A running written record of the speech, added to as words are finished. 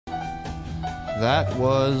that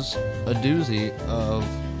was a doozy of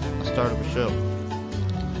a start of a show.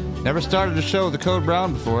 Never started a show with the Code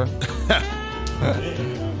Brown before.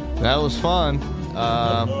 That was fun.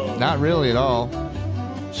 Not really at all.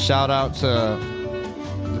 Shout out to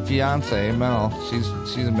the fiance, Mel.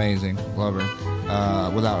 She's amazing. Love her.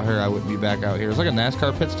 Without her, I wouldn't be back out here. It's like a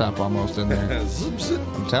NASCAR pit stop almost in there.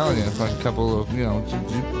 I'm telling you, it's like a couple of,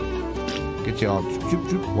 get you all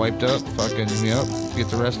wiped up, fucking, get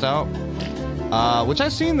the rest out. Which I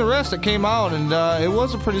seen the rest that came out, and it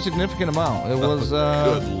was a pretty significant amount. It was,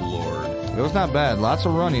 good lord. It was not bad. Lots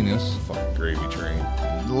of runniness. Fucking gravy train.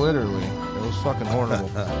 Literally. It was fucking horrible.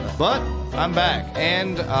 But I'm back.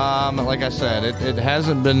 And like I said, it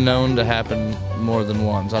hasn't been known to happen more than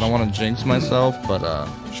once. I don't want to jinx myself, but...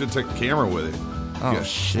 Should take a camera with it. Oh,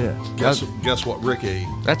 shit. Guess what Rick ate?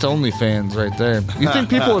 That's OnlyFans right there. You think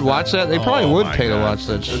people would watch that? They probably would pay to watch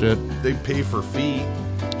that shit. They pay for feet.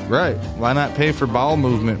 Right. Why not pay for bowel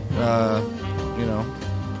movement,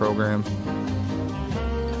 program?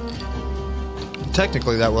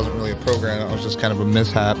 Technically, that wasn't really a program. It was just kind of a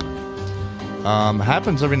mishap.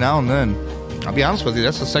 Happens every now and then. I'll be honest with you,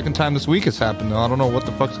 that's the second time this week it's happened, though. I don't know what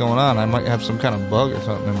the fuck's going on. I might have some kind of bug or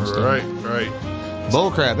something in my stomach. Right.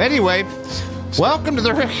 Bullcrap. Anyway, welcome to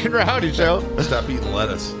the Rick and Rowdy Show. Stop eating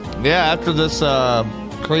lettuce. Yeah, after this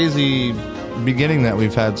crazy beginning that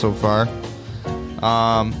we've had so far.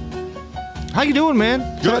 How you doing, man?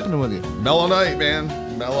 What's happening with you? Mellow night, man.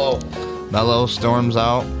 Mellow. Storm's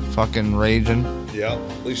out. Fucking raging. Yeah,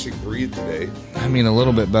 at least you can breathe today. I mean, a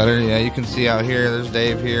little bit better. Yeah, you can see out here. There's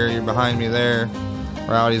Dave here. You're behind me there.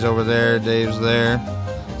 Rowdy's over there. Dave's there.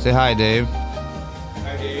 Say hi, Dave.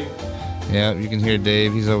 Hi, Dave. Yeah, you can hear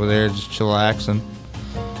Dave. He's over there just chillaxing.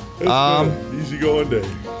 Easy going day.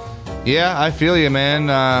 Yeah, I feel you, man.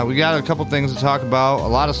 We got a couple things to talk about. A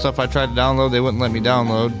lot of stuff I tried to download, they wouldn't let me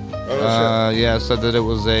download. Yeah, it said that it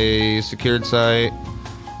was a secured site.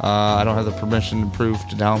 I don't have the permission and proof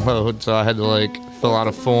to download, so I had to, fill out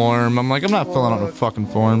a form. I'm like, I'm not filling out no fucking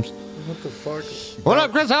forms. What the fuck? What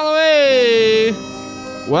up, Chris Holloway?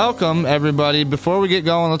 Welcome, everybody. Before we get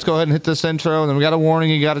going, let's go ahead and hit this intro. And then we got a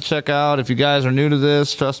warning you got to check out. If you guys are new to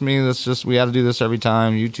this, trust me, we got to do this every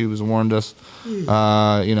time. YouTube has warned us,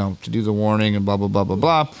 to do the warning and blah, blah, blah, blah,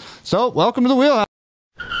 blah. So, welcome to the Wheelhouse.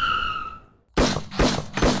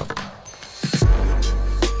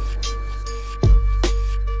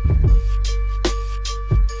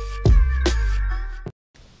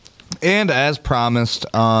 And as promised,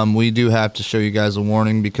 we do have to show you guys a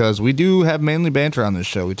warning because we do have mainly banter on this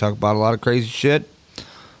show. We talk about a lot of crazy shit,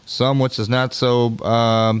 some which is not so,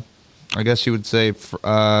 I guess you would say,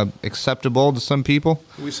 acceptable to some people.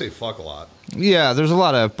 We say fuck a lot. Yeah, there's a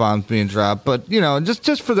lot of F-bombs being dropped, but,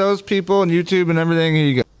 just for those people and YouTube and everything, here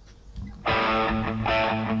you go.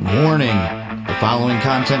 Warning. The following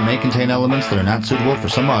content may contain elements that are not suitable for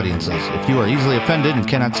some audiences. If you are easily offended and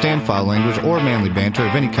cannot stand foul language or manly banter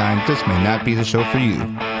of any kind, this may not be the show for you.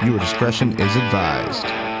 Your discretion is advised.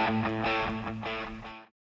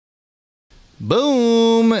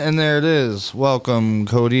 Boom! And there it is. Welcome,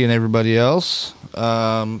 Cody and everybody else.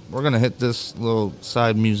 We're going to hit this little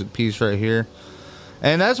side music piece right here.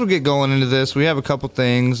 And as we get going into this, we have a couple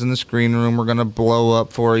things in the screen room we're going to blow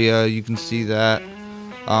up for you. You can see that.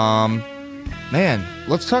 Man,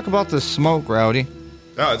 let's talk about this smoke, Rowdy.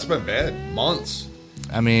 Oh, it's been bad. Months.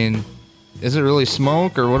 I mean, is it really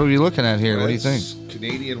smoke, or what are we looking at here? What do you think?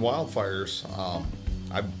 Canadian wildfires.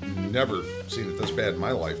 I've never seen it this bad in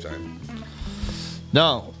my lifetime.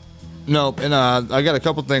 No. And I got a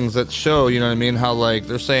couple things that show, you know what I mean, how,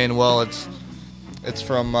 they're saying, well, it's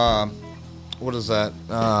from, what is that?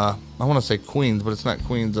 I want to say Queens, but it's not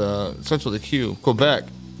Queens. It starts with a Q. Quebec.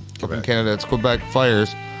 Up in Canada, it's Quebec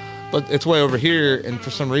fires. But it's way over here, and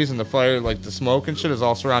for some reason the fire, the smoke and shit, is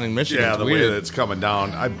all surrounding Michigan. Yeah, it's the weird. way that it's coming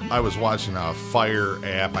down. I was watching a fire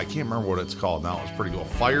app. I can't remember what it's called now. It's pretty cool.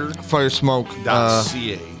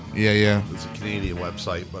 Firesmoke.ca. Yeah. It's a Canadian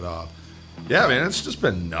website. But, yeah, man, it's just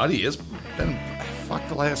been nutty. It's been,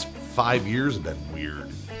 the last 5 years have been weird.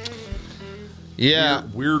 Yeah.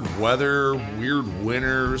 Weird weather, weird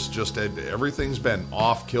winters. Just everything's been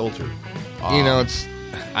off kilter.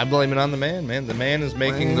 I blame it on the man. The man is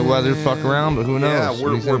making the weather fuck around, but who knows?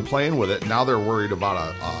 Yeah, we're playing with it. Now they're worried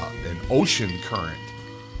about an ocean current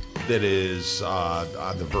that is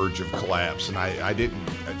on the verge of collapse. And I didn't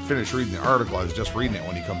finish reading the article. I was just reading it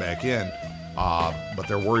when you come back in. But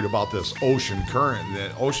they're worried about this ocean current.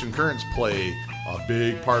 And ocean currents play a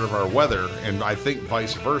big part of our weather, and I think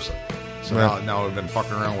vice versa. So now we've been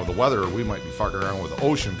fucking around with the weather. We might be fucking around with the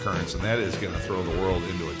ocean currents, and that is going to throw the world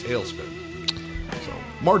into a tailspin. So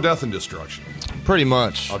more death and destruction. Pretty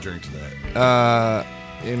much. I'll drink to that.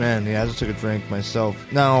 Amen. Yeah, I just took a drink myself.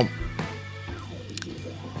 Now,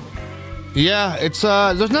 yeah, it's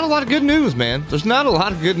there's not a lot of good news, man. There's not a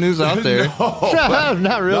lot of good news out there. No,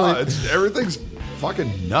 not really. No, everything's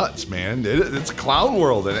fucking nuts, man. It's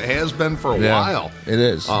ClownWorld, and it has been for a while. It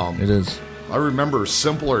is. It is. I remember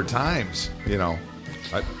simpler times. You know,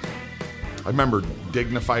 I remember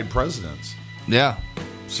dignified presidents. Yeah,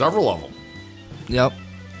 several of them. Yep.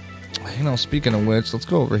 You know, speaking of which, let's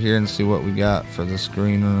go over here and see what we got for the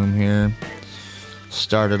screen room here.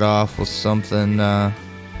 Started off with something.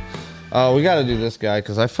 Oh, we got to do this guy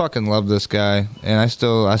because I fucking love this guy, and I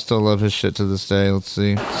still love his shit to this day. Let's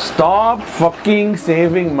see. Stop fucking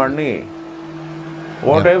saving money.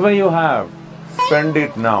 Whatever you have, spend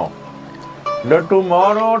it now. The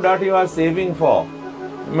tomorrow that you are saving for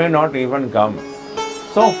may not even come.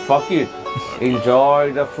 So fuck it.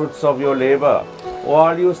 Enjoy the fruits of your labor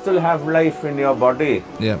while you still have life in your body.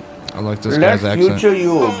 Yeah, I like this guy's accent. Let future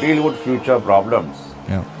you deal with future problems.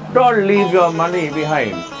 Yeah. Don't leave your money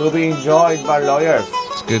behind to be enjoyed by lawyers.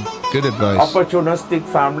 It's good advice. Opportunistic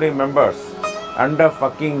family members and the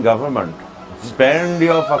fucking government. Spend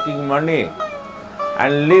your fucking money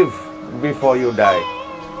and live before you die.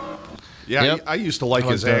 Yeah, Yep. I used to like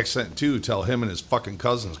his accent too. Till him and his fucking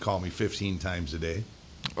cousins call me 15 times a day.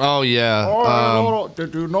 Oh yeah.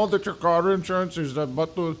 Did you know that your car insurance is that?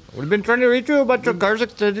 But we've been trying to reach you about your car's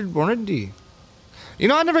extended warranty. You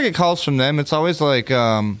know, I never get calls from them. It's always like,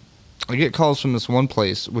 I get calls from this one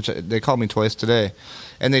place, which they called me twice today.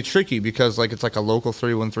 And they trick you because, like, it's like a local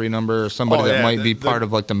 313 number or somebody that might be part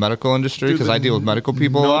of, like, the medical industry because I deal with medical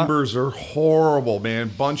people a lot. Numbers are horrible, man.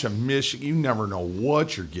 Bunch of Michigan. You never know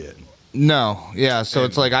what you're getting. No. Yeah, so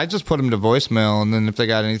it's like I just put them to voicemail, and then if they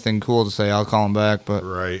got anything cool to say, I'll call them back. But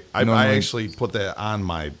right. I actually put that on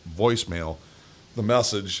my voicemail, the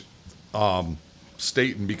message,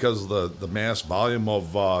 stating because of the mass volume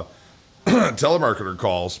of telemarketer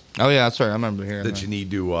calls. Oh yeah, that's right. I remember hearing that. You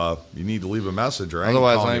need to leave a message, or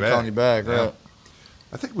otherwise I ain't calling you back. Right? Yeah.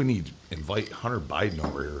 I think we need to invite Hunter Biden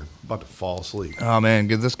over here. I'm about to fall asleep. Oh man,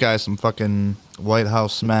 give this guy some fucking White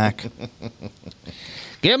House smack.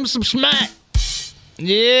 Give him some smack.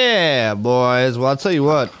 Yeah, boys. Well, I'll tell you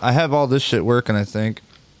what. I have all this shit working. I think.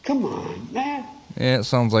 Come on, man. Yeah, it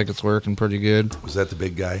sounds like it's working pretty good. Was that the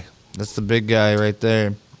big guy? That's the big guy right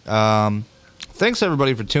there. Thanks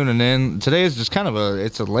everybody for tuning in. Today is just kind of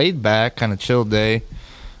it's a laid back, kind of chill day.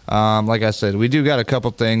 Like I said, we do got a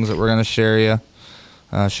couple things that we're gonna share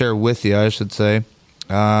with you, I should say.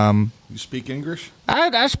 You speak English?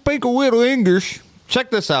 I speak a little English. Check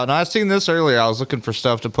this out. Now I seen this earlier. I was looking for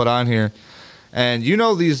stuff to put on here, and you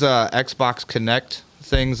know these Xbox Connect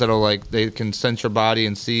things that'll like they can sense your body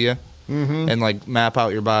and see you, and like map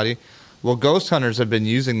out your body. Well, ghost hunters have been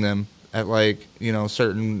using them at like, you know,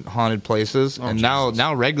 certain haunted places, and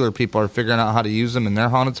now regular people are figuring out how to use them in their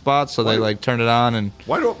haunted spots. So they like turn it on and.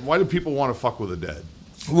 Why do people want to fuck with the dead?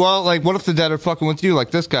 Well, like, what if the dead are fucking with you?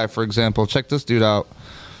 Like this guy, for example. Check this dude out.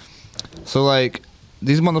 So like,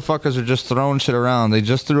 these motherfuckers are just throwing shit around. They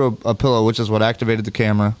just threw a pillow, which is what activated the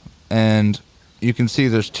camera, and you can see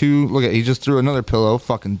there's two. Look at, he just threw another pillow.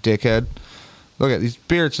 Fucking dickhead. Look at these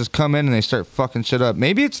spirits just come in and they start fucking shit up.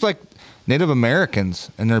 Maybe it's like Native Americans,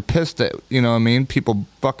 and they're pissed that, you know what I mean, people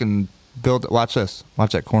fucking build. Watch this.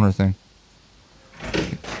 Watch that corner thing.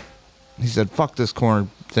 He said, fuck this corner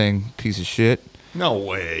thing, piece of shit. No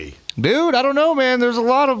way. Dude, I don't know, man. There's a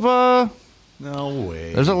lot of, no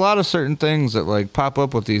way. There's a lot of certain things that, like, pop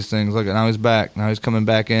up with these things. Look, now he's back. Now he's coming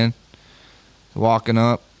back in. Walking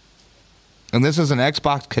up. And this is an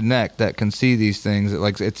Xbox Connect that can see these things.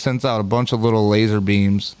 It sends out a bunch of little laser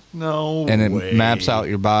beams. No and it way. maps out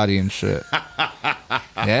your body and shit.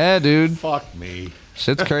 Yeah, dude. Fuck me.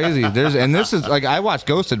 Shit's crazy. And this is like, I watch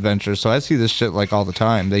Ghost Adventures, so I see this shit like all the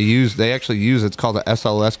time. They actually use it's called a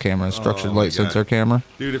SLS camera, a structured light sensor camera.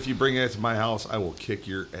 Dude, if you bring it to my house, I will kick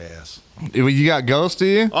your ass. You got Ghost, do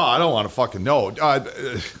you? Oh, I don't want to fucking know. That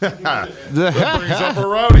brings up a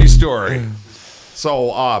Rowdy story.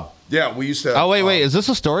 So, yeah, we used to. Oh, wait. Is this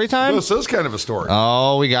a story time? This is kind of a story.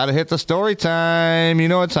 Oh, we got to hit the story time. You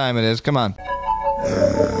know what time it is. Come on.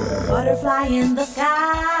 Butterfly in the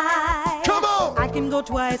sky. Come on. I can go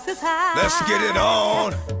twice as high. Let's get it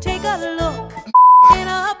on. Take a look in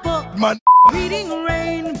a book. My Reading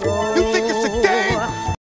rainbow. You think it's a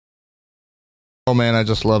game? Oh, man, I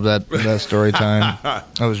just love that story time. That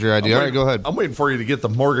was your idea. All right, go ahead. I'm waiting for you to get the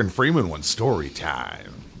Morgan Freeman one. Story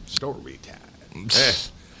time. Story time.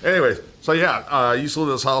 Anyways, so yeah, I used to live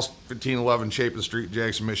in this house, 1511 Chapin Street,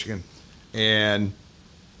 Jackson, Michigan. And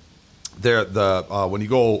there, when you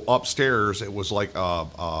go upstairs, it was like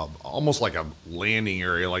almost like a landing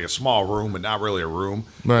area, like a small room, but not really a room.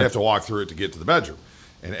 Right. You have to walk through it to get to the bedroom.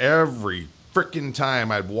 And every freaking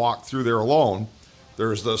time I'd walk through there alone,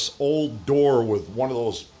 there's this old door with one of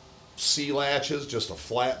those C latches, just a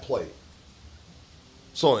flat plate.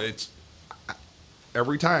 So it's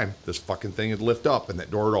every time this fucking thing would lift up and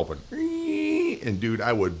that door would open. And dude,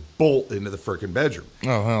 I would bolt into the freaking bedroom.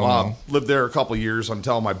 Oh, hell no. Lived there a couple of years. I'm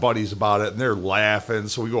telling my buddies about it, and they're laughing.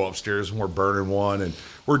 So we go upstairs and we're burning one, and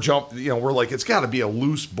we're we're like, it's got to be a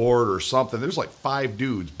loose board or something. There's like 5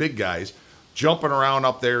 dudes, big guys, jumping around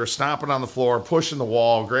up there, stomping on the floor, pushing the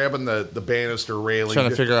wall, grabbing the banister railing, Trying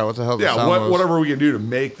to figure out what the hell the sound was. whatever we can do to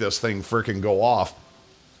make this thing freaking go off.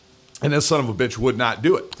 And this son of a bitch would not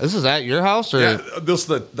do it. This is at your house? Or? Yeah, this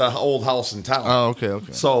is the old house in town. Oh, okay.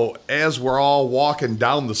 So as we're all walking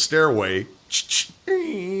down the stairway,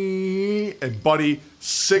 and buddy,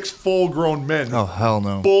 6 full-grown men Oh, hell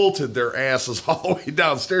no. bolted their asses all the way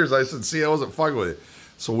downstairs. I said, see, I wasn't fucking with it.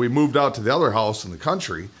 So we moved out to the other house in the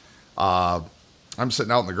country. I'm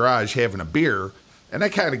sitting out in the garage having a beer, and I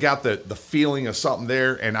kind of got the feeling of something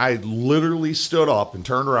there, and I literally stood up and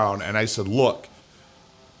turned around, and I said, look,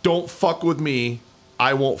 don't fuck with me.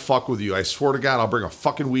 I won't fuck with you. I swear to God, I'll bring a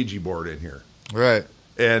fucking Ouija board in here. Right.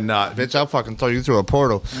 And bitch, I'll fucking throw you through a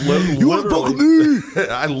portal. You want to fuck with me?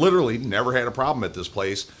 I literally never had a problem at this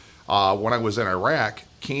place. When I was in Iraq,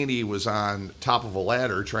 Candy was on top of a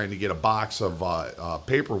ladder trying to get a box of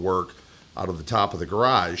paperwork out of the top of the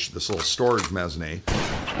garage, this little storage mezzanine.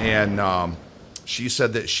 And she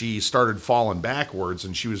said that she started falling backwards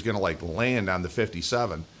and she was going to like land on the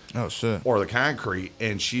 57. Oh, shit. Or the concrete,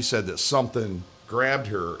 and she said that something grabbed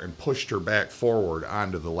her and pushed her back forward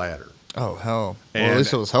onto the ladder. Oh, hell. Well, And- at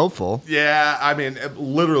least it was helpful. Yeah, I mean,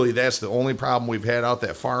 literally, that's the only problem we've had out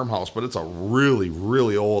that farmhouse, but it's a really,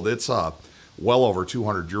 really old, it's a well over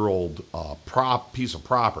 200-year-old piece of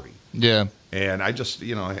property. Yeah. And I just,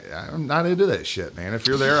 I'm not into that shit, man. If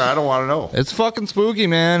you're there, I don't want to know. It's fucking spooky,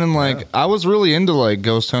 man. And, like, I was really into, like,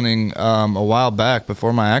 ghost hunting a while back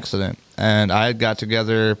before my accident. And I had got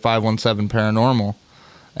together 517 Paranormal.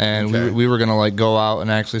 And Okay. we were going to, like, go out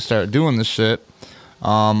and actually start doing this shit.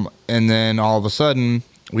 And then all of a sudden,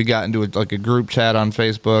 we got into, a group chat on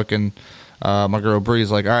Facebook. And my girl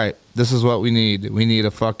Bree's like, all right, this is what we need. We need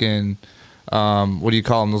a fucking... what do you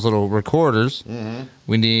call them? Those little recorders. Mm-hmm.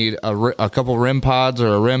 We need a couple REM pods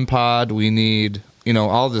or a REM pod. We need,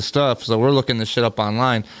 all this stuff. So we're looking this shit up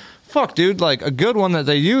online. Fuck, dude, like a good one that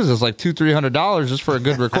they use is like $200-300 just for a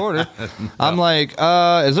good recorder. No. I'm like,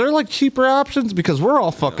 is there like cheaper options? Because we're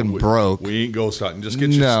all fucking broke. We ain't ghost hunting. Just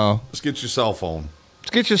get your cell phone.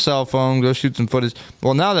 Just get your cell phone, go shoot some footage.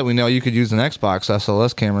 Well, now that we know you could use an Xbox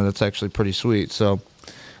SLS camera, that's actually pretty sweet. So.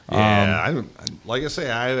 Yeah, like I say,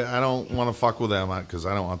 I don't want to fuck with them because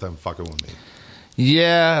I don't want them fucking with me.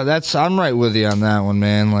 Yeah, I'm right with you on that one,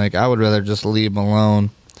 man. Like, I would rather just leave them alone.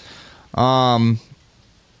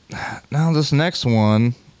 Now this next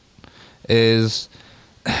one is...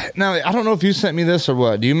 Now, I don't know if you sent me this or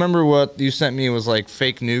what. Do you remember what you sent me? It was like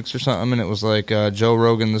fake nukes or something, and it was like Joe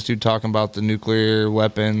Rogan, this dude talking about the nuclear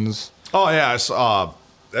weapons. Oh, yeah, I saw,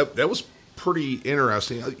 that was pretty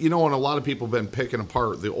interesting. And a lot of people have been picking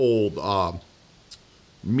apart the old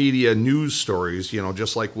media news stories,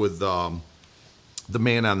 just like with the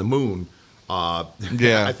man on the moon.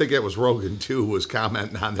 Yeah. I think it was Rogan, too, who was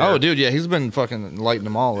commenting on that. Oh, dude, yeah, he's been fucking lighting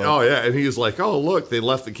them all up. Oh, yeah, and he's like, oh, look, they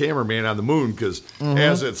left the cameraman on the moon because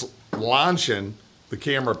as it's launching, the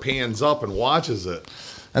camera pans up and watches it.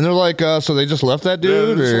 And they're like, so they just left that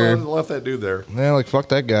dude? Yeah, or? just left that dude there. Yeah, like, fuck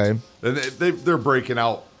that guy. And they're breaking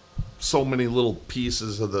out so many little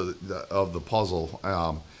pieces of the puzzle.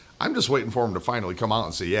 I'm just waiting for him to finally come out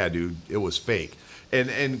and say, yeah, dude, it was fake.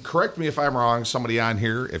 And correct me if I'm wrong, somebody on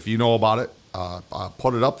here, if you know about it,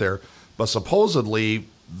 put it up there. But supposedly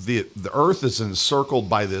the Earth is encircled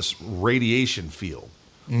by this radiation field.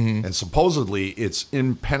 Mm-hmm. And supposedly it's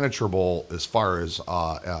impenetrable as far as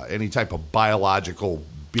any type of biological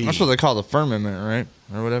being. That's what they call the firmament,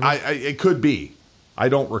 right? Or whatever? It could be. I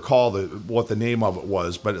don't recall what the name of it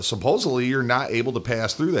was, but supposedly you're not able to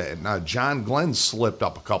pass through that. Now, John Glenn slipped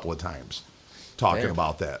up a couple of times talking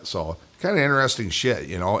about that. So kind of interesting shit,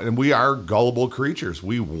 and we are gullible creatures.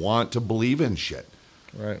 We want to believe in shit.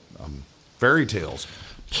 Right. Fairy tales.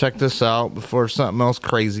 Check this out before something else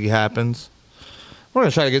crazy happens. We're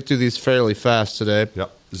going to try to get through these fairly fast today.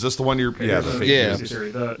 Yep. Is this the one you're... Yeah. The fake Yeah.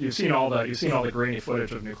 news. You've seen all the grainy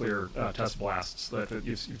footage of nuclear test blasts that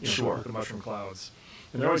Sure. with the mushroom clouds.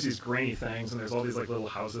 And there are always these grainy things, and there's all these like little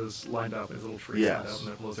houses lined up, these little trees lined up, and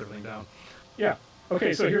it blows everything down. Yeah.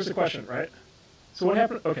 Okay, so here's the question, right? So what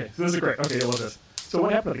happened? Okay, so this is great. Okay, I love this. So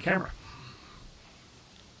what happened to the camera?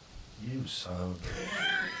 You son.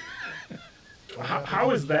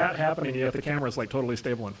 How is that happening yet the camera is like totally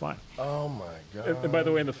stable and fine? Oh my god. And by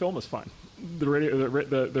the way, the film is fine. The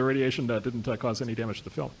radiation didn't cause any damage to the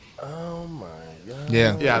film. Oh my god.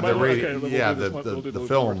 Yeah. Yeah, By the way, okay, we'll do this the we'll do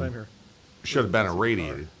film more time here. should have been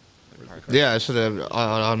irradiated. Yeah, I should have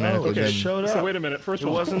automatically Okay, been showed So up. wait a minute. First It of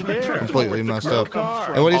all, wasn't there. completely messed up.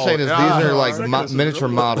 car. And what he's saying is yeah. these are like Second, miniature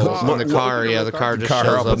models. And the car, yeah, the car just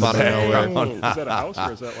shows up out of nowhere. Oh, is that a house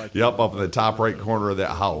or is that like? Yep, up in the top right corner of that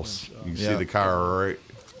house. You can see Yeah. the car right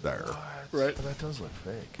there. Right. But that does look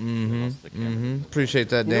fake. Appreciate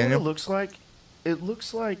that, You know what Daniel. it looks like? It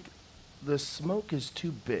looks like the smoke is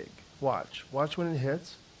too big. Watch when it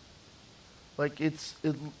hits. Like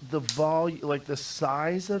the volume, like the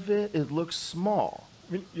size of it, it looks small.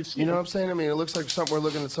 I mean, you've seen You know what I'm saying? I mean, it looks like we're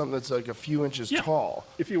looking at something that's like a few inches Yeah. tall.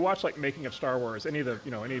 If you watch like making of Star Wars, any of the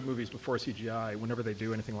any movies before CGI, whenever they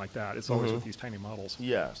do anything like that, it's always with these tiny models.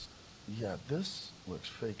 Yes. Yeah, this looks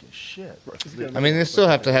fake as shit. I mean, they still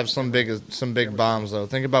have to have some big bombs, though.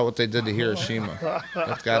 Think about what they did to Hiroshima.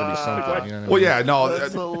 That's got to be something. You know what I Well, mean? yeah, no,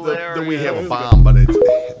 That's that we have a hilarious. bomb, but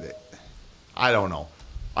I don't know.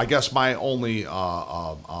 I guess my only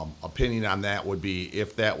opinion on that would be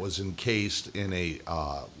if that was encased in a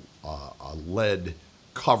lead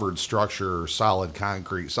covered structure, solid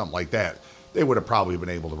concrete, something like that, they would have probably been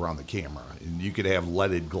able to run the camera. And you could have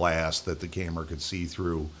leaded glass that the camera could see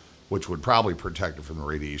through, which would probably protect it from the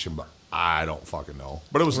radiation, but I don't fucking know.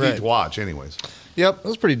 But it was neat Right. to watch anyways. Yep,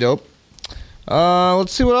 that's pretty dope.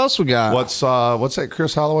 Let's see what else we got. What's that,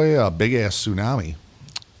 Chris Holloway? Big ass tsunami.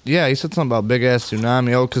 Yeah, he said something about big ass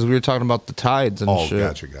tsunami. Oh, because we were talking about the tides and Oh, shit.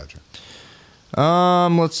 gotcha.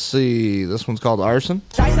 Let's see. This one's called Arson.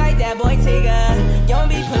 Strikes like that boy Tigger. Don't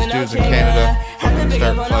be pulling no dudes in trigger. Canada Have to pick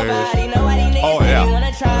up starting on fires. nobody. Nobody needs Oh, me. yeah. They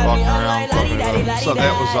wanna try me. Walking I'm around, like, ladi, fucking dadi, around. ladi, So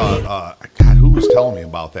that dadi. was God, who was telling me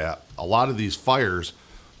about that? A lot of these fires,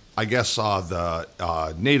 I guess the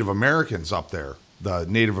Native Americans up there, the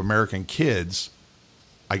Native American kids,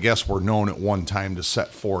 I guess were known at one time to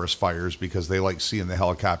set forest fires because they like seeing the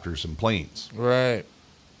helicopters and planes. Right.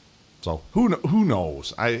 So who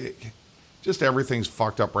knows? Just everything's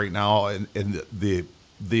fucked up right now, and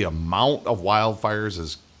the amount of wildfires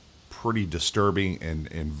is pretty disturbing and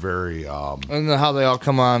very And how they all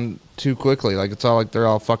come on too quickly. Like, it's all like they're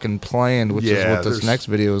all fucking planned, which is Yeah, what this there's- next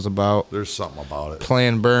video is about. there's something about it.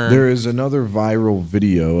 Plan, burn. There is another viral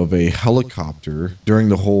video of a helicopter during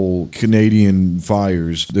the whole Canadian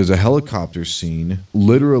fires. There's a helicopter scene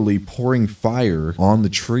literally pouring fire on the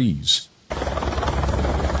trees.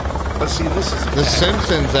 But see, this is The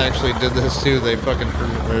Simpsons actually did this too. They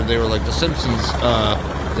were like, the Simpsons,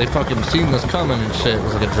 they fucking seen this coming and shit. It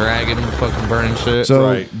was like a dragon fucking burning shit. So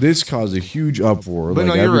Right. this caused a huge uproar. But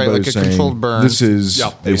like no, you're right, everybody's like a saying, controlled burn. This is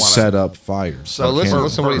Yep, they a wanna- set-up fire. So listen Can't what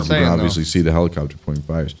he's burn. saying, You can though. obviously see the helicopter pointing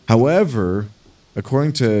fires. However,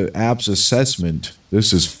 according to App's assessment,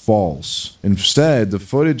 this is false. Instead, the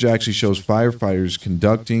footage actually shows firefighters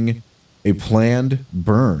conducting a planned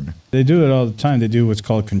burn. They do it all the time. They do what's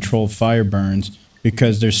called controlled fire burns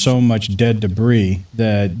because there's so much dead debris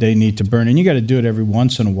that they need to burn. And you got to do it every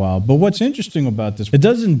once in a while. But what's interesting about this, it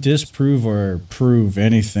doesn't disprove or prove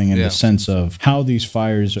anything in Yeah. the sense of how these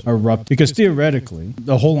fires erupt. Because theoretically,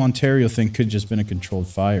 the whole Ontario thing could just been a controlled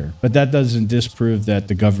fire. But that doesn't disprove that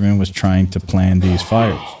the government was trying to plan these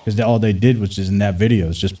fires. Because all they did was just in that video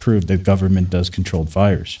is just prove that government does controlled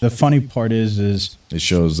fires. The funny part is It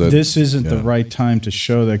shows that this isn't the yeah, right time to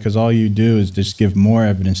show that because all you do is just give more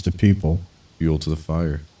evidence to people fuel to the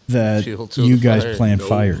fire. that Fuel to you the guys fire. plan no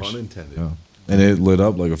fires. pun intended. Yeah. And it lit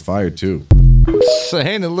up like a fire too.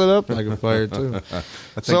 Saying it lit up like a fire too. I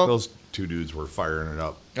think So- those two dudes were firing it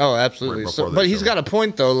up. Oh, absolutely. Right So, before but they he's showed got a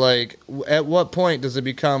point though. Like, at what point does it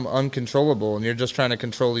become uncontrollable, and you're just trying to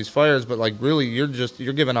control these fires? But like, really, you're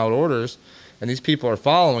giving out orders, and these people are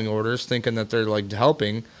following orders, thinking that they're like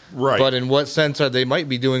helping. Right. But in what sense are they might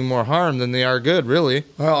be doing more harm than they are good? Really?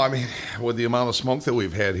 Well, I mean, with the amount of smoke that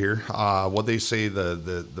we've had here, what they say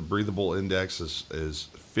the breathable index is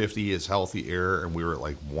 50 is healthy air, and we were at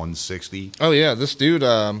like 160 Oh yeah, this dude.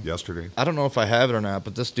 yesterday. I don't know if I have it or not,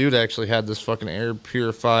 but this dude actually had this fucking air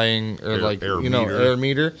purifying or Air meter. air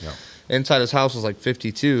meter. Yeah. Inside his house was like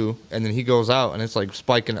 52, and then he goes out and it's like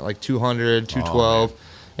spiking at like 200, 212.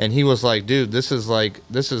 And he was like, dude, this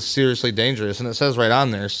is seriously dangerous. And it says right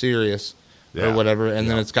on there, serious. or whatever, and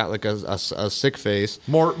then it's got like a sick face.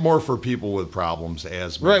 More for people with problems,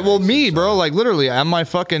 asthma. Right. Well, me, bro, like literally, on my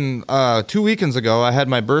fucking 2 weekends ago, I had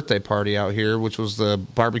my birthday party out here, which was the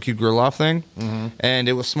barbecue grill off thing, and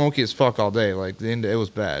it was smoky as fuck all day. Like it was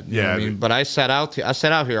bad. You know what I mean? But I sat out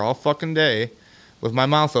here all fucking day with my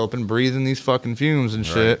mouth open, breathing these fucking fumes and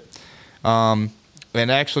shit. And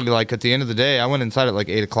actually, like, at the end of the day, I went inside at, like,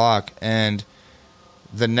 8 o'clock, and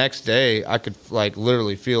the next day, I could, like,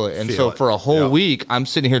 literally feel it. And for a whole week, I'm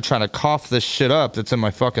sitting here trying to cough this shit up that's in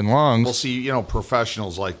my fucking lungs. Well, see, you know,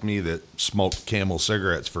 professionals like me that smoked Camel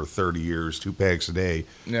cigarettes for 30 years, 2 packs a day,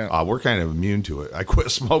 we're kind of immune to it. I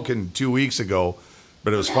quit smoking 2 weeks ago,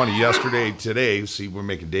 but it was funny. Today, see, we're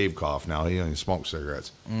making Dave cough now. He only smokes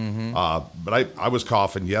cigarettes. But I was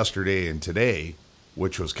coughing yesterday and today,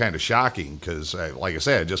 which was kind of shocking because, like I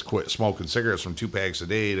said, I just quit smoking cigarettes from 2 packs a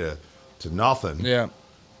day to nothing. Yeah.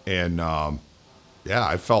 And,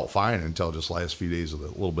 I felt fine until just last few days of the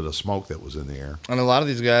little bit of smoke that was in the air. And a lot of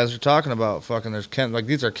these guys are talking about fucking, like,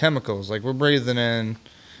 these are chemicals. Like, we're breathing in,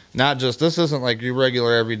 this isn't like your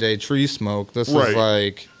regular everyday tree smoke. This is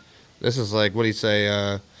like, what do you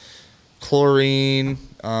say, chlorine,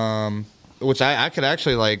 which I could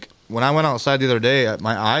actually, like, when I went outside the other day,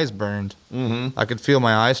 my eyes burned. I could feel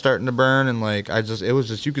my eyes starting to burn, and like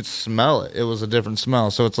you could smell it. It was a different smell.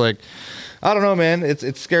 So it's like, I don't know, man.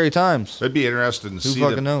 It's scary times. It'd be interesting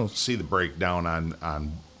to see the breakdown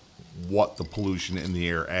on what the pollution in the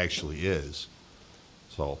air actually is.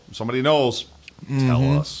 So if somebody knows,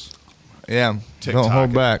 tell us. Yeah, TikTok don't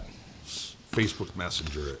hold back. Facebook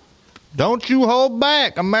Messenger it. Don't you hold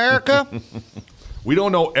back, America. We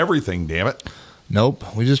don't know everything, damn it. Nope.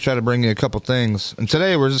 We just try to bring you a couple things. And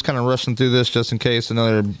today we're just kind of rushing through this just in case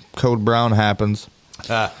another Code Brown happens.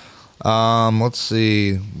 Let's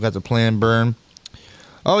see. We got the plan burn.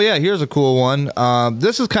 Oh, yeah, here's a cool one.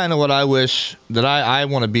 This is kind of what I wish that I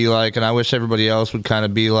want to be like, and I wish everybody else would kind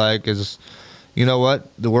of be like, is, you know what?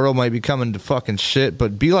 The world might be coming to fucking shit,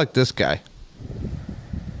 but be like this guy.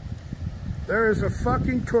 There is a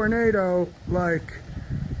fucking tornado, like,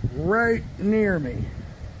 right near me.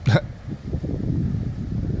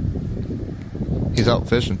 He's out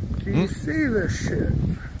fishing. Can you see this shit?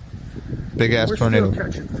 Big ass tornado. We're still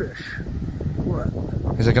catching fish. What?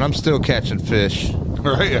 He's like, and I'm still catching fish.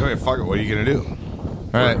 Right? I mean, fuck it. What are you gonna do?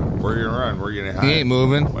 All right. Where are you gonna run? Where are you gonna hide? He ain't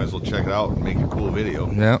moving. Might as well check it out and make a cool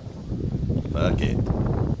video. Yep. Fuck it.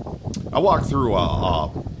 I walked through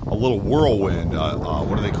a little whirlwind.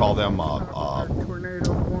 What do they call them?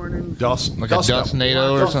 Tornado warning. Dust. Like a dust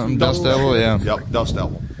NATO or something. Dust devil. Yeah. Yep. Dust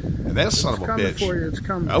devil. And that son of a bitch. For you. It's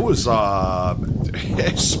coming. I was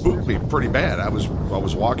it spooked me pretty bad. I was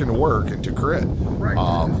walking to work to Crit. Right.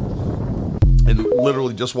 And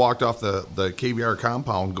literally just walked off the KBR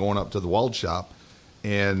compound going up to the weld shop,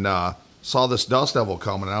 and saw this dust devil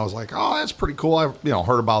coming. And I was like, oh, that's pretty cool. I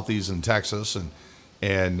heard about these in Texas,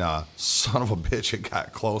 and son of a bitch, it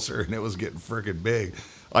got closer and it was getting freaking big.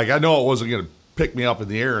 Like, I know it wasn't gonna pick me up in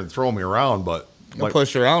the air and throw me around, but like,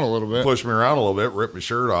 push you around a little bit. Push me around a little bit, rip my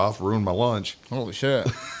shirt off, ruin my lunch. Holy shit.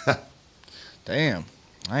 Damn.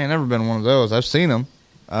 I ain't never been one of those. I've seen them.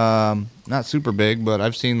 Not super big, but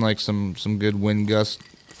I've seen like some good wind gusts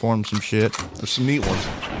form some shit. There's some neat ones.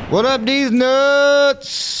 What up, these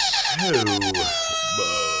nuts?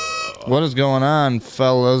 What is going on,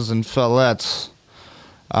 fellas and fellettes?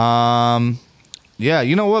 Yeah,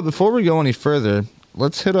 you know what? Before we go any further,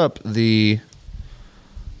 let's hit up the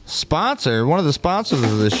sponsor, one of the sponsors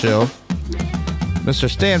of this show, Mr.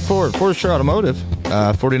 Stan Ford, Sure Automotive,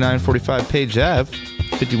 4945 Page Ave,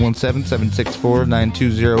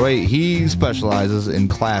 517-764-9208. He specializes in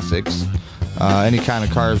classics, any kind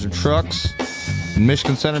of cars or trucks. In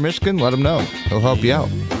Michigan Center, Michigan, let him know. He'll help you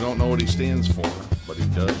out. We don't know what he stands for, but he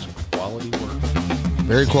does quality work.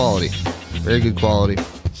 Very quality. Very good quality.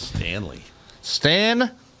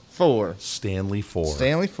 Stanley Ford,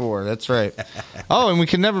 that's right. Oh, and we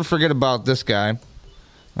can never forget about this guy,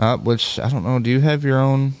 which, I don't know, do you have your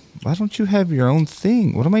own? Why don't you have your own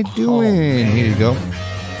thing? What am I doing? Here you go.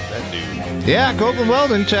 That dude. Yeah, Copeland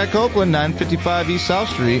Welding, Chad Copeland, 955 East South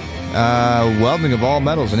Street. Welding of all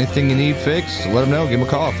metals. Anything you need fixed, let them know. Give them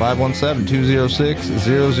a call,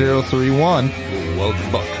 517-206-0031.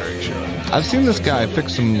 Welcome back. I've seen this guy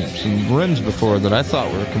fix some rims before that I thought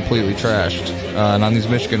were completely trashed. And on these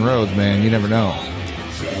Michigan roads, man, you never know.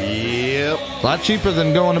 Yep. A lot cheaper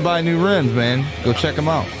than going to buy new rims, man. Go check them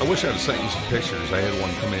out. I wish I had sent you some pictures. I had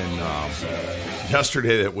one come in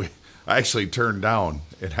yesterday that I actually turned down.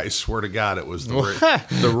 And I swear to God, it was the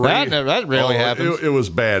Ray. That rarely happens. It was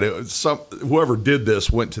bad. It was whoever did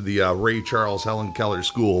this went to the Ray Charles Helen Keller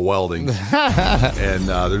School of Welding, and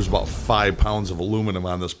there's about 5 pounds of aluminum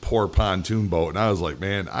on this poor pontoon boat. And I was like,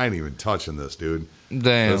 man, I ain't even touching this, dude.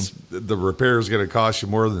 Damn. The repair is going to cost you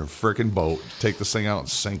more than a freaking boat. Take this thing out and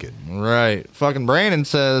sink it. Right. Fucking Brandon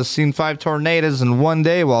says, seen 5 tornadoes in one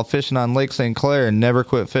day while fishing on Lake St. Clair and never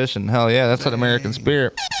quit fishing. Hell yeah, that's an American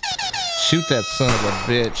spirit. Shoot that son of a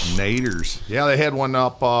bitch. Naders. Yeah, they had one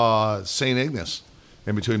up St. Ignace,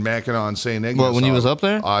 in between Mackinac and St. Ignace. What, when you was up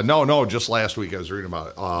there? No, just last week I was reading about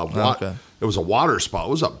it. Okay. It was a water spot.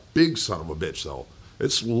 It was a big son of a bitch, though.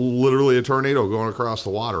 It's literally a tornado going across the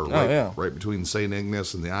water right between St.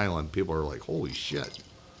 Ignace and the island. People are like, holy shit.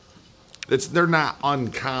 They're not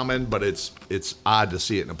uncommon, but it's odd to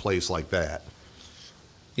see it in a place like that.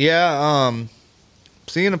 Yeah,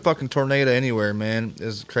 seeing a fucking tornado anywhere, man,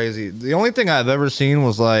 is crazy. The only thing I've ever seen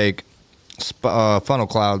was like funnel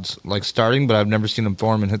clouds, like starting, but I've never seen them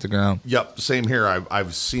form and hit the ground. Yep, same here.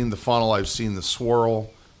 I've seen the funnel. I've seen the swirl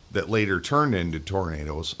that later turned into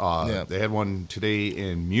tornadoes. They had one today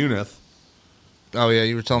in Munich. Oh yeah,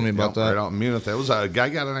 you were telling me about that. Right out in Munich. That was a guy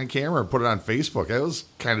got it on camera and put it on Facebook. That was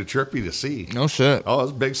kind of trippy to see. No shit. Oh, it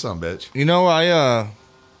was a big son of a bitch. You know,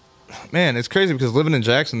 man, it's crazy because living in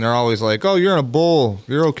Jackson, they're always like, "Oh, you're in a bowl.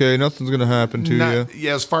 You're okay. Nothing's gonna happen to you."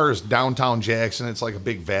 Yeah, as far as downtown Jackson, it's like a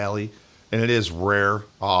big valley, and it is rare.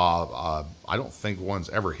 I don't think one's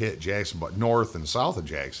ever hit Jackson, but north and south of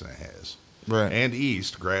Jackson it has. Right. And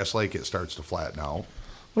east, Grass Lake, it starts to flatten out.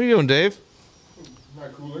 What are you doing, Dave? My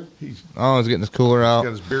cooler. He's getting his cooler out. He's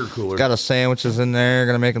got his beer cooler. Got his sandwiches in there.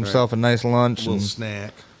 Gonna make himself a nice lunch. A little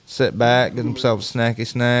snack. Sit back, get himself a snacky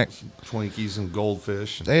snack. Twinkies and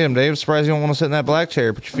goldfish. Damn, Dave, surprised you don't want to sit in that black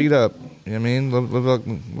chair. Put your feet up. You know what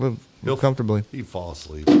I mean? Live comfortably. He'd fall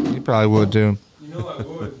asleep. He probably would, too. You know I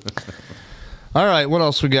would. All right, what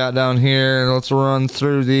else we got down here? Let's run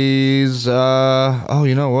through these. You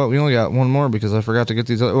know what? We only got one more because I forgot to get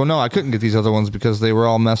these other... Well, no, I couldn't get these other ones because they were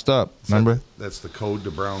all messed up. Remember? That's the code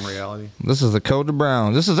to brown reality? This is the code to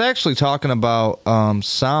brown. This is actually talking about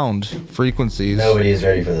sound frequencies. Nobody's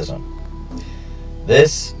ready for this one.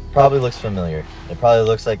 This probably looks familiar. It probably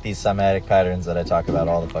looks like these somatic patterns that I talk about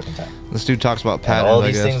all the fucking time. This dude talks about patterns, and all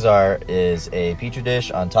these things is a petri dish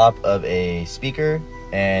on top of a speaker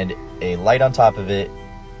and a light on top of it,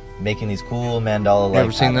 making these cool mandala-like. You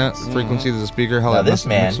ever seen that? The frequency of the speaker? How now, that this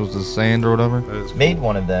man was the sand or whatever? Made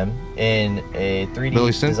one of them in a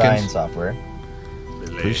 3D design software.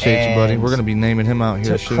 Appreciate you, buddy. We're going to be naming him out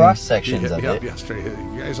here soon. Cross sections of it. Yeah, straight.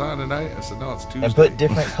 You guys on tonight? I said, no, it's Tuesday. And put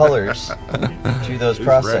different colors to those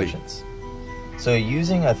cross sections. So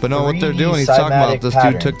using a 3D But no, what they're doing, he's talking about this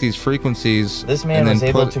dude took these frequencies and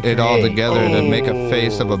then put it all together to make a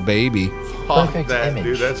face of a baby. Perfect image.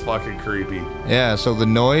 Dude, that's fucking creepy. Yeah, so the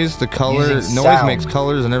noise, the color, noise makes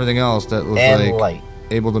colors and everything else that was like light.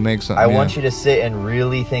 Able to make something. I want you to sit and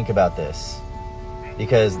really think about this,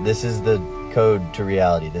 because this is the code to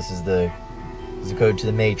reality. This is the code to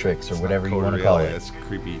the Matrix, or whatever you want to call it. That's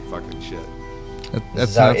creepy fucking shit. This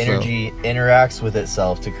is how energy interacts with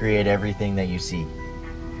itself to create everything that you see.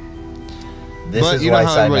 This but is you know why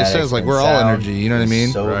how everybody says, like, we're all energy, you know what I mean?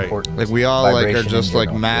 So important. Like, we all like are just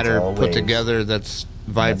like matter put together that's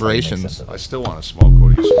vibrations. I still want to smoke.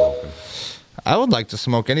 What are you smoking? I would like to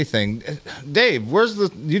smoke anything. Dave, where's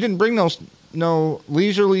the... You didn't bring no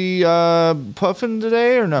leisurely puffin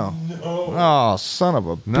today, or no? No. Oh, son of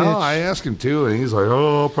a bitch. No, I asked him too, and he's like,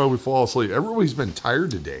 oh, I'll probably fall asleep. Everybody's been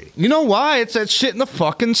tired today. You know why? It's that shit in the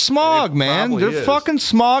fucking smog, man. They're fucking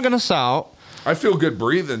smogging us out. I feel good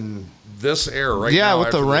breathing this air right now. Yeah,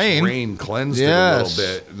 with the rain. Rain cleansed it a little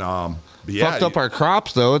bit. But yeah, fucked up our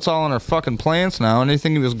crops, though. It's all in our fucking plants now.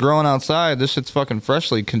 Anything that was growing outside, this shit's fucking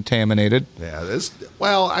freshly contaminated. Yeah,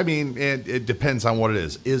 well, I mean, it depends on what it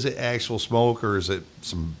is. Is it actual smoke, or is it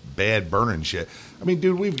some bad burning shit? I mean,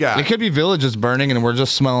 dude, we've got... It could be villages burning, and we're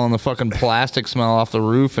just smelling the fucking plastic smell off the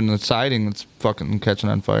roof and the siding that's fucking catching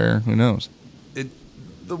on fire. Who knows?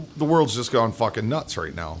 The world's just gone fucking nuts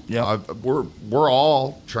right now. Yeah, we're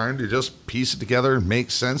all trying to just piece it together and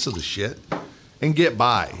make sense of the shit and get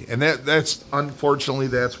by. And that's unfortunately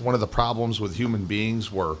that's one of the problems with human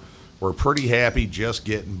beings. We're pretty happy just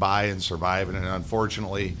getting by and surviving, and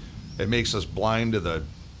unfortunately, it makes us blind to the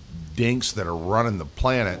dinks that are running the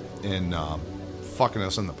planet and fucking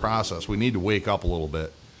us in the process. We need to wake up a little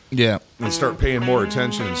bit. Yeah, and start paying more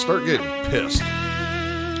attention and start getting pissed.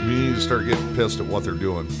 We need to start getting pissed at what they're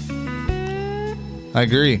doing. I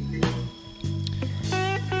agree.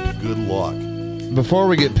 Good luck. Before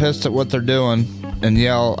we get pissed at what they're doing and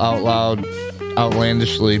yell out loud,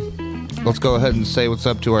 outlandishly, let's go ahead and say what's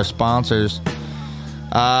up to our sponsors.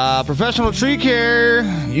 Professional Tree Care.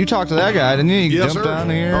 You talked to that guy, didn't you? You Yes, jumped sir. down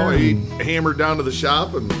here. Oh, he hammered down to the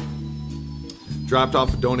shop and dropped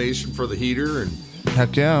off a donation for the heater, and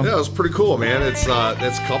heck yeah, it was pretty cool, man. It's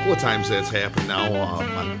that's a couple of times that's happened now.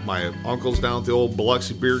 My uncle's down at the old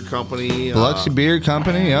Biloxi Beard Company. Biloxi Beard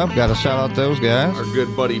Company. Yep, got to shout out those guys. Our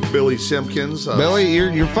good buddy Billy Simpkins. Billy,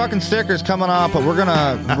 your fucking sticker's coming off, but we're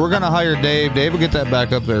gonna hire Dave. Dave will get that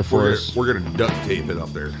back up there for us. We're gonna duct tape it up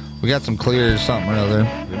there. We got some clears, something or other.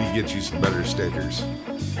 Then he get you some better stickers.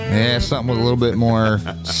 Yeah, something with a little bit more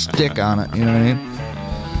stick on it. You know what I mean?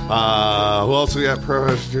 Who else we got?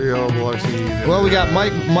 Well, we got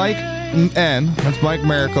Mike N. That's Mike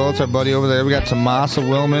Miracle. It's our buddy over there. We got Tomasa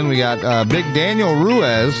Willman. We got Big Daniel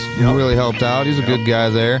Ruiz, who really helped out. He's a good guy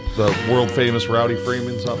there. The world famous Rowdy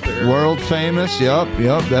Freeman's up there. World famous. Yep.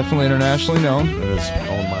 Definitely internationally known. That is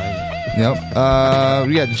own mine. Yep.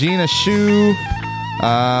 We got Gina Shu.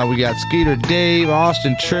 We got Skeeter Dave,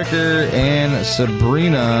 Austin Tricker, and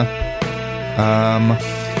Sabrina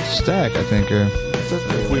Stack, I think.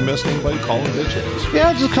 If we missed anybody, call them bitches.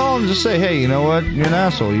 Yeah, just call them and just say, hey, you know what? You're an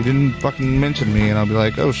asshole. You didn't fucking mention me. And I'll be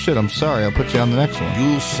like, oh, shit, I'm sorry. I'll put you on the next one.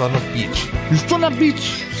 You son of bitch. You son of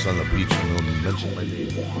bitch. Son of bitch. You don't mention my name.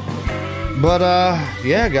 But,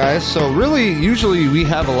 yeah, guys. So, really, usually we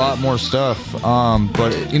have a lot more stuff.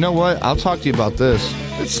 But you know what? I'll talk to you about this.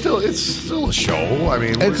 It's still a show. I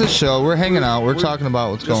mean, it's a show. We're hanging out. We're talking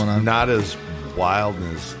about what's going on. Not as wild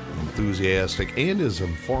and as enthusiastic and as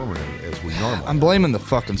informative as we normally. I'm blaming the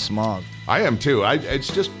fucking smog. I am too.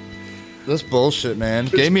 It's just this bullshit, man.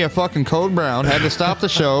 Gave me a fucking code brown. Had to stop the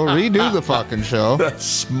show, redo the fucking show. The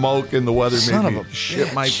smoke and the weather Son made of me a shit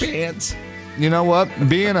bitch. my pants. You know what?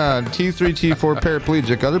 Being a T3, T4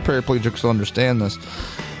 paraplegic, other paraplegics will understand this.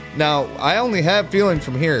 Now, I only have feeling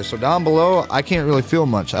from here, so down below, I can't really feel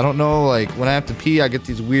much. I don't know, like, when I have to pee, I get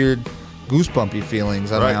these weird goosebumpy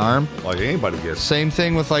feelings on my arm. Like anybody gets. Same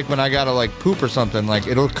thing with, like, when I gotta, like, poop or something. Like,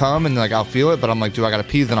 it'll come, and, like, I'll feel it, but I'm like, do I gotta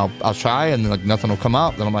pee? Then I'll try, and, like, nothing will come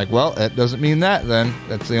out. Then I'm like, well, that doesn't mean that, then.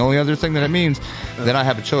 That's the only other thing that it means. Then I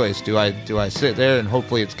have a choice. Do I sit there, and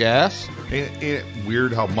hopefully it's gas? Ain't it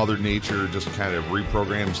weird how Mother Nature just kind of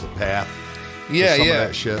reprograms the path? Yeah, some yeah. of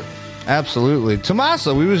that shit. Absolutely.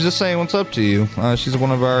 Tomasa, we was just saying what's up to you. She's one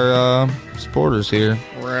of our supporters here.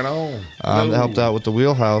 Right on. That helped out with the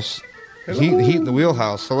wheelhouse. Heat in the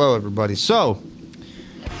wheelhouse. Hello, everybody. So,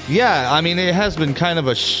 yeah, I mean, it has been kind of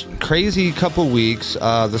a crazy couple weeks.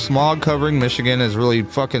 The smog covering Michigan has really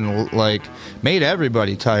fucking, like, made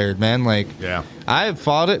everybody tired, man. Like, yeah. I have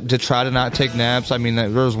fought it to try to not take naps. I mean, there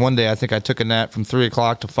was one day I think I took a nap from 3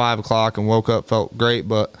 o'clock to 5 o'clock and woke up, felt great,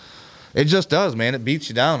 but it just does, man. It beats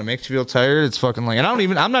you down. It makes you feel tired. It's fucking like, and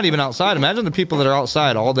I'm not even outside. Imagine the people that are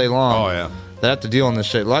outside all day long. Oh, yeah. That have to deal in this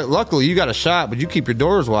shit. Luckily, you got a shop, but you keep your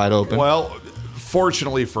doors wide open. Well,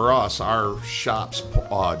 fortunately for us, our shop's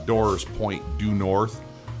doors point due north.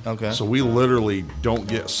 Okay. So we literally don't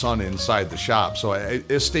get sun inside the shop. So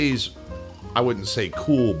it stays, I wouldn't say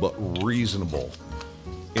cool, but reasonable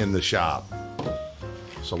in the shop.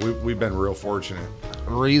 So we've been real fortunate.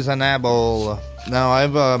 Reasonable. Now, I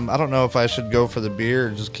don't know if I should go for the beer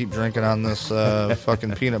or just keep drinking on this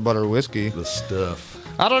fucking peanut butter whiskey. The stuff.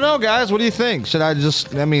 I don't know, guys. What do you think? Should I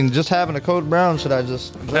just having a Code Brown, should I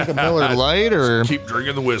just drink a Miller Lite or keep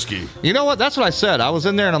drinking the whiskey? You know what? That's what I said. I was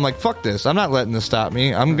in there and I'm like, fuck this. I'm not letting this stop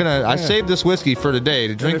me. I saved this whiskey for today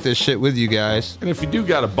to drink this shit with you guys. And if you do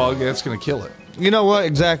got a bug, that's going to kill it. You know what?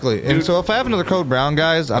 Exactly. And so if I have another Code Brown,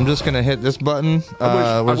 guys, I'm just going to hit this button.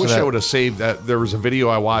 I wish I would have saved that. There was a video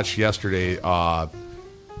I watched yesterday.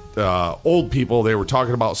 Old people, they were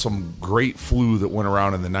talking about some great flu that went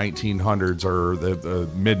around in the 1900s or the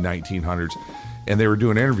mid 1900s, and they were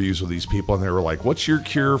doing interviews with these people, and they were like, what's your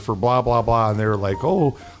cure for blah blah blah? And they were like,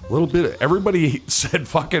 oh, a little bit everybody said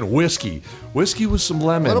fucking whiskey with some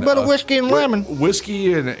lemon, a little bit of whiskey and lemon,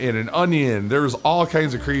 whiskey and an onion. There was all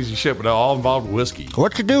kinds of crazy shit, but it all involved whiskey.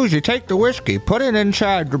 What you do is you take the whiskey, put it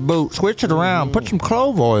inside your boot, switch it around, put some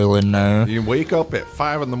clove oil in there. You wake up at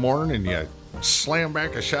 5 in the morning and you slam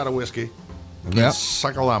back a shot of whiskey and then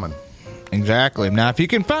suck a lemon. Exactly. Now, if you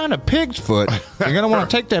can find a pig's foot, you're going to want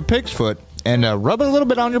to take that pig's foot and rub it a little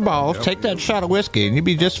bit on your balls, take that shot of whiskey, and you'll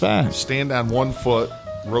be just fine. Stand on one foot,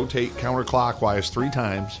 rotate counterclockwise 3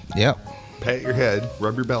 times. Yep. Pat your head,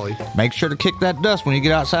 rub your belly. Make sure to kick that dust when you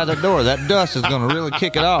get outside that door. That dust is going to really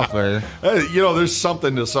kick it off there. There's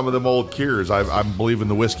something to some of them old cures. I believe in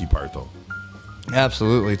the whiskey part, though.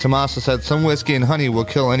 Absolutely. Tomasa said some whiskey and honey will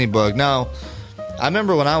kill any bug. Now, I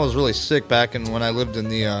remember when I was really sick back when I lived in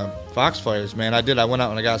the Foxfires, man, I went out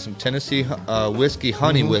and I got some Tennessee whiskey,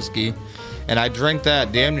 honey whiskey, And I drank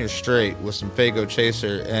that damn near straight with some Faygo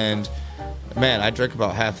Chaser. And, man, I drank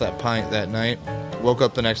about half that pint that night. Woke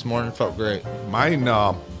up the next morning, felt great. Mine,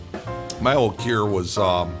 my old cure was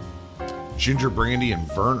ginger brandy and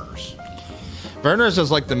Verner's. Verner's is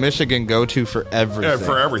like the Michigan go-to for everything. Yeah,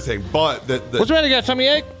 for everything. But what's ready? Got tummy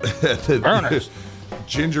ache? Verner's.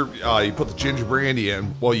 Ginger, you put the ginger brandy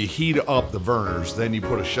in. Well, you heat up the Verner's, then you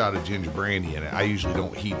put a shot of ginger brandy in it. I usually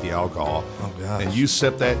don't heat the alcohol. Oh gosh. And you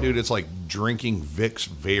sip that, dude. It's like drinking Vicks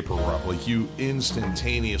Vapor Rub. Like you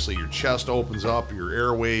instantaneously, your chest opens up, your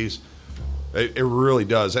airways. It really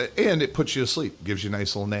does, and it puts you to sleep. Gives you a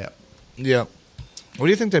nice little nap. Yeah. What do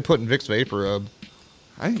you think they put in Vicks Vapor Rub?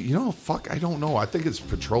 I don't know. I think it's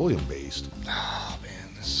petroleum based. Oh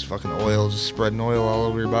man, this is fucking oil, just spreading oil all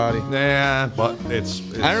over your body. Nah, but it's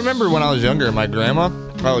I remember when I was younger, my grandma.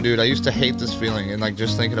 Oh, dude, I used to hate this feeling, and like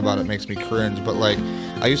just thinking about it makes me cringe. But like,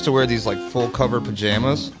 I used to wear these like full cover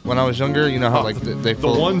pajamas when I was younger. You know how like they the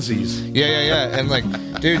onesies. Yeah. And like,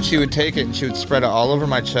 dude, she would take it and she would spread it all over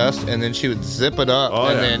my chest, and then she would zip it up,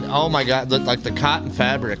 then oh my god, like the cotton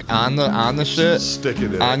fabric on the shit, stick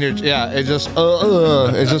it in on your it just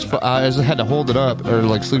I just had to hold it up or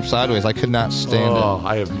like sleep sideways. I could not stand it.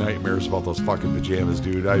 I have nightmares about those fucking pajamas,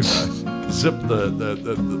 dude. I zip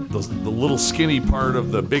the little skinny part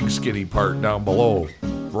of the big skinny part down below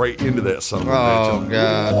right into that son of a bitch. Oh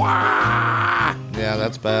god. Yeah,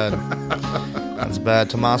 that's bad. That's bad.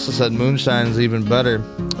 Tomasa said moonshine is even better.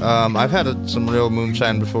 I've had some real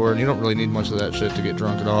moonshine before, and you don't really need much of that shit to get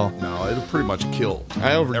drunk at all. No, it'll pretty much kill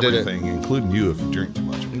I overdid everything, including you if you drink too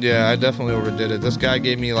much. Yeah, I definitely overdid it. This guy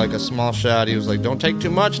gave me like a small shot. He was like, "Don't take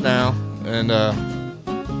too much now," and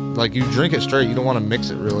like you drink it straight. You don't want to mix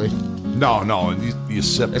it really. No, you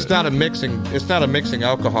sip it. It's not a mixing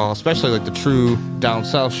alcohol, especially like the true down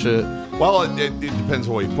south shit. Well, it depends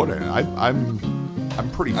on what you put in it. I'm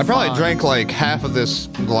pretty. I probably drank like half of this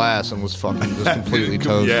glass and was fucking just completely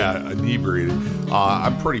toasted. Yeah, inebriated.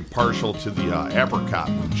 I'm pretty partial to the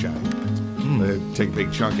apricot moonshine. They take a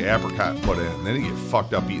big chunk of apricot and put it in, and then you get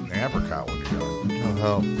fucked up eating the apricot when you're done. Oh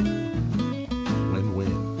hell.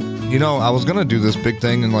 Win-win. You know, I was gonna do this big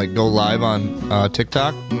thing and like go live on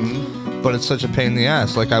TikTok, but it's such a pain in the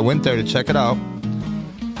ass. Like I went there to check it out.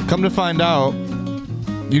 Come to find out,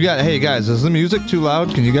 hey guys, is the music too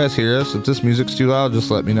loud? Can you guys hear us? If this music's too loud, just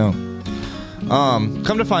let me know.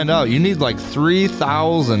 Come to find out, you need like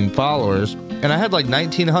 3,000 followers, and I had like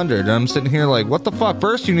 1,900, and I'm sitting here like, what the fuck?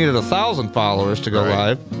 First, you needed 1,000 followers to go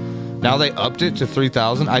live. Now they upped it to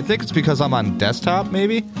 3,000. I think it's because I'm on desktop,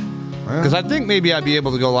 maybe. Because I think maybe I'd be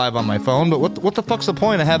able to go live on my phone, but what the fuck's the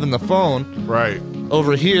point of having the phone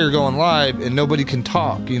over here going live and nobody can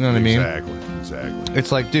talk? You know what I mean? Exactly.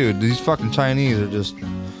 It's like, dude, these fucking Chinese are just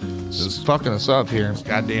fucking us up here.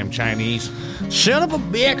 Goddamn Chinese. Shut up a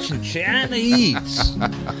bitch, Chinese.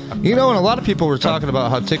 You know, and a lot of people were talking about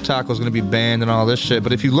how TikTok was going to be banned and all this shit,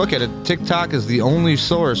 but if you look at it, TikTok is the only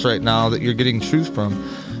source right now that you're getting truth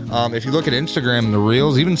from. If you look at Instagram and the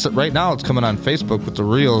Reels, even right now it's coming on Facebook with the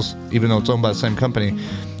Reels, even though it's owned by the same company.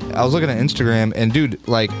 I was looking at Instagram, and dude,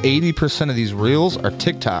 like 80% of these Reels are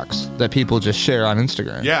TikToks that people just share on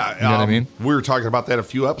Instagram. Yeah. You know what I mean? We were talking about that a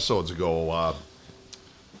few episodes ago.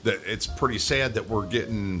 That it's pretty sad that we're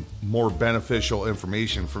getting more beneficial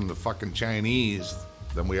information from the fucking Chinese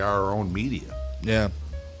than we are our own media. Yeah.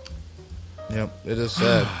 Yep, it is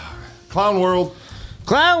sad. ClownWorld.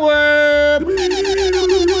 ClownWorld!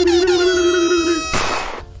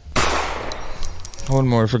 One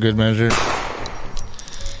more for good measure.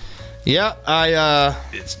 Yeah,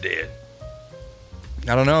 it's dead.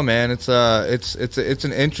 I don't know, man. It's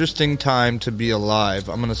an interesting time to be alive.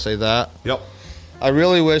 I'm gonna say that. Yep. I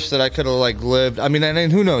really wish that I could have like lived. I mean,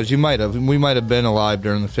 and who knows? You might have. We might have been alive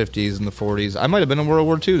during the 50s and the 40s. I might have been in World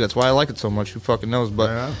War II. That's why I like it so much. Who fucking knows?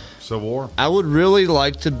 But yeah, Civil War. I would really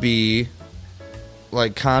like to be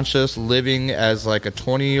like conscious, living as like a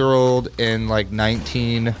 20-year-old in like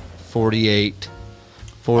 1948,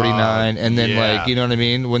 49, and then like, you know what I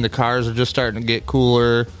mean, when the cars are just starting to get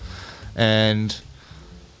cooler, and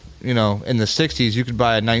you know, in the 60s you could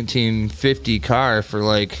buy a 1950 car for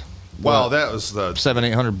like. Well, that was the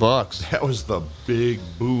 $700-800. That was the big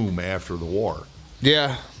boom after the war.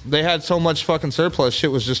 Yeah, they had so much fucking surplus. Shit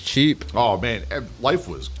was just cheap. Oh man, life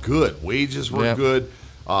was good. Wages were good.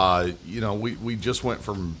 You know, we just went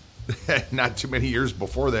from not too many years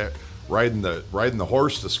before that riding the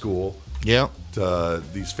horse to school. Yeah. To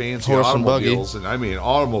these fancy horse automobiles, and I mean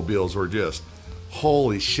automobiles were just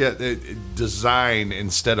holy shit. Design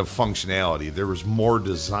instead of functionality. There was more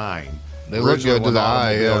design. They look good to the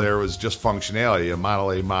eye, yeah. There was just functionality. A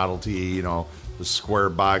Model A, Model T, you know, the square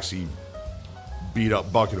boxy, beat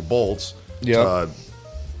up bucket of bolts.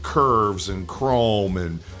 curves and chrome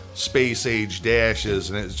and space age dashes,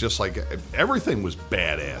 and it's just like everything was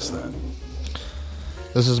badass then.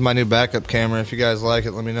 This is my new backup camera. If you guys like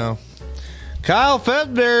it, let me know. Kyle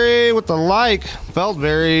Feldberry with the like.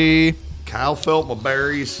 Feldberry. Kyle felt my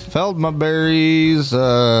berries. Felt my berries.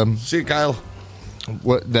 See you, Kyle.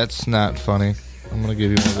 What? That's not funny. I'm gonna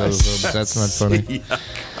give you one of those. But that's not funny.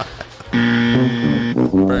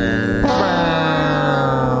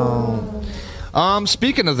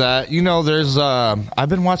 Speaking of that, you know, there's I've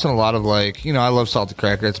been watching a lot of, like, you know, I love Salty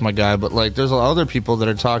Cracker, it's my guy, but like there's other people that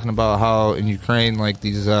are talking about how in Ukraine, like,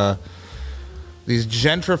 these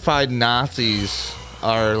gentrified Nazis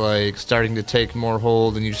are like starting to take more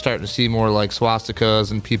hold, and you're starting to see more like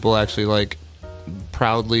swastikas and people actually like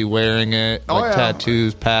proudly wearing it, like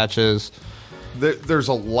tattoos, patches. There's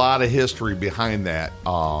a lot of history behind that.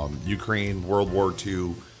 Ukraine, World War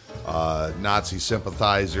II, Nazi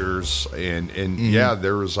sympathizers, and yeah,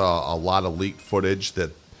 there was a lot of leaked footage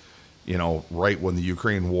that, you know, right when the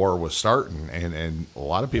Ukraine war was starting, and a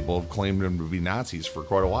lot of people have claimed them to be Nazis for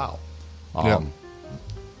quite a while.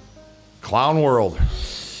 ClownWorld,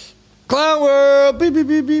 beep, beep,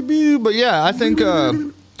 beep, beep, beep. But yeah, I think.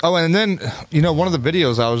 Oh, and then, you know, one of the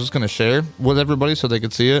videos I was just going to share with everybody so they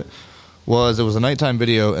could see it was a nighttime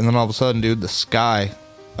video, and then all of a sudden, dude, the sky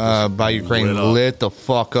by Ukraine lit the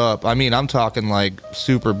fuck up. I mean, I'm talking like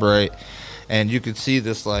super bright, and you could see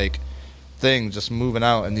this like thing just moving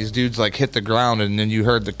out, and these dudes like hit the ground, and then you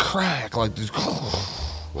heard the crack, like this.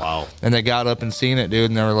 Wow. And they got up and seen it, dude,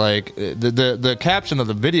 and they were like, the caption of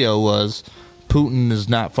the video was, Putin is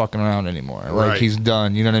not fucking around anymore. Like, he's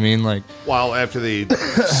done. You know what I mean? Like, well, after they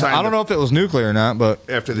signed I don't know if it was nuclear or not, but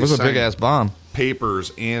after they it was a big ass bomb.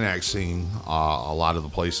 Papers annexing a lot of the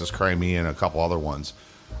places, Crimea and a couple other ones.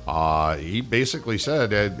 He basically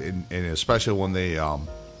said, and especially when they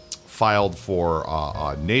filed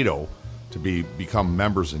for NATO to become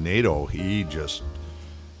members of NATO, he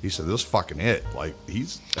said, "This is fucking it." Like,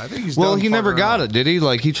 I think he's. Well, done he never got around. it, did he?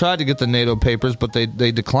 Like, he tried to get the NATO papers, but they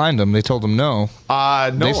declined them. They told him no.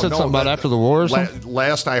 No, they said something about after the war or something?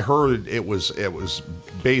 Last I heard, it was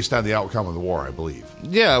based on the outcome of the war, I believe.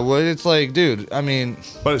 Yeah, well, it's like, dude, I mean,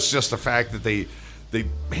 but it's just the fact that they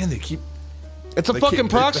keep. It's a fucking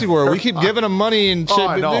proxy war. We keep giving them money and shit.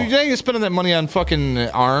 I know. They ain't spending that money on fucking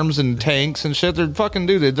arms and tanks and shit. They're fucking,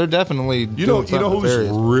 dude. They're definitely. You know who's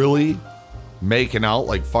really making out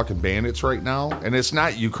like fucking bandits right now? And it's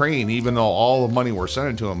not Ukraine, even though all the money we're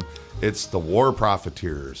sending to them, it's the war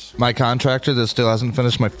profiteers. My contractor that still hasn't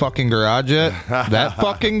finished my fucking garage yet. That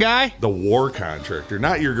fucking guy? The war contractor,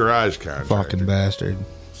 not your garage contractor. Fucking bastard.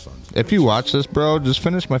 If you watch this, bro, just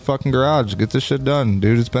finish my fucking garage. Get this shit done.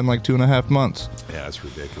 Dude, it's been like 2.5 months. Yeah, that's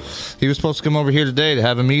ridiculous. He was supposed to come over here today to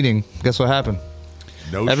have a meeting. Guess what happened?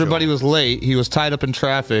 No Everybody show. was late. He was tied up in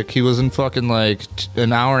traffic. He was in fucking like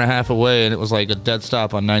an hour and a half away, and it was like a dead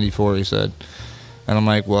stop on 94, he said. And I'm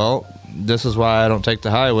like, well, this is why I don't take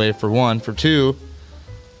the highway, for one. For two,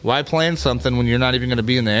 why plan something when you're not even going to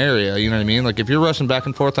be in the area? You know what I mean? Like, if you're rushing back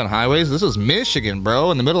and forth on highways, this is Michigan,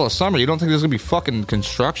 bro, in the middle of summer. You don't think there's going to be fucking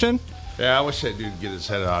construction? Yeah, I wish that dude would get his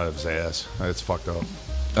head out of his ass. That's fucked up.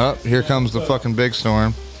 Oh, here comes the fucking big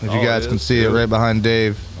storm. If you guys can see it right behind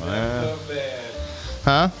Dave.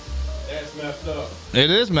 Huh? That's messed up. It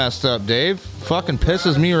is messed up, Dave. Fucking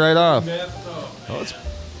pisses me right off. Oh, it's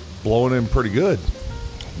blowing in pretty good.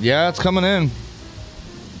 Yeah, it's coming in.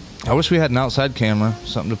 I wish we had an outside camera,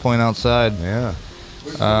 something to point outside. Yeah.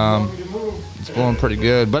 It's blowing pretty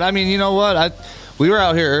good. But I mean, you know what? We were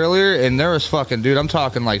out here earlier, and there was fucking, dude, I'm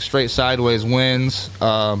talking like straight sideways winds.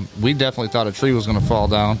 We definitely thought a tree was going to fall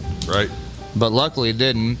down. Right. But luckily it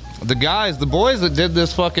didn't. The boys that did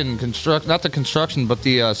this fucking not the construction, but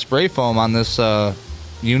the spray foam on this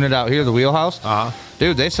unit out here, the wheelhouse.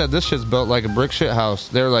 Dude, they said this shit's built like a brick shit house.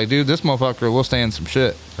 They were like, dude, this motherfucker will stand some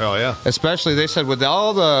shit. Hell yeah. Especially, they said, with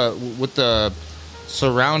the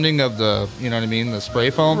surrounding of the, you know what I mean, the spray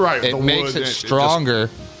foam. Right. It makes it stronger.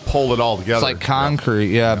 Pull it all together. It's like concrete,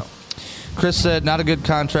 yeah. Chris said, not a good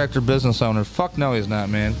contractor business owner. Fuck no, he's not,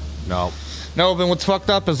 man. No. No, but what's fucked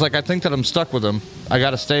up is, like, I think that I'm stuck with him. I got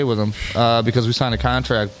to stay with him because we signed a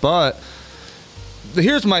contract. But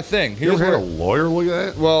here's my thing. You ever had a lawyer look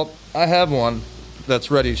at that? Well, I have one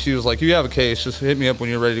that's ready. She was like, you have a case. Just hit me up when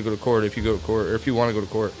you're ready to go to court if you go to court or if you want to go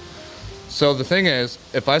to court. So the thing is,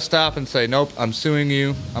 if I stop and say, nope, I'm suing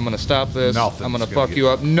you, I'm going to stop this, I'm going to fuck you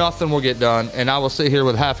up, nothing will get done, and I will sit here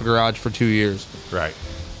with half a garage for 2 years. Right.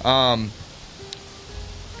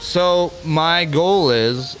 So my goal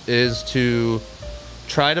is to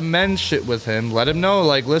try to mend shit with him, let him know,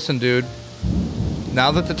 like, listen, dude,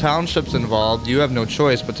 now that the township's involved, you have no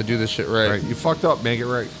choice but to do this shit right. You fucked up, make it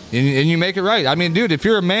right. And you make it right. I mean, dude, if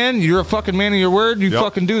you're a man, you're a fucking man of your word, you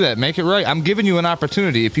fucking do that. Make it right. I'm giving you an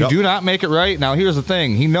opportunity. If you do not make it right, now here's the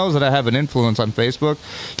thing. He knows that I have an influence on Facebook.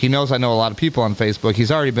 He knows I know a lot of people on Facebook.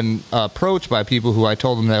 He's already been approached by people who I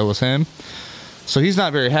told him that it was him. So he's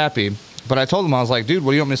not very happy. But I told him, I was like, dude,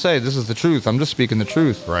 what do you want me to say? This is the truth. I'm just speaking the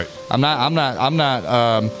truth. Right. I'm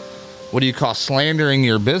not what do you call slandering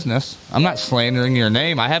your business? I'm not slandering your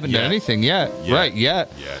name. I haven't done anything yet. Right,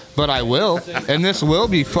 yet. But I will. And this will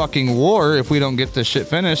be fucking war if we don't get this shit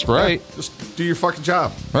finished, right? Yeah, just do your fucking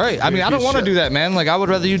job. Right. I mean, I don't want to do that, man. Like, I would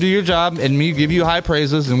rather you do your job and me give you high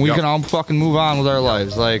praises and we can all fucking move on with our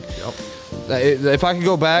lives. Like, if I could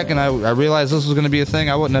go back and I realized this was going to be a thing,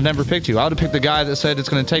 I wouldn't have never picked you. I would have picked the guy that said it's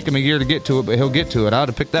going to take him a year to get to it, but he'll get to it. I would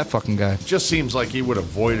have picked that fucking guy. Just seems like he would have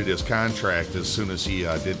voided his contract as soon as he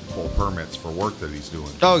did pull permits for work that he's doing.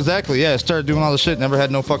 Oh, exactly. Yeah, started doing all the shit, never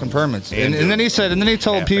had no fucking permits. And then he said, and then he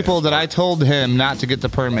told people that I told him not to get the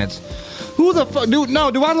permits. Who the fuck? Do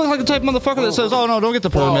I look like the type of motherfucker that says, "Oh no, don't get the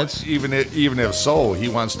permits"? Even if so, he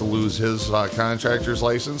wants to lose his contractor's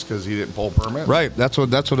license because he didn't pull permits. Right. That's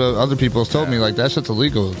what other people have told me. Like, that shit's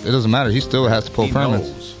illegal. It doesn't matter. He still has to pull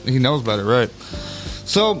permits. He knows better, right?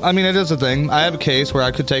 So I mean, it is a thing. I have a case where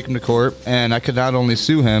I could take him to court, and I could not only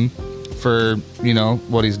sue him for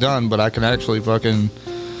what he's done, but I can actually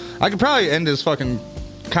I could probably end his fucking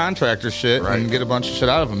contractor shit and get a bunch of shit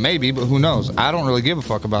out of him, maybe, but who knows? I don't really give a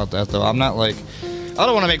fuck about that, though. I'm not like, I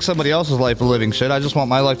don't want to make somebody else's life a living shit. I just want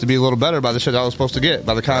my life to be a little better by the shit I was supposed to get,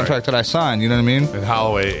 by the contract that I signed. You know what I mean? And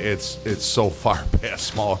Holloway, it's so far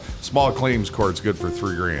past small claims court's good for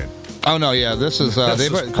 $3,000. Oh no, yeah, this is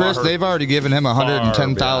they've already given him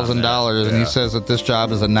 $110,000, and he says that this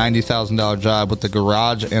job is a $90,000 job with the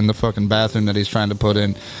garage and the fucking bathroom that he's trying to put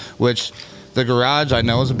in, which. The garage, I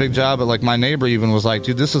know, is a big job, but like my neighbor even was like,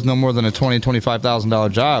 dude, this is no more than a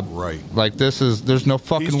 $25,000 job. Right. Like, there's no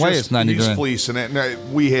fucking way it's 90 grand. He's fleecing it.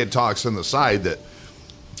 And we had talks on the side that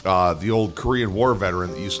the old Korean War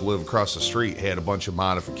veteran that used to live across the street had a bunch of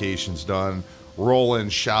modifications done, roll-in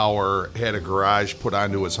shower, had a garage put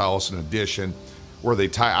onto his house, an addition, where they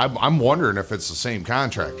tie. I'm wondering if it's the same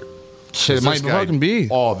contractor. Shit, it might fucking be.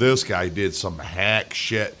 Oh, this guy did some hack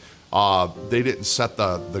shit. They didn't set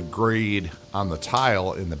the grade on the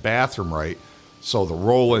tile in the bathroom right, so the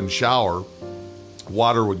roll-in shower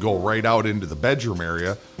water would go right out into the bedroom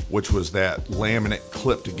area, which was that laminate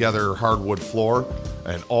clipped together hardwood floor,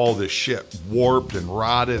 and all this shit warped and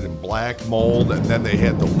rotted and black mold, and then they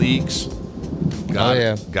had the leaks.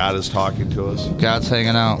 God is talking to us. God's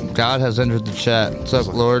hanging out. God has entered the chat. What's up,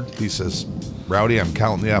 Lord? He says, Rowdy, I'm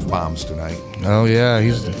counting the F-bombs tonight. Oh yeah,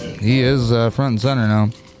 he is front and center now.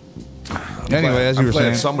 Anyway, as you were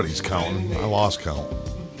saying, somebody's counting. I lost count.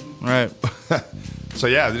 Right. So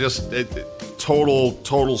yeah,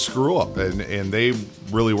 total screw up, and they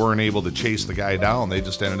really weren't able to chase the guy down. They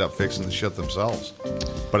just ended up fixing the shit themselves.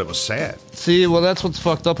 But it was sad. See, well, that's what's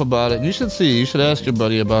fucked up about it. You should ask your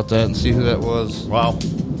buddy about that and see who that was. Well,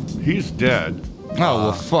 he's dead. Oh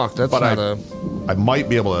well, fuck. That's not I might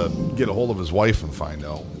be able to get a hold of his wife and find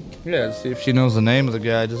out. Yeah, see if she knows the name of the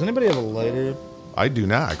guy. Does anybody have a lighter? I do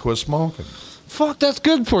not. I quit smoking. Fuck, that's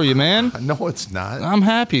good for you, man. No, it's not. I'm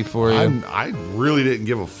happy for you. I really didn't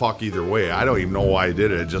give a fuck either way. I don't even know why I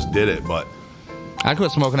did it. I just did it, but... I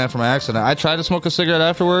quit smoking after my accident. I tried to smoke a cigarette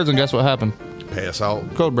afterwards, and guess what happened? Pass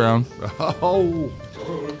out. Code brown. Oh.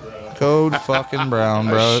 Code fucking brown,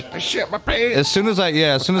 bro. I shit my pants. As soon as I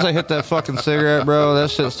hit that fucking cigarette, bro, that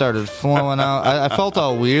shit started flowing out. I felt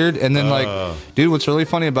all weird, and then dude, what's really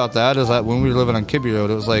funny about that is that when we were living on Kibby Road,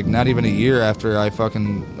 it was like not even a year after I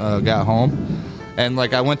fucking got home. And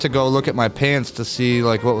like I went to go look at my pants to see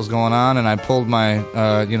like what was going on, and I pulled my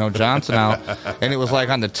Johnson out, and it was like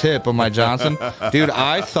on the tip of my Johnson. Dude,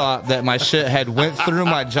 I thought that my shit had went through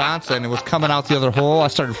my Johnson and was coming out the other hole. I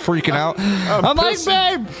started freaking out. I'm like,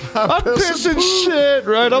 babe, I'm pissing shit,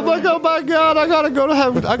 right? I'm like, oh my god, I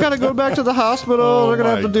gotta go back to the hospital. They're gonna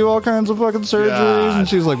have to do all kinds of fucking surgeries. And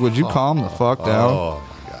she's like, would you calm the fuck down? Oh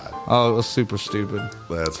god. Oh, it was super stupid.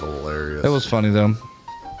 That's hilarious. It was funny though.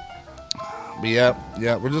 But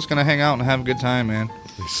yeah, we're just gonna hang out and have a good time, man.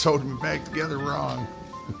 They sewed me back together wrong.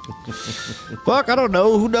 Fuck, I don't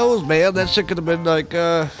know. Who knows, man? That shit could have been like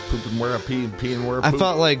pooping where I pee and peeing where I poop. I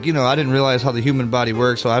felt like, I didn't realize how the human body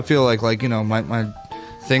works, so I feel like my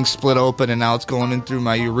thing split open and now it's going in through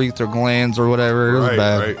my urethra glands or whatever. It was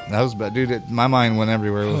bad. Right. That was bad. Dude, my mind went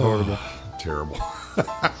everywhere. It was horrible. Terrible.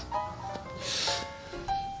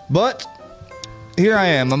 But here I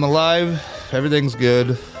am. I'm alive. Everything's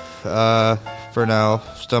good. For now,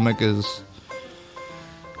 stomach is...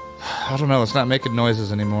 I don't know. It's not making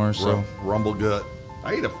noises anymore. So Rumble gut.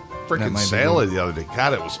 I ate a That freaking might be salad the other day.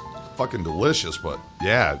 God, it was fucking delicious. But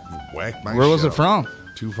yeah, whacked my. Where was shit it from?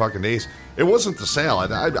 2 fucking days. It wasn't the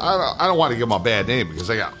salad. I don't want to give them a bad name because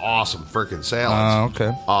they got awesome freaking salads.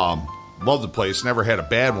 Okay. Love the place. Never had a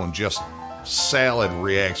bad one. Just salad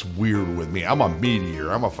reacts weird with me. I'm a meat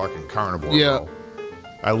eater. I'm a fucking carnivore. Yeah. Bro.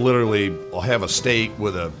 I literally will have a steak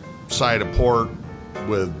with a side of pork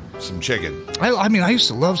with some chicken. I mean, I used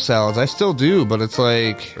to love salads. I still do, but it's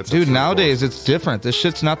like, dude, nowadays it's different. This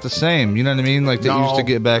shit's not the same. You know what I mean? Like they used to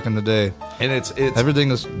get back in the day. And it's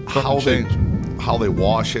everything is how changed. how they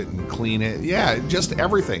wash it and clean it. Yeah, just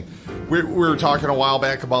everything. We were talking a while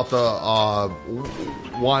back about the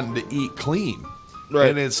wanting to eat clean. Right.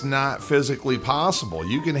 And it's not physically possible.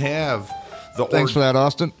 You can have the Thanks for that,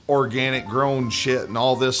 Austin. Organic grown shit and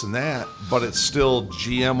all this and that, but it's still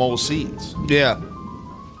GMO seeds. Yeah.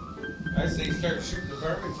 I say start shooting the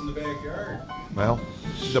varmints in the backyard. Well,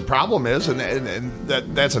 the problem is, and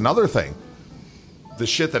that's another thing. The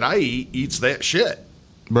shit that I eat eats that shit.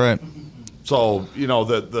 Right. So, you know,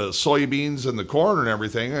 the soybeans and the corn and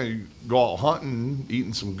everything, you go out hunting,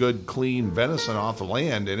 eating some good, clean venison off the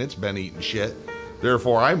land, and it's been eating shit.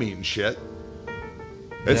 Therefore, I'm eating shit.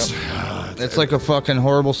 It's like a fucking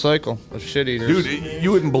horrible cycle of shit eaters. Dude,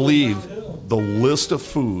 you wouldn't believe the list of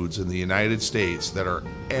foods in the United States that are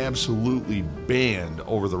absolutely banned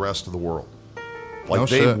over the rest of the world. Like, No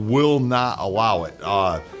they shit. will not allow it.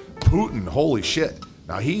 Putin, holy shit.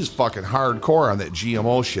 Now, he's fucking hardcore on that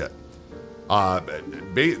GMO shit.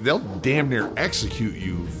 They'll damn near execute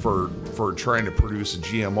you for trying to produce a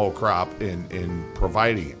GMO crop and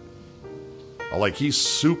providing it. Like, he's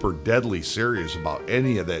super deadly serious about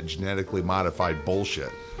any of that genetically modified bullshit.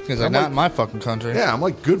 He's like, not in my fucking country. Yeah, I'm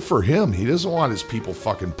like, good for him. He doesn't want his people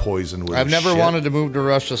fucking poisoned with I've his never shit. wanted to move to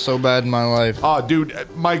Russia so bad in my life. Oh, dude,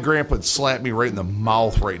 my grandpa would slap me right in the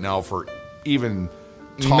mouth right now for even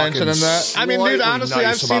talking mentioning that. I mean, dude, slightly honestly,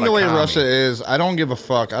 nice I've seen about the way economy. Russia is. I don't give a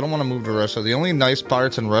fuck. I don't want to move to Russia. The only nice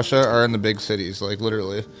parts in Russia are in the big cities, like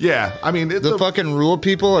literally. Yeah, I mean, the fucking rural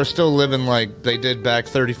people are still living like they did back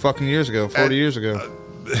 30 fucking years ago, 40 years ago.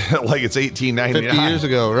 Like it's 1899. 50 years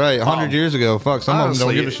ago, right? 100 years ago. Fuck, some honestly, of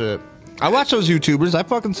them don't give a shit. I watch those YouTubers. I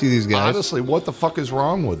fucking see these guys. Honestly, what the fuck is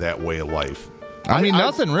wrong with that way of life? I mean,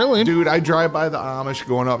 nothing really. Dude, I drive by the Amish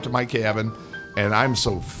going up to my cabin, and I'm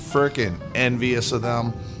so freaking envious of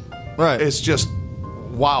them. Right. It's just,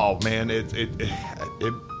 wow, man.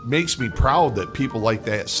 It makes me proud that people like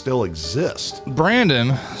that still exist.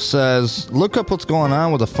 Brandon says, look up what's going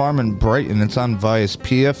on with a farm in Brighton. It's on Vice.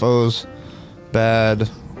 PFO's bad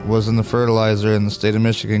was in the fertilizer in the state of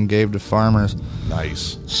Michigan gave to farmers.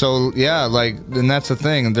 Nice. So yeah, like, and that's the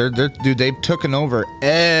thing. They're dude, they've taken over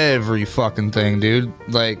every fucking thing, dude.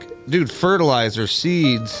 Like, dude, fertilizer,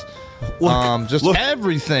 seeds, just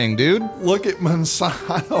everything, dude. Look at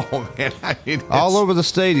Monsanto, man. I mean, all over the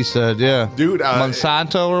state, he said, yeah. Dude,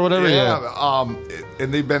 Monsanto or whatever, yeah.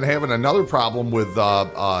 And they've been having another problem with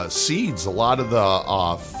seeds. A lot of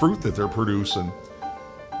the fruit that they're producing,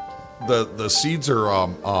 the seeds are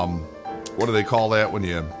what do they call that when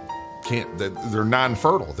you can't? They're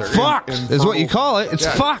non-fertile. They're fucked is what you call it. It's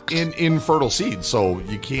fucked. Infertile seeds, so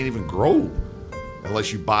you can't even grow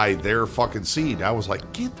unless you buy their fucking seed. I was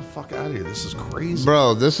like, get the fuck out of here. This is crazy,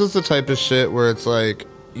 bro. This is the type of shit where it's like,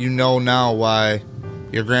 you know now why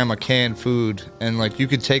your grandma canned food, and like you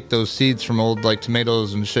could take those seeds from old like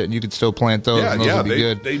tomatoes and shit, and you could still plant those. Yeah, and those would be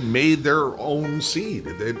good. They made their own seed.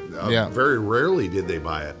 Very rarely did they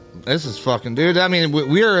buy it. This is fucking, dude. I mean,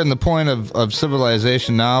 we are in the point of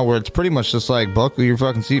civilization now where it's pretty much just like buckle your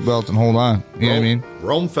fucking seatbelt and hold on. You know what I mean?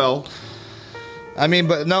 Rome fell. I mean,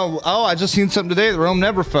 but no. Oh, I just seen something today that Rome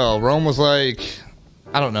never fell. Rome was like,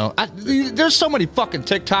 I don't know. There's so many fucking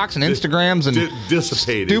TikToks and Instagrams and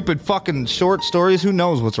dissipated, stupid fucking short stories. Who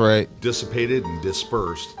knows what's right? Dissipated and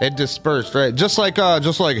dispersed. It dispersed, right? Just like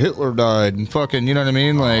Hitler died and fucking, you know what I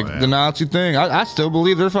mean? Like the Nazi thing. I still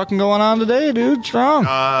believe they're fucking going on today, dude. Strong.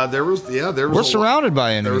 We're surrounded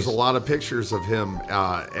by enemies. There was a lot of pictures of him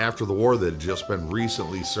after the war that had just been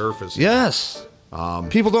recently surfaced. Yes.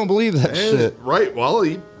 People don't believe that shit. Right. Well,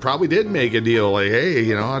 he probably did make a deal like, hey,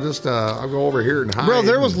 you know, I'll go over here and hide. Bro,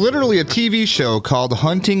 there was literally a TV show called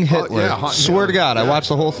Hunting Hitler. Swear to God, I watched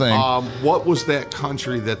the whole thing. What was that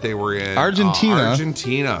country that they were in? Argentina.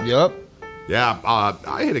 Argentina. Yep. Yeah.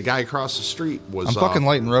 I had a guy across the street. I'm fucking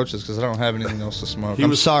lighting roaches because I don't have anything else to smoke. I'm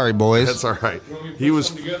was sorry, boys. That's all right. He was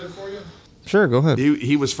together for you? Sure, go ahead.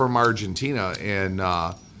 He was from Argentina, and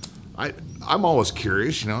I I'm always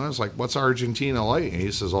curious, I was like, what's Argentina like? And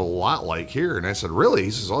he says, a lot like here. And I said, really?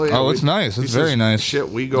 He says, oh, yeah. It's nice. It's very nice. Shit,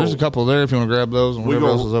 we go. There's a couple there if you want to grab those and whatever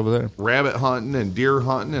else is over there. Rabbit hunting and deer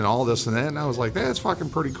hunting and all this and that. And I was like, that's fucking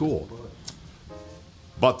pretty cool.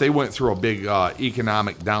 But they went through a big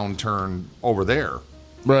economic downturn over there.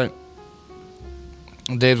 Right.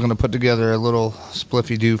 Dave's going to put together a little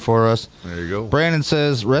spliffy-doo for us. There you go. Brandon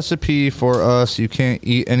says, recipe for us, you can't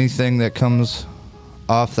eat anything that comes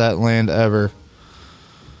off that land ever.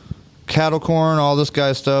 Cattle corn, all this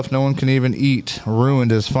guy's stuff, no one can even eat.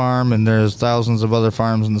 Ruined his farm, and there's thousands of other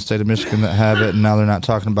farms in the state of Michigan that have it, and now they're not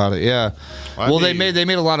talking about it. Yeah. They made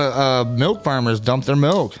a lot of milk farmers dump their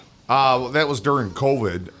milk. That was during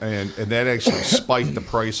COVID, and that actually spiked the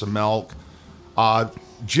price of milk.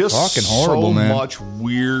 Just fucking horrible, man. Much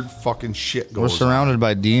weird fucking shit goes on. We're surrounded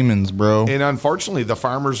by demons, bro. And unfortunately, the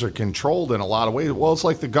farmers are controlled in a lot of ways. Well, it's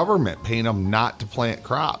like the government paying them not to plant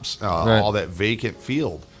crops, Right. all that vacant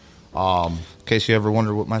field. In case you ever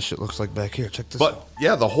wonder what my shit looks like back here, check this out. But,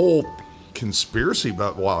 yeah, the whole conspiracy,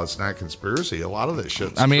 but while it's not conspiracy, a lot of this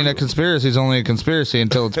shit's true. A conspiracy is only a conspiracy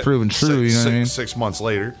until it's proven true, you know what I mean? 6 months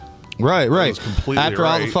later. Right. Completely After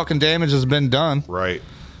all the fucking damage has been done. Right.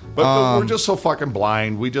 But we're just so fucking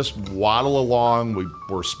blind. We just waddle along.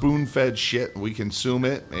 We're spoon-fed shit, and we consume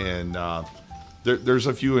it. And there's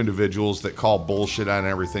a few individuals that call bullshit on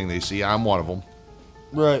everything they see. I'm one of them.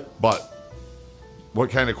 Right. But what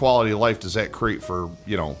kind of quality of life does that create for,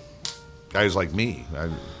 guys like me?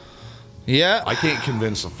 I can't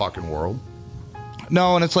convince the fucking world.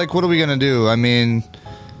 No, and it's like, what are we going to do?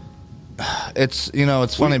 It's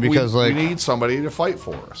it's funny because we need somebody to fight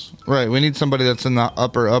for us. Right, we need somebody that's in the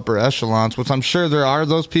upper echelons, which I'm sure there are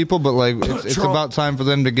those people, but it's about time for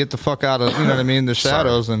them to get the fuck out of the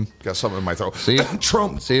shadows. Sorry. And got something in my throat. See,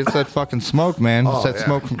 Trump. See, it's that fucking smoke, man. It's that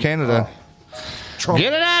smoke from Canada. Trump.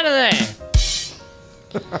 Get it out of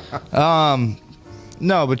there.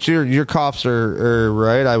 No, but your coughs are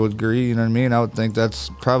right. I would agree. You know what I mean? I would think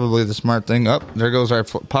that's probably the smart thing. There goes our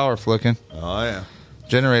power flicking. Oh yeah.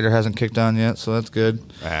 Generator hasn't kicked on yet, so that's good.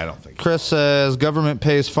 I don't think. Chris says government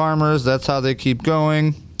pays farmers. That's how they keep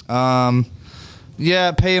going.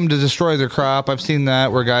 Yeah, pay them to destroy their crop. I've seen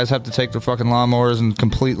that where guys have to take their fucking lawnmowers and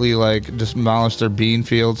completely demolish their bean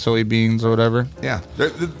fields, soybeans or whatever. Yeah,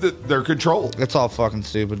 they're controlled. It's all fucking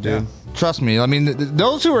stupid, dude. Yeah. Trust me.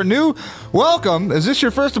 Those who are new, welcome. Is this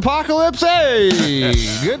your first apocalypse? Hey,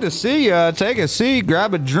 good to see you. Take a seat,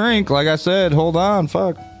 grab a drink. Like I said, hold on.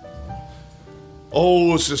 Fuck.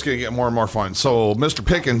 Oh, it's just going to get more and more fun. So, Mr.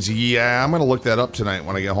 Pickens, I'm going to look that up tonight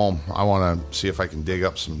when I get home. I want to see if I can dig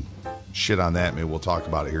up some shit on that. Maybe we'll talk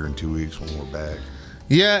about it here in 2 weeks when we're back.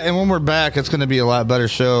 Yeah, and when we're back, it's going to be a lot better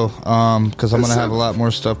show because I'm going to have a lot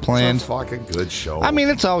more stuff planned. It's a fucking good show.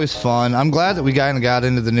 It's always fun. I'm glad that we got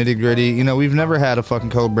into the nitty-gritty. We've never had a fucking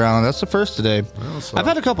Code Brown. That's the first today. Well, I've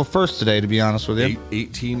had a couple firsts today, to be honest with you.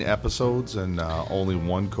 18 episodes and only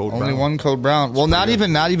one Code Brown? Only one Code Brown. Well, not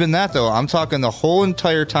even that, though. I'm talking the whole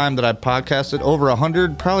entire time that I've podcasted, over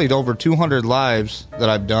 100, probably over 200 lives that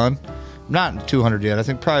I've done. Not 200 yet. I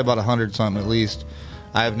think probably about 100-something at least.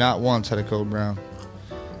 I have not once had a Code Brown.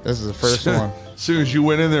 This is the first one. As soon as you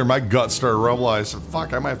went in there, my gut started rumbling. I said,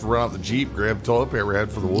 fuck, I might have to run out the Jeep, grab toilet paper,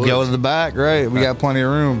 head for the woods. Go to the back, right? We got plenty of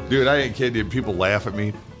room. Dude, I ain't kidding you. People laugh at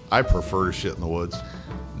me. I prefer to shit in the woods.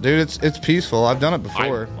 Dude, it's peaceful. I've done it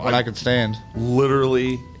before when I could stand.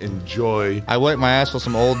 Literally enjoy. I wiped my ass with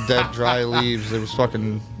some old, dead, dry leaves. It was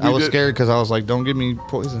fucking... I was scared because I was like, don't give me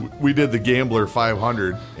poison. We did the Gambler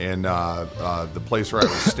 500, and the place where I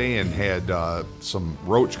was staying had some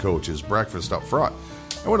roach coaches breakfast up front.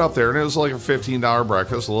 I went up there, and it was like a $15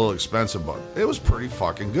 breakfast, a little expensive, but it was pretty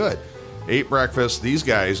fucking good. Ate breakfast. These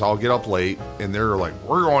guys all get up late, and they're like,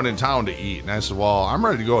 we're going in town to eat. And I said, well, I'm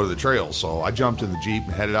ready to go to the trails. So I jumped in the Jeep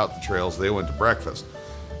and headed out the trails. They went to breakfast.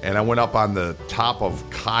 And I went up on the top of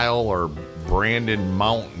Kyle or Brandon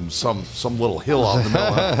Mountain, some little hill out in the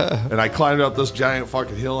middle. And I climbed up this giant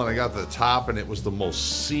fucking hill, and I got to the top, and it was the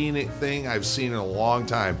most scenic thing I've seen in a long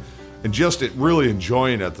time. And just really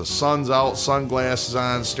enjoying it. The sun's out, sunglasses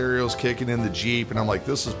on, stereos kicking in the Jeep, and I'm like,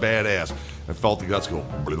 this is badass. I felt the guts go.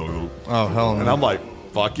 Oh, hell no. And I'm like,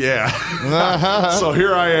 fuck yeah. So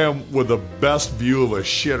here I am with the best view of a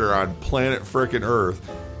shitter on planet frickin' Earth,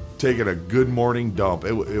 taking a good morning dump.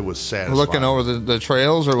 It was satisfying. Looking over the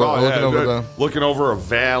trails, or looking over a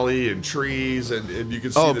valley and trees, and you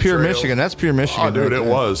can see the pure trails. Michigan. That's pure Michigan. Oh, dude, it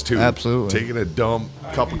was too. Absolutely. Taking a dump,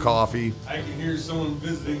 cup of coffee. I can hear someone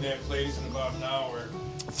visiting that place in about an hour.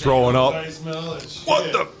 Throwing up. I smell it.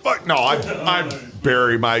 What the fuck? No,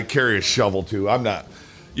 I carry a shovel too. I'm not.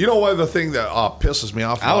 You know what? The thing that pisses me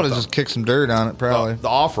off. I would have just kicked some dirt on it, probably. The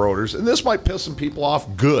off-roaders, and this might piss some people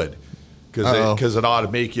off good because it ought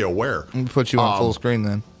to make you aware. Put you on full screen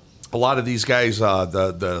then. A lot of these guys,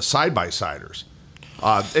 the side-by-siders,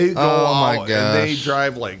 they go out and they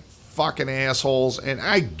drive like fucking assholes. And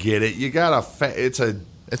I get it. You got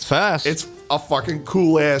it's fast. It's a fucking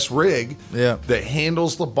cool ass rig that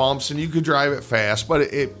handles the bumps, and you could drive it fast. But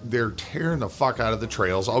they're tearing the fuck out of the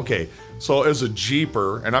trails. Okay, so as a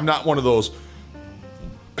Jeeper, and I'm not one of those.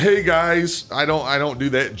 Hey guys, I don't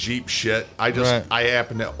do that Jeep shit. I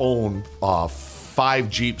happen to own 5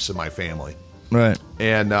 Jeeps in my family. Right.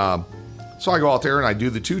 And so I go out there and I do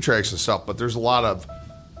the 2 tracks and stuff, but there's a lot of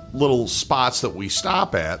little spots that we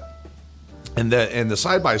stop at, and the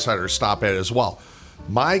side-by-siders stop at as well.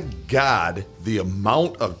 My God, the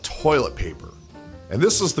amount of toilet paper. And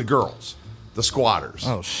this is the girls, the squatters.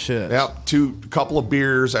 Oh, shit. Yep, a couple of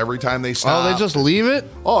beers every time they stop. Oh, they just leave it?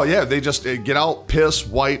 Oh, yeah, they just get out, piss,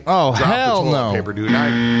 wipe, drop the toilet no. paper, dude.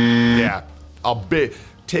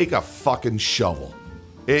 Take a fucking shovel.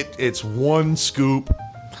 It's one scoop,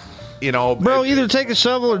 you know. Bro, either take a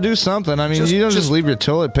shovel or do something. I mean, you don't just leave your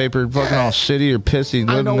toilet paper fucking all shitty or pissy.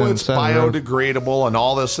 I know it's biodegradable and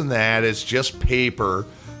all this and that. It's just paper.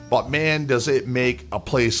 But, man, does it make a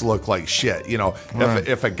place look like shit. You know,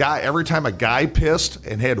 if a guy, every time a guy pissed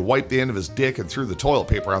and had to wipe the end of his dick and threw the toilet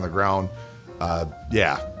paper on the ground,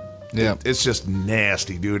 it's just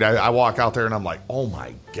nasty, dude. I walk out there and I'm like, oh,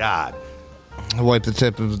 my God. I wipe the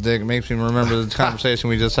tip of his dick. It makes me remember the conversation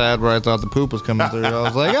we just had where I thought the poop was coming through. I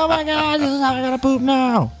was like, oh my God, this is how I gotta poop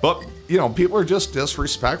now. But, you know, people are just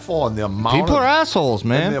disrespectful, and the amount people are assholes,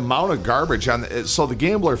 man. And the amount of garbage on so the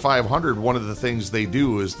Gambler 500, one of the things they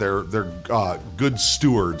do is they're good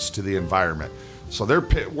stewards to the environment. So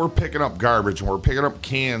we're picking up garbage, and we're picking up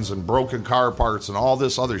cans and broken car parts and all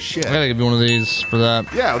this other shit. I gotta give you one of these for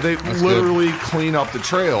that. Yeah, That's literally clean up the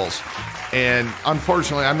trails. And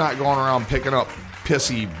unfortunately, I'm not going around picking up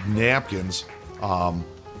pissy napkins,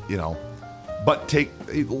 you know. But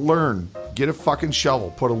learn, get a fucking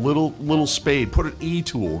shovel, put a little spade, put an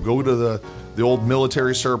e-tool. Go to the old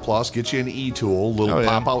military surplus, get you an e-tool,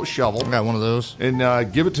 pop-out shovel. I got one of those. And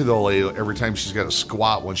give it to the old lady every time she's got to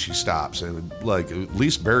squat when she stops. And at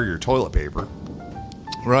least bury your toilet paper.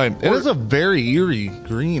 Right. It is a very eerie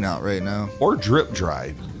green out right now. Or drip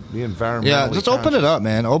dried. The environment. Yeah, just open it up,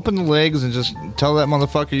 man. Open the legs and just tell that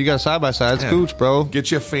motherfucker you got a side-by-side. It's cooch, bro.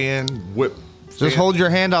 Get you a fan, whip. Just hold your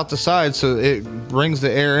hand out the side so it brings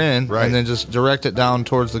the air in, and then just direct it down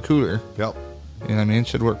towards the cooler. Yep. You know what I mean? It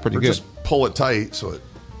should work pretty good. Just pull it tight so it...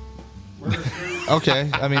 Okay.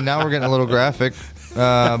 I mean, now we're getting a little graphic,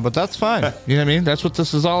 but that's fine. You know what I mean? That's what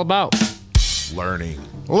this is all about. Learning.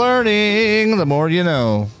 The more you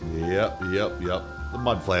know. Yep. The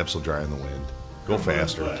mud flaps will dry in the wind. Go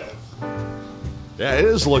faster. Yeah, it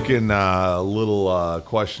is looking a little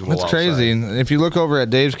questionable. It's crazy. Outside. If you look over at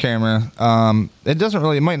Dave's camera,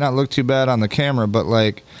 it might not look too bad on the camera, but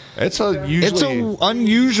like it's an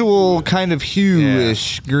unusual kind of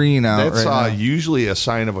hue-ish green out. That's right now. Usually a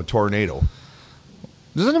sign of a tornado.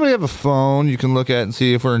 Does anybody have a phone you can look at and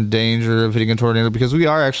see if we're in danger of hitting a tornado? Because we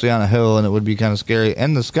are actually on a hill, and it would be kind of scary.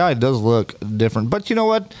 And the sky does look different. But you know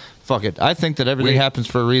what? Fuck it. I think that everything happens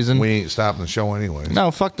for a reason. We ain't stopping the show anyway.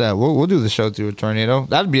 No, fuck that. We'll do the show through a tornado.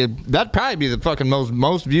 That'd probably be the fucking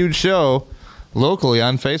most viewed show locally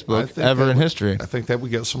on Facebook ever in history. I think that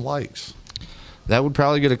would get some likes. That would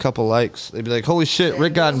probably get a couple likes. They'd be like, "Holy shit,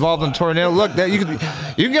 Rick got involved in a tornado. Look, that you can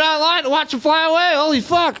get online and watch it fly away. Holy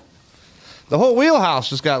fuck!" The whole wheelhouse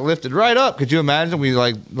just got lifted right up. Could you imagine we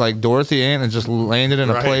like Dorothy Ann and just landed in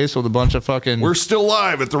a place with a bunch of fucking... We're still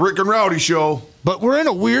live at the Rick and Rowdy show. But we're in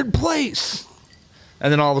a weird place.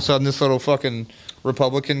 And then all of a sudden this little fucking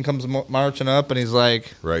Republican comes marching up and he's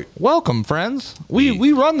like, welcome, friends.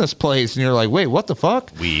 We run this place. And you're like, wait, what the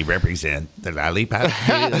fuck? We represent the Lollipop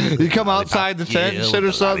Guild. You come outside the tent and shit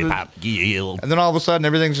or something. Lollipop Guild. And then all of a sudden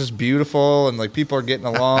everything's just beautiful and like people are getting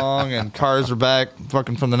along and cars are back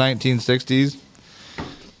fucking from the 1960s.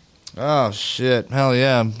 Oh shit. Hell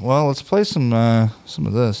yeah. Well, let's play some of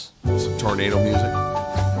this. Some tornado music.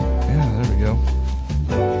 Yeah, there we go.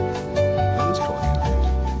 That is tornado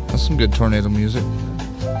music. That's some good tornado music.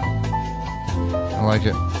 I like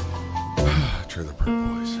it. Trailer Park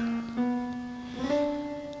Boys.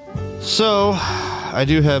 So, I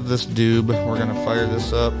do have this doob. We're going to fire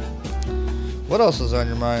this up. What else is on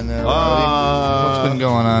your mind there, Rowdy? What's been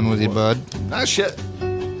going on with you, bud? Shit.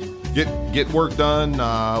 Get work done.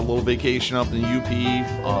 A little vacation up in the UP.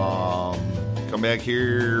 Come back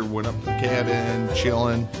here. Went up to the cabin,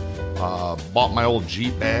 chilling. Bought my old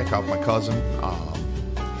Jeep back off my cousin.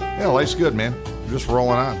 Yeah, life's good, man. just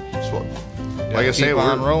rolling on. That's what, like I say, keep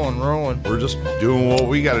on rolling. We're just doing what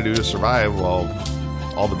we got to do to survive while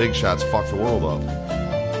all the big shots fuck the world up.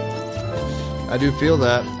 I do feel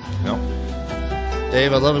that. Yep.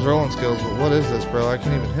 Dave, I love his rolling skills, but what is this, bro? I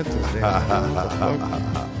can't even hit this thing.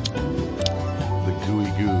 The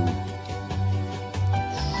gooey goo.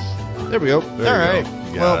 There we go. There All you right.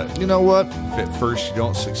 go. Well, you know what? If at first you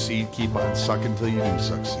don't succeed, keep on sucking till you do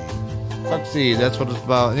succeed. Succeed. That's what it's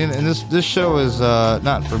about. And this show is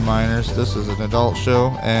not for minors. This is an adult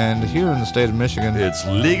show, and here in the state of Michigan, it's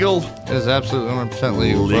legal. It is absolutely 100%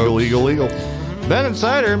 legal. Legal. Ben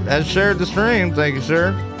Insider has shared the stream. Thank you,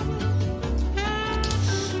 sir.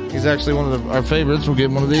 He's actually one of our favorites. We'll give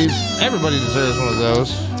him one of these. Everybody deserves one of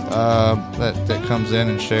those that comes in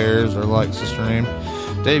and shares or likes the stream.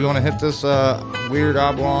 Dave, you want to hit this weird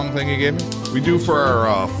oblong thing you gave me? We do for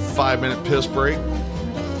our 5-minute piss break.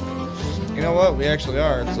 You know what? We actually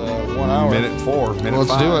are. It's 1 hour. Minute 4. Minute Let's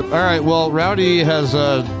 5. do it. All right. Well, Rowdy has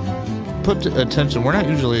put attention. We're not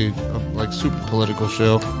usually a super political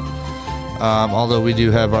show, although we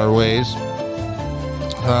do have our ways.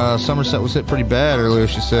 Somerset was hit pretty bad earlier,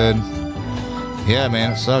 she said. Yeah,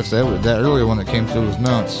 man, it sucks. That earlier one that came through was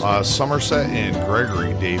nuts. Somerset and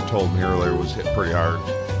Gregory, Dave told me earlier, was hit pretty hard.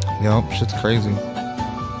 Yep, shit's crazy.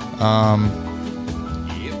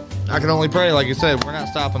 I can only pray, like you said, we're not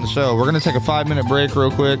stopping the show. We're going to take a 5-minute break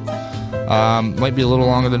real quick. Might be a little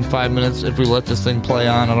longer than 5 minutes if we let this thing play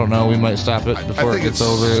on. I don't know. We might stop it before it gets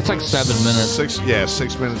over. It's like 7 minutes.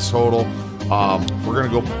 6 minutes total. We're going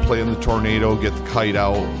to go play in the tornado, get the kite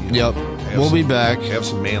out. Yep. We'll be back. Have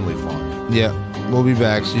some manly fun. Yeah, we'll be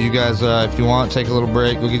back. So you guys, if you want, take a little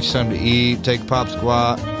break. Go get you something to eat. Take a pop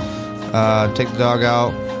squat. Take the dog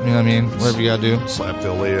out. You know what I mean? Whatever you got to do. Slap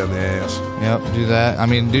the lady on the ass. Yep, do that. I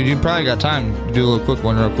mean, dude, you probably got time to do a little quick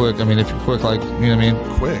one real quick. I mean, if you're quick, like, you know what I mean?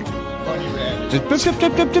 Quick. If we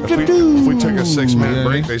took a 6-minute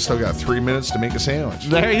break, they still got 3 minutes to make a sandwich.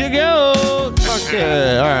 There you go.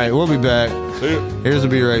 Okay. All right, we'll be back. Here's the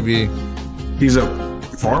B-Ray-B. He's a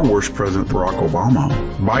far worse president than Barack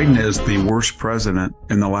Obama. Biden is the worst president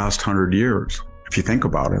in the last 100 years, if you think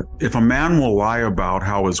about it. If a man will lie about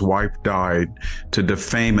how his wife died to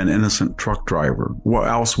defame an innocent truck driver, what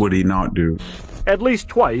else would he not do? At least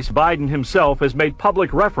twice, Biden himself has made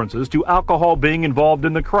public references to alcohol being involved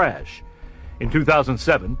in the crash. In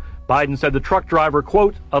 2007, Biden said the truck driver,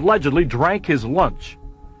 quote, allegedly drank his lunch.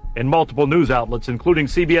 And multiple news outlets, including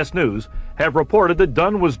CBS News, have reported that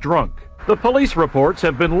Dunn was drunk. The police reports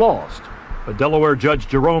have been lost. But Delaware Judge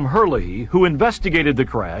Jerome Herlihy, who investigated the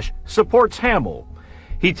crash, supports Hamill.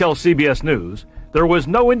 He tells CBS News there was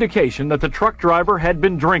no indication that the truck driver had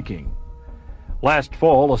been drinking. Last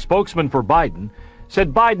fall, a spokesman for Biden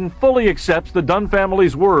said Biden fully accepts the Dunn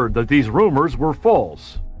family's word that these rumors were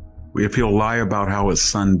false. If he'll lie about how his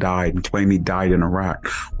son died and claim he died in Iraq,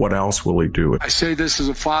 what else will he do? I say this as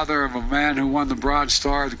a father of a man who won the Bronze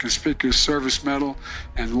Star, the Conspicuous Service Medal,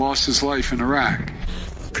 and lost his life in Iraq.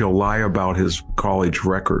 If he'll lie about his college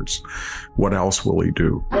records, what else will he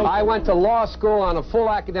do? I went to law school on a full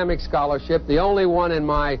academic scholarship, the only one in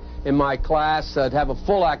my class to have a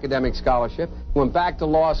full academic scholarship. Went back to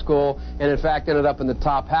law school and in fact ended up in the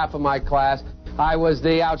top half of my class. I was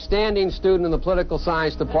the outstanding student in the political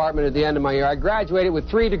science department at the end of my year. I graduated with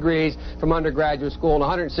 3 degrees from undergraduate school and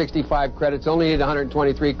 165 credits, only needed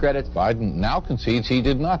 123 credits. Biden now concedes he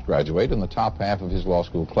did not graduate in the top half of his law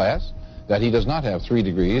school class, that he does not have 3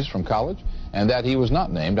 degrees from college, and that he was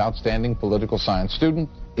not named outstanding political science student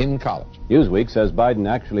in college. Newsweek says Biden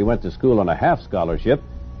actually went to school on a half scholarship,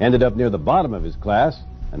 ended up near the bottom of his class,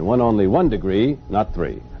 and won only 1 degree, not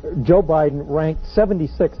 3. Joe Biden ranked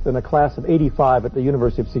 76th in a class of 85 at the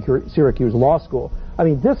University of Syracuse Law School. I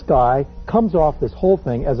mean, this guy comes off this whole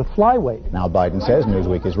thing as a flyweight. Now Biden says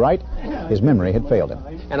Newsweek is right. His memory had failed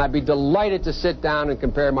him. And I'd be delighted to sit down and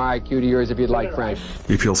compare my IQ to yours if you'd like, Frank.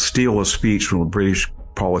 If he'll steal a speech from a British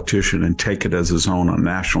politician and take it as his own on a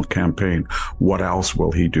national campaign, what else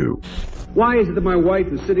will he do? Why is it that my wife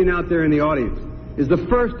is sitting out there in the audience, is the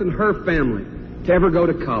first in her family to ever go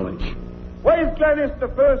to college? Why is Gladys the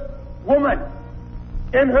first woman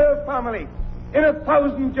in her family in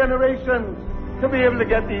 1,000 generations to be able to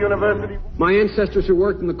get to university? My ancestors who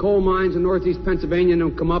worked in the coal mines in northeast Pennsylvania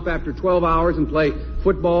don't come up after 12 hours and play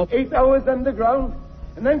football. 8 hours underground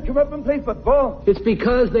and then come up and play football. It's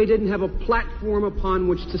because they didn't have a platform upon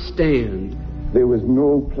which to stand. There was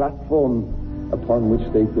no platform upon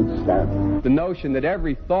which they could stand. The notion that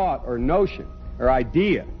every thought or notion or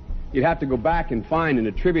idea you'd have to go back and find and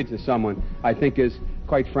attribute to someone, I think is,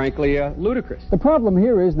 quite frankly, ludicrous. The problem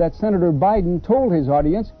here is that Senator Biden told his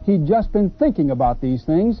audience he'd just been thinking about these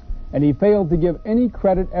things and he failed to give any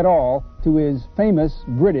credit at all to his famous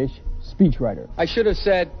British speechwriter. I should have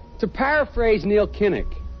said, to paraphrase Neil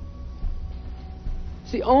Kinnock,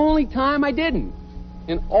 it's the only time I didn't,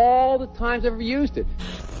 and all the times I've ever used it.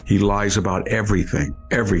 He lies about everything,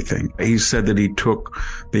 everything. He said that he took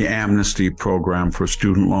the amnesty program for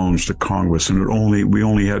student loans to Congress and we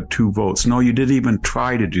only had 2 votes. No, you didn't even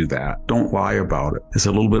try to do that. Don't lie about it. It's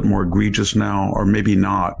a little bit more egregious now, or maybe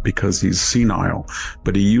not, because he's senile,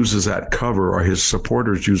 but he uses that cover, or his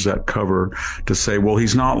supporters use that cover to say, well,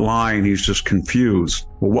 he's not lying, he's just confused.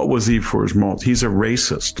 Well, what was he for his most? He's a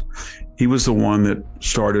racist. He was the one that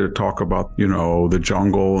started to talk about, the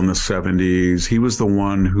jungle in the 70s. He was the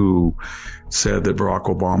one who said that Barack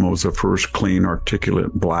Obama was the first clean,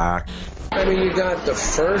 articulate black. I mean, you got the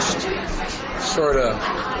first sort of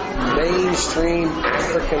mainstream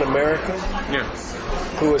African American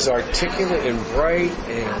who was articulate and bright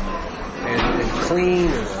and clean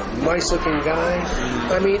and a nice looking guy.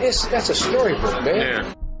 I mean, that's a storybook,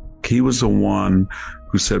 man. He was the one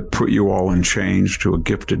who said, put you all in change, to a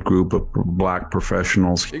gifted group of black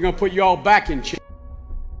professionals. They're going to put you all back in change.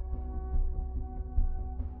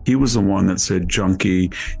 He was the one that said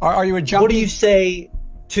junkie. Are you a junkie? What do you say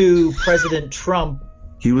to President Trump?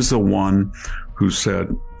 He was the one who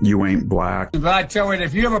said, you ain't black. But I tell you,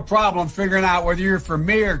 if you have a problem figuring out whether you're for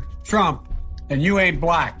me or Trump, then you ain't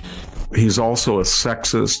black. He's also a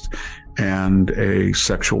sexist and a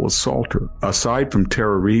sexual assaulter. Aside from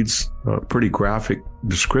Tara Reid's pretty graphic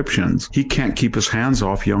descriptions, he can't keep his hands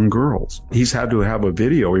off young girls. He's had to have a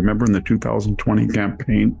video. Remember in the 2020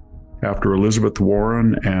 campaign, after Elizabeth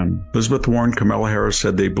Warren, Kamala Harris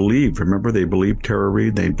said they believed. Remember, they believed Tara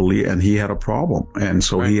Reid. And he had a problem. And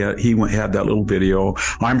so he had that little video.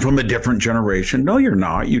 I'm from a different generation. No, you're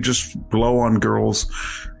not. You just blow on girls'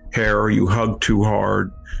 hair. You hug too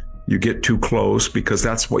hard. You get too close because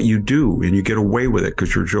that's what you do, and you get away with it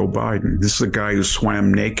because you're Joe Biden. This is a guy who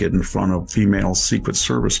swam naked in front of female Secret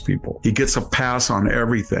Service people. He gets a pass on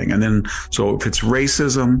everything. And then, so if it's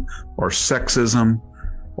racism or sexism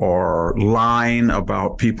or lying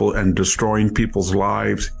about people and destroying people's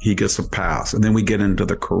lives, he gets a pass. And then we get into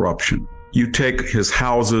the corruption. You take his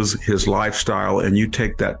houses, his lifestyle, and you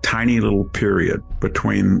take that tiny little period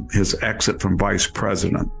between his exit from vice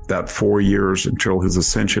president, that 4 years until his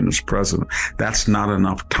ascension as president. That's not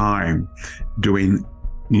enough time doing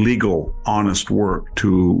legal, honest work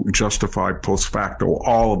to justify post facto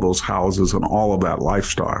all of those houses and all of that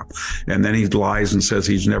lifestyle. And then he lies and says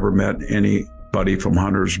he's never met anybody from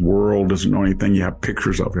Hunter's World, doesn't know anything. You have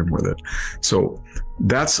pictures of him with it. So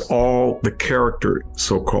that's all the character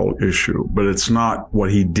so-called issue, but it's not what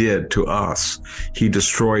he did to us. He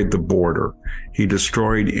destroyed the border. He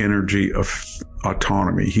destroyed energy of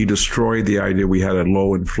autonomy. He destroyed the idea we had a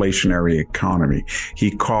low inflationary economy. He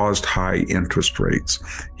caused high interest rates.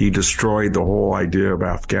 He destroyed the whole idea of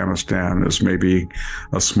Afghanistan as maybe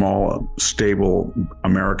a small, stable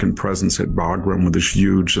American presence at Bagram with this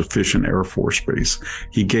huge, efficient Air Force base.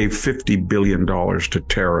 He gave $50 billion to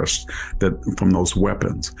terrorists from those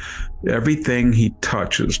weapons. Everything he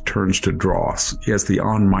touches turns to dross. He has the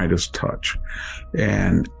on Midas touch.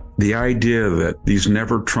 And the idea that these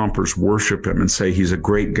never-Trumpers worship him and say he's a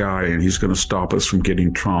great guy and he's going to stop us from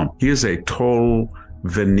getting Trump. He is a total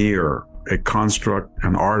veneer, a construct,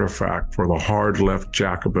 an artifact for the hard left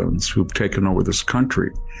Jacobins who've taken over this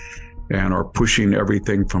country and are pushing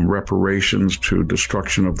everything from reparations to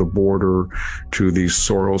destruction of the border to these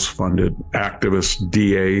Soros-funded activist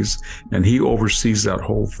DAs. And he oversees that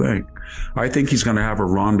whole thing. I think he's going to have a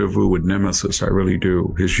rendezvous with Nemesis. I really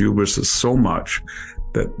do. His hubris is so much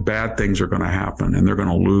that bad things are going to happen and they're going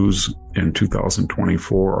to lose in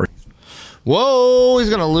 2024. Whoa, he's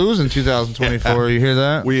going to lose in 2024. You hear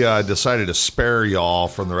that? We decided to spare y'all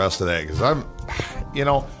from the rest of that because I'm,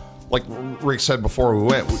 like Rick said before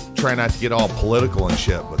we try not to get all political and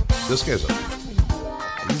shit, but this guy's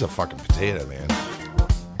he's a fucking potato, man.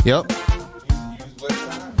 Yep.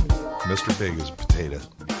 Mr. Big is a potato.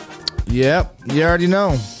 Yep. You already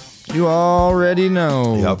know. You already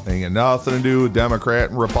know. Yep. Ain't got nothing to do with Democrat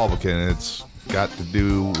and Republican. It's got to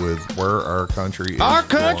do with where our country is. Our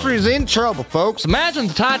country's in trouble, folks. Imagine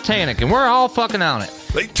the Titanic, and we're all fucking on it.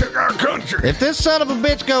 They took our country. If this son of a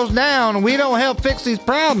bitch goes down and we don't help fix these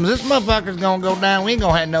problems, this motherfucker's gonna go down. We ain't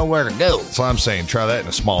gonna have nowhere to go. So I'm saying, try that in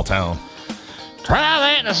a small town. Try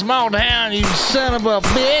that in a small town, you son of a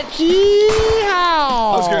bitch. Yeehaw!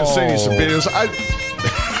 I was gonna say some videos.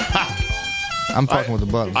 I'm fucking with the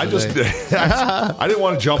buttons. I didn't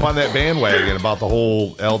want to jump on that bandwagon about the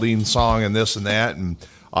whole Eldine song and this and that. And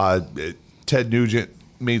Ted Nugent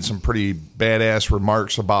made some pretty badass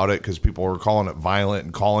remarks about it because people were calling it violent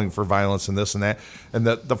and calling for violence and this and that. And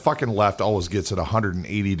the fucking left always gets it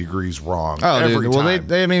 180 degrees wrong. Oh, every dude. Well,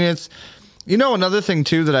 time. I mean, it's. You know, another thing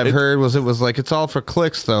too that I've heard was it was like it's all for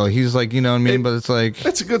clicks though. He's like, you know what I mean, but it's like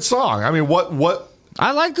it's a good song. I mean, what?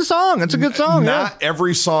 I like the song. It's a good song. Not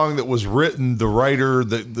every song that was written, the writer,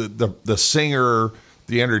 the singer,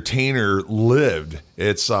 the entertainer lived.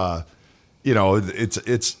 It's you know,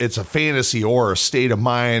 it's a fantasy or a state of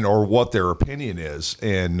mind or what their opinion is,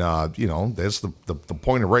 and you know, that's the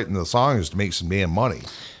point of writing the song is to make some damn money.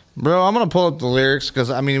 Bro, I'm gonna pull up the lyrics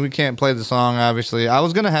because I mean we can't play the song obviously. I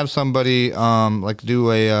was gonna have somebody like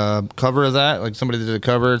do a cover of that, like somebody did a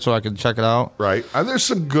cover so I could check it out. Right, and there's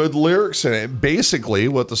some good lyrics in it. Basically,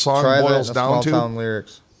 what the song boils down to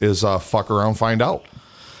lyrics is fuck around, find out.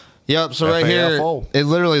 Yep. So right here, FAFO. it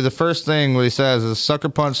literally the first thing what he says is sucker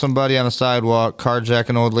punch somebody on a sidewalk, carjack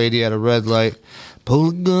an old lady at a red light. Pull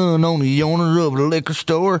a gun on the owner of a liquor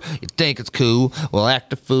store. You think it's cool? Well,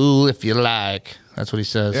 act a fool if you like. That's what he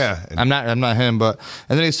says. Yeah. I'm not him, but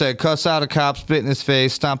and then he said, cuss out a cop, spit in his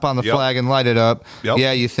face, stomp on the flag and light it up. Yep.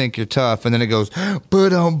 Yeah, you think you're tough. And then it goes,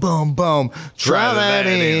 boom, boom, boom. Try that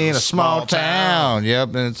in a small town. Yep.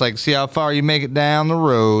 And it's like, see how far you make it down the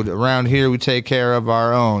road. Around here, we take care of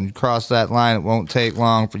our own. You cross that line, it won't take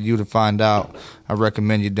long for you to find out. I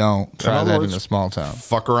recommend you don't. Try that in a small town.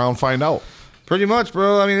 Fuck around, find out. Pretty much,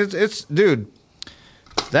 bro. I mean, it's dude.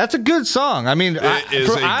 That's a good song. I mean,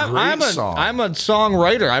 I'm a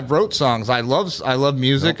songwriter. I wrote songs. I love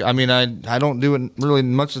music. Yep. I mean, I don't do it really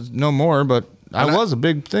much no more, but I was a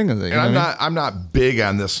big thing of it. And I'm not big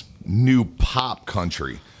on this new pop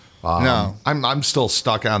country. No, I'm still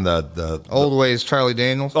stuck on the old ways. Charlie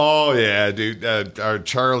Daniels. Oh yeah, dude.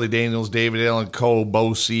 Charlie Daniels, David Allen Coe,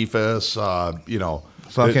 Bo Cephas. You know.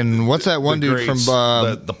 Fucking what's that one dude from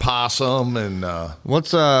the Possum and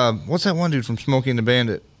what's that one dude from Smokey and the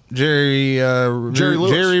Bandit? Jerry Reed.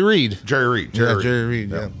 Jerry Reed. Jerry Reed.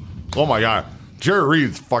 Yeah. Oh my God, Jerry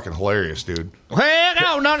Reed's fucking hilarious, dude. Well,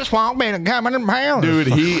 no, not a swamp man coming in pounds. Dude,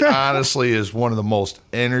 he honestly is one of the most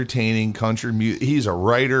entertaining country music. He's a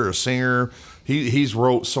writer, a singer. He's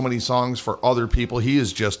wrote so many songs for other people. He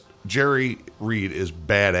is just. Jerry Reed is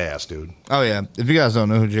badass, dude. Oh yeah, if you guys don't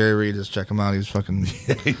know who Jerry Reed is, check him out. He's fucking.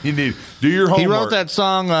 You need do your homework. He wrote that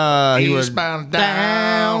song. Eastbound,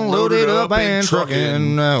 down, loaded up and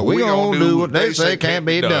trucking. We gonna do what they say can't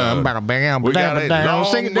be done. We got a long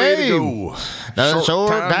way to go.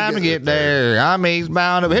 Short time to get there. I'm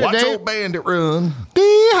eastbound up. Watch old bandit run.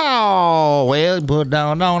 Yeehaw! Well, put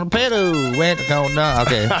down on the pedal. Went to come down.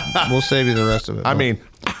 Okay, we'll save you the rest of it. I mean.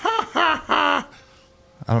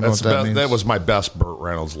 I don't know what that means. That was my best Burt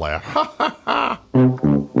Reynolds laugh. Yeah, all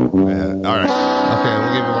right. Okay,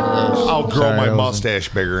 we'll give you one of those. I'll grow my mustache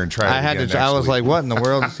bigger and try it again next I was week. like, what in the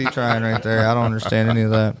world is he trying right there? I don't understand any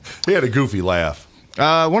of that. He had a goofy laugh.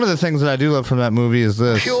 One of the things that I do love from that movie is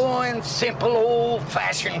this. Pure and simple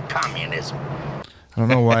old-fashioned communism. I don't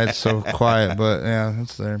know why it's so quiet, but yeah,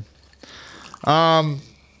 it's there.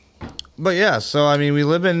 But yeah, so I mean, we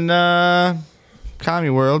live in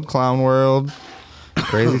commie world, clown world.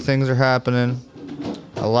 Crazy things are happening.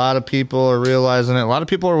 A lot of people are realizing it. A lot of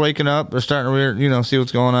people are waking up. They're starting to, see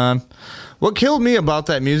what's going on. What killed me about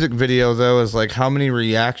that music video, though, is like how many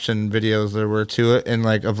reaction videos there were to it, and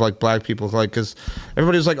like of like black people, like because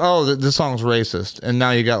everybody's like, "Oh, this song's racist," and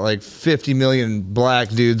now you got like 50 million black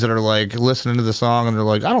dudes that are like listening to the song, and they're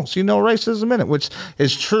like, "I don't see no racism in it," which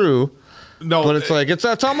is true. No, but it's like it's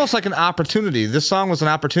almost like an opportunity. This song was an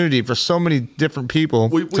opportunity for so many different people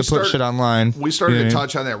to put shit online. We started to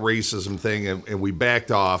touch on that racism thing, and we backed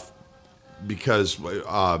off because,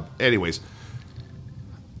 anyways,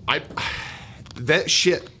 that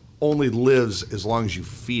shit only lives as long as you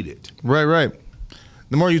feed it. Right.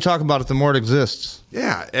 The more you talk about it, the more it exists.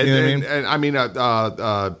 Yeah, and I mean,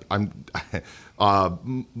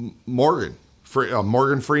 I'm Morgan.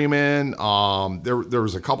 Morgan Freeman. There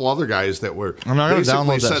was a couple other guys that were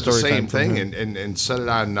basically said the same thing and said it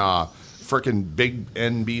on freaking big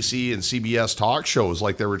NBC and CBS talk shows,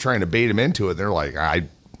 like they were trying to bait him into it. They're like, I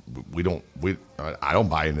don't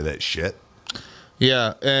buy into that shit.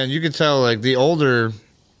 Yeah, and you could tell like the older,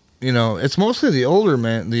 it's mostly the older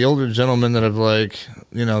gentlemen that have like,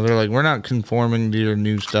 they're like, we're not conforming to your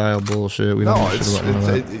new style bullshit. We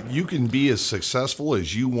don't you can be as successful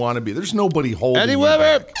as you want to be. There's nobody holding Eddie you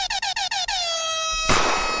Weber. back.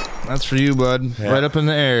 That's for you, bud. Yeah. Right up in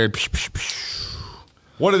the air.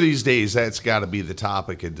 One of these days, that's got to be the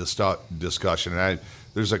topic of discussion. And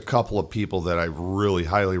there's a couple of people that I really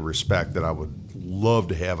highly respect that I would love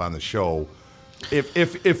to have on the show.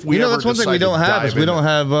 If we you know, ever that's one thing we decide don't to have dive is we into- don't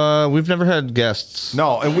have we've never had guests.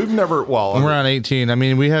 No, and we've never. Well, And we're on 18. I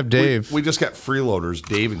mean, we have Dave. We just got freeloaders,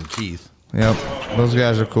 Dave and Keith. Yep, those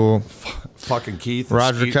guys are cool. Fucking Keith,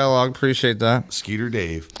 Roger Kellogg, appreciate that. Skeeter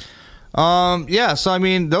Dave. Yeah, so I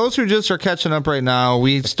mean, those who just are catching up right now,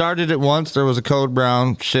 we started it once. There was a code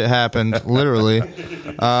brown. Shit happened, literally.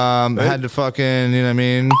 Had to fucking, you know what I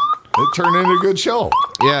mean? It turned into a good show.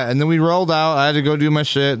 Yeah, and then we rolled out. I had to go do my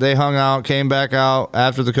shit. They hung out, came back out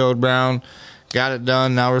after the code brown, got it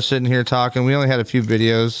done. Now we're sitting here talking. We only had a few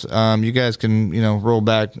videos. You guys can, you know, roll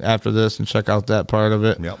back after this and check out that part of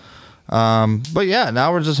it. Yep. But yeah,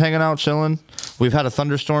 now we're just hanging out, chilling. We've had a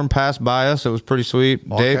thunderstorm pass by us. It was pretty sweet.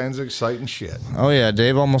 All Dave, kinds of exciting shit. oh yeah,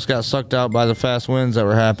 Dave almost got sucked out by the fast winds that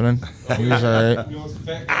were happening. He was all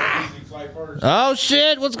right. Oh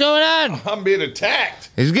shit! What's going on? I'm being attacked.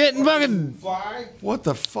 He's getting fucking What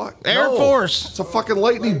the fuck? Air Force. It's a fucking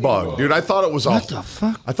lightning bug, dude. I thought it was What the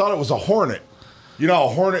fuck? I thought it was a hornet. You know, how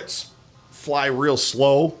hornets fly real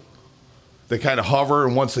slow. They kind of hover,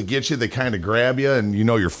 and once they get you, they kind of grab you, and you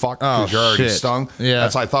know you're fucked because you're already shit. stung. Yeah.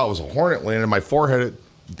 That's what I thought it was a hornet landing in my forehead.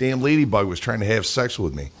 Damn ladybug was trying to have sex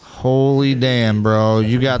with me. Holy damn, bro!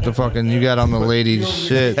 You got on the lady's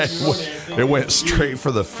shit. It went straight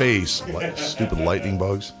for the face. Like stupid lightning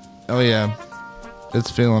bugs. Oh yeah,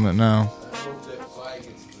 it's feeling it now.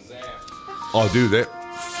 Oh, dude,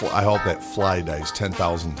 I hope that fly dies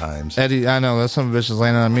 10,000 times. Eddie, I know that's some bitch is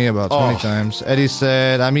landing on me about 20 times. Eddie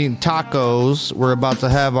said, "I'm eating tacos. We're about to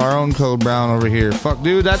have our own code brown over here." Fuck,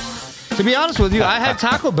 dude. That's to be honest with you, I had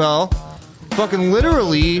Taco Bell. Fucking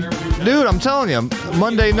literally, dude, I'm telling you,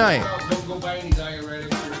 Monday night. Don't go buy any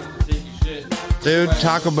diuretics or take your shit. Dude,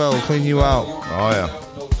 Taco Bell will clean you out. Oh, yeah.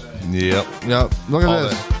 Yep. Look at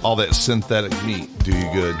this. All that synthetic meat do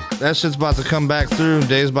you good. That shit's about to come back through.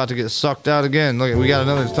 Dave's about to get sucked out again. Look, we got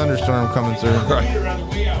another thunderstorm coming through.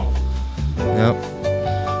 Yep.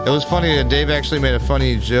 It was funny. Dave actually made a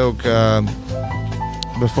funny joke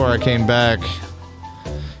before I came back.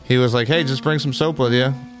 He was like, "Hey, just bring some soap with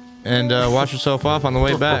you and wash yourself off on the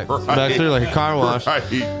way back." Right. Back through like a car wash. Right.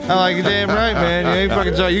 I'm like, "You're damn right, man. You ain't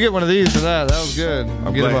fucking you get one of these for that. That was good."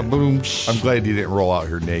 I'm Get him a glad, boom. I'm glad you didn't roll out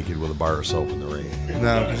here naked with a bar of soap in the rain.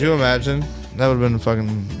 No, could you imagine? That would have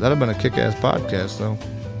been that'd have been a kick-ass podcast, though.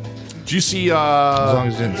 Did you see? As long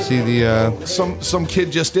as you didn't see the some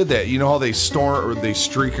kid just did that. You know how they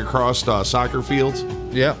streak across soccer fields?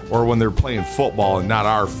 Yeah. Or when they're playing football, and not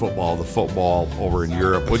our football, the football over in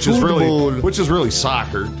Europe, which is really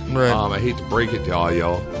soccer. Right. I hate to break it to all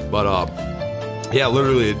y'all, but yeah,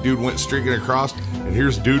 literally a dude went streaking across, and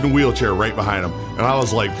here's a dude in a wheelchair right behind him, and I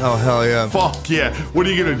was like, "Oh hell yeah! Fuck yeah! What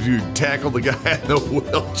are you gonna do? Tackle the guy in the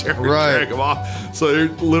wheelchair and Right. drag him off?" So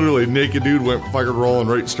literally, naked dude went fucking rolling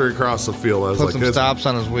right straight across the field. I was Put like, some stops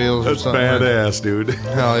on his wheels. That's or something. badass, dude.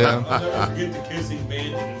 Hell yeah! Don't forget the kissing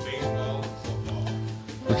bandit in baseball.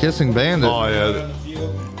 The kissing bandit. Oh yeah.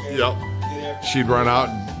 Yep. She'd run out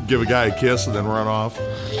and give a guy a kiss and then run off.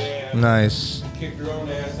 Nice. Kicked her own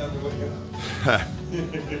ass out the window.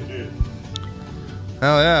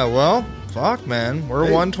 Hell yeah! Well, fuck, man. We're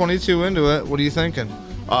 122 into it. What are you thinking?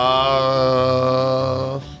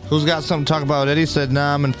 Who's got something to talk about? Eddie said,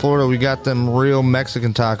 "Nah, I'm in Florida. We got them real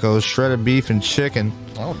Mexican tacos, shredded beef and chicken."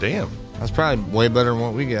 Oh damn! That's probably way better than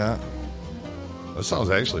what we got. That sounds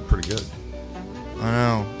actually pretty good. I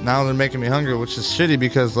know. Now they're making me hungry, which is shitty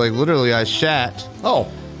because, like, literally I shat. Oh,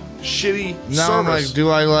 shitty Now service. I'm like,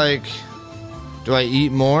 do I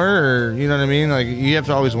eat more, or you know what I mean? Like, you have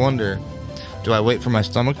to always wonder, do I wait for my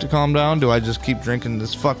stomach to calm down? Do I just keep drinking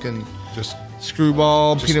this fucking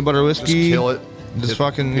screwball peanut butter whiskey? Just kill it. Just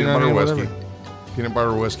fucking, you peanut know butter what I mean? whiskey. Whatever. Peanut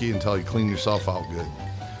butter whiskey until you clean yourself out good.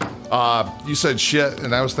 You said shit,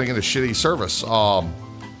 and I was thinking of shitty service.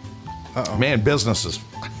 Man, businesses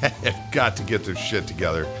have got to get their shit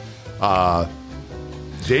together.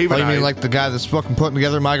 Dave and you mean like the guy that's fucking putting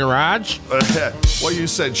together my garage? Well, you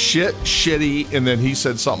said shitty, and then he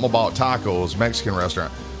said something about tacos, Mexican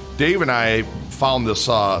restaurant. Dave and I found this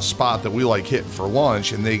spot that we like hitting for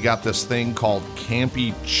lunch, and they got this thing called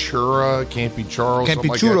Campechurro, something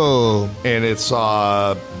like that. And it's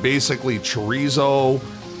basically chorizo,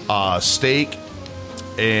 steak,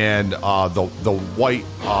 and the white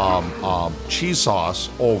cheese sauce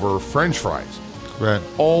over French fries. Right.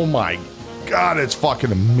 Oh my God, it's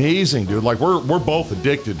fucking amazing, dude. Like we're both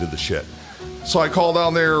addicted to the shit. So I called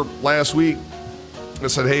down there last week. I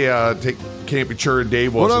said, "Hey, take Campechurro."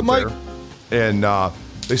 Dave wasn't What up, there, and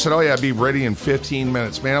they said, "Oh yeah, be ready in 15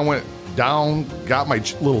 minutes." Man, I went down, got my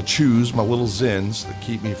little chews, my little Zins that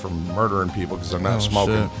keep me from murdering people because I'm not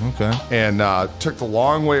smoking. Shit. Okay. And took the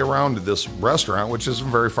long way around to this restaurant, which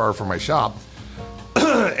isn't very far from my shop.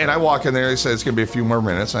 And I walk in there, they said it's going to be a few more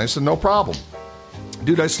minutes. And I said, no problem.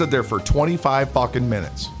 Dude, I stood there for 25 fucking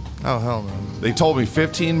minutes. Oh, hell no. They told me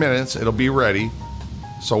 15 minutes, it'll be ready.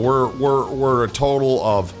 So we're a total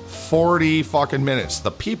of 40 fucking minutes.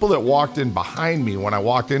 The people that walked in behind me when I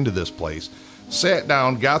walked into this place sat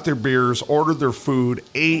down, got their beers, ordered their food,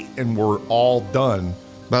 ate, and were all done.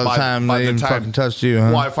 By the time they even fucking touched you,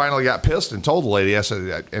 huh? Well, I finally got pissed and told the lady, I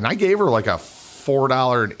said, and I gave her like a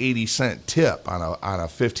 $4.80 tip on a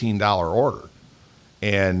 $15 order.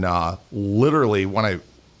 And literally, when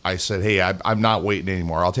I said, hey, I'm not waiting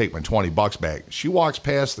anymore. I'll take my $20 back. She walks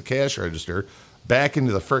past the cash register, back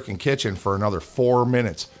into the frickin' kitchen for another 4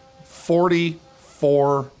 minutes.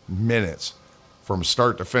 44 minutes from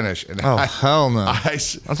start to finish. And hell no.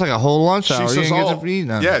 That's like a whole lunch hour. She says,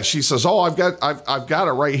 yeah, she says, I've got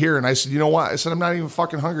it right here. And I said, you know what? I said, I'm not even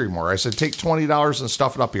fucking hungry anymore. I said, take $20 and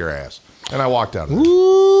stuff it up your ass. And I walked out of there.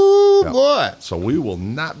 Ooh, boy. So we will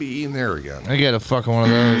not be eating there again. I get a fucking one of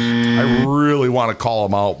those. I really want to call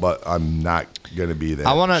them out, but I'm not going to be there.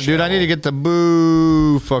 I want to, dude, I need to get the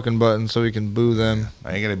boo fucking button so we can boo them.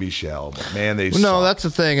 I ain't going to be shallow, but man, they No, that's the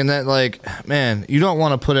thing. And that, like, man, you don't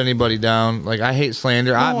want to put anybody down. Like, I hate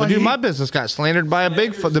slander. My business got slandered by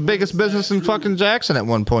the biggest business in fucking Jackson at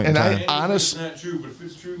one point in time. It's not true, but if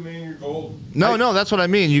it's true, man, you're gold. No, that's what I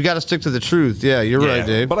mean. You got to stick to the truth. Yeah, you're right,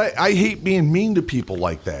 Dave. But I hate being mean to people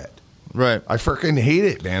like that. Right. I freaking hate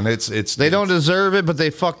it, man. They don't deserve it, but they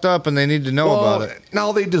fucked up and they need to know about it.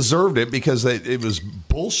 No, they deserved it because it was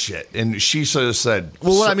bullshit. And she sort of said...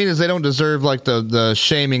 Well, what I mean is they don't deserve like the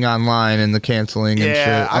shaming online and the canceling and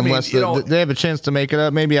shit. Unless they have a chance to make it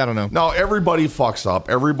up. Maybe, I don't know. No, everybody fucks up.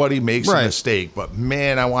 Everybody makes a mistake. But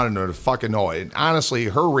man, I wanted her to fucking know it. And honestly,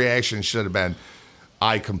 her reaction should have been,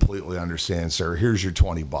 I completely understand, sir. Here's your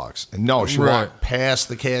 $20. And no, she walked past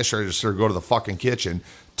the cash register, go to the fucking kitchen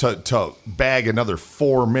to bag another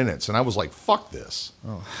 4 minutes. And I was like, fuck this.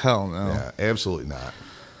 Oh, hell no. Yeah, absolutely not.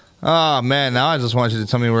 Oh, man, now I just want you to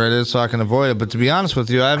tell me where it is so I can avoid it. But to be honest with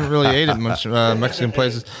you, I haven't really ate at much Mexican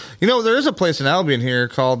places. You know, there is a place in Albion here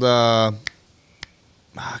called, I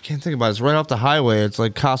can't think about it. It's right off the highway. It's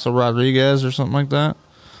like Casa Rodriguez or something like that.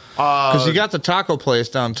 Because you got the taco place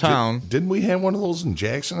downtown. Didn't we have one of those in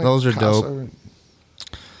Jackson? Those are dope.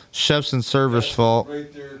 Chefs and service fault.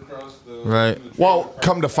 Right there across the... Right. Well,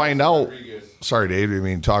 come to find out... Sorry, Dave, I didn't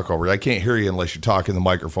mean to talk over you. I can't hear you unless you talk in the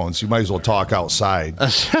microphone, so you might as well talk outside.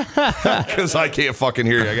 Because I can't fucking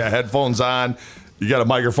hear you. I got headphones on. You got a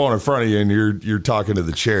microphone in front of you, and you're talking to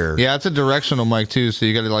the chair. Yeah, it's a directional mic, too, so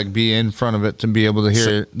you got to like be in front of it to be able to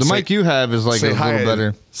hear it. The mic you have is like a little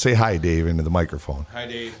better. Say hi, Dave, into the microphone. Hi,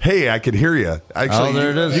 Dave. Hey, I could hear you. Actually,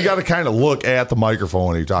 there it is. You got to kind of look at the microphone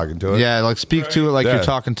when you're talking to it. Yeah, like speak to it like you're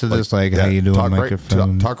talking to this, like, how you doing,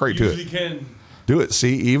 microphone. Talk right to it. Can. Do it.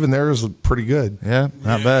 See, even theirs is pretty good. Yeah,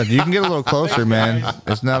 not bad. You can get a little closer, man.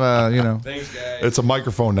 It's not a, Thanks, guys. It's a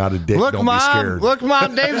microphone, not a dick. Look, Don't Mom. be scared. Look,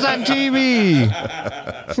 Mom. Dave's on TV.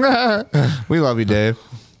 We love you, Dave.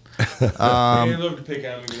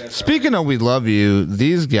 Speaking of we love you,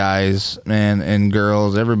 these guys, man, and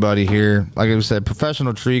girls, everybody here, like I said,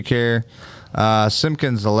 Professional Tree Care,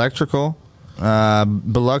 Simpkins Electrical,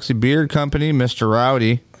 Biloxi Beard Company, Mr.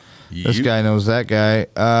 Rowdy. This guy knows that guy.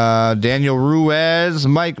 Daniel Ruiz,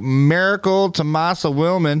 Mike Miracle, Tomasa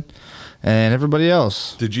Willman, and everybody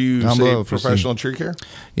else. Did you say Professional Tree Care?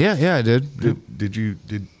 Yeah, I did.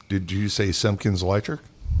 Did you say Simpkins Electric?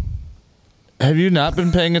 Have you not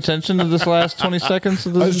been paying attention to this last 20 seconds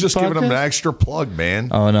of this I was just giving podcast? him an extra plug, man.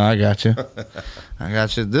 Oh, no, I got you. I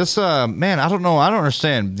got you. This, man, I don't know. I don't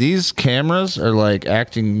understand. These cameras are, like,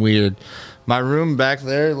 acting weird. My room back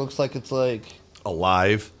there looks like it's, like...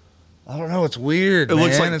 alive. I don't know. It's weird, It man.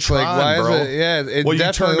 looks like it's Tron, like, why bro. Is it? Yeah, it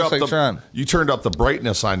definitely looks like Tron. You turned up the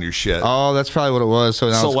brightness on your shit. Oh, that's probably what it was. So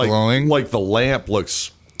now it's glowing. Like the lamp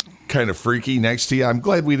looks kind of freaky next to you. I'm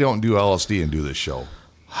glad we don't do LSD and do this show.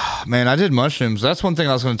 Man, I did mushrooms. That's one thing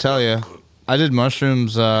I was going to tell you. I did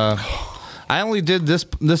mushrooms. I only did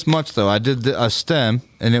this much, though. I did a stem,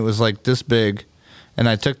 and it was like this big. And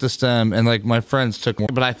I took the stem, and like my friends took more.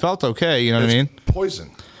 But I felt okay, you know what I mean?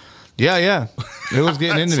 Poison. Yeah. It was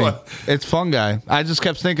getting into me. It's fungi. I just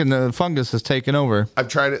kept thinking the fungus has taken over. I've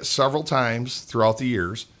tried it several times throughout the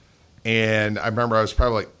years. And I remember I was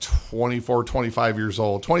probably like 24, 25 years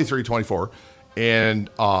old, 23, 24. And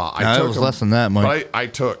I took it was less than that, Mike. But I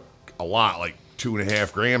took a lot, like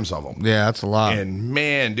 2.5 grams of them. Yeah, that's a lot. And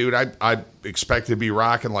man, dude, I expected to be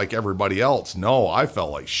rocking like everybody else. No, I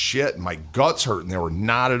felt like shit. And my guts hurt, and they were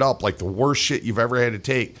knotted up like the worst shit you've ever had to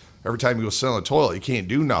take. Every time you go sit on the toilet, you can't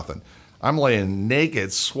do nothing. I'm laying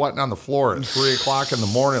naked, sweating on the floor at 3 o'clock in the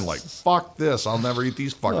morning. Like, fuck this! I'll never eat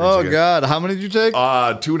these fuckers. Oh again. God, how many did you take?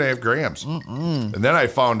 2.5 grams. And then I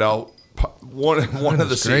found out one of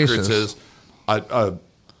the secrets is a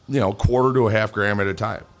quarter to a half gram at a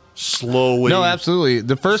time. Slowly. No, absolutely.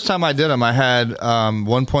 The first time I did them, I had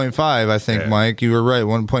 1.5. I think, Mike, you were right.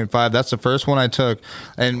 1.5. That's the first one I took,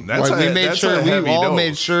 and we all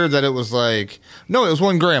made sure that it was like it was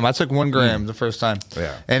 1 gram. I took 1 gram the first time.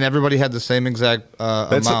 Yeah, and everybody had the same exact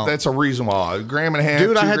amount. That's a reason why a gram and a half.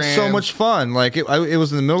 Dude, I had 2 grams. so much fun. Like it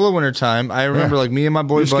was in the middle of winter time. I remember like me and my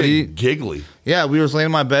boy buddy giggly. Yeah, we was laying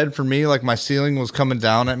in my bed. For me, like my ceiling was coming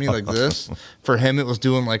down at me like this. For him, it was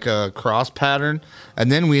doing like a cross pattern.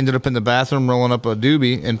 And then we ended up in the bathroom rolling up a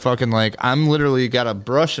doobie and fucking like I'm literally got a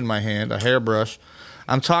brush in my hand, a hairbrush.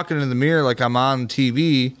 I'm talking in the mirror like I'm on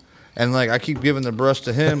TV. And like I keep giving the brush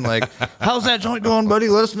to him, like, how's that joint going, buddy?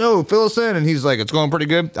 Let us know, fill us in. And he's like, it's going pretty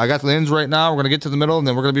good. I got the ends right now. We're gonna get to the middle, and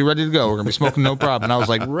then we're gonna be ready to go. We're gonna be smoking no problem. And I was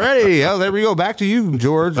like, ready? Oh, there we go. Back to you,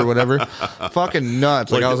 George, or whatever. Fucking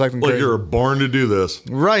nuts. Like I was acting crazy. Like you were born to do this,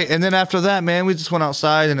 right? And then after that, man, we just went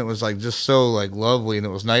outside, and it was like just so like lovely, and it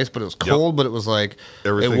was nice, but it was cold. But it was like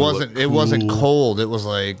everything it wasn't cold. It was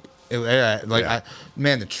like.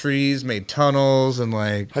 Man, the trees made tunnels and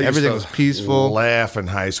like everything was peaceful. Laugh in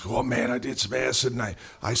high school. Oh man, I did some acid and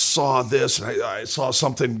I saw this and I saw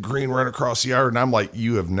something green run across the yard and I'm like,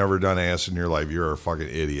 you have never done acid in your life. You're a fucking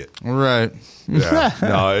idiot. Right. Yeah.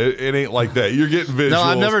 No, it ain't like that. You're getting visuals. No,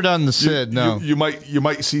 I've never done the SID. You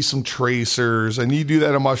might see some tracers and you do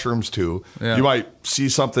that in mushrooms too. Yeah. You might see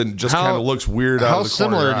something just kind of looks weird out of the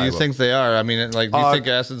corner. How similar do you think they are? I mean, like, do you think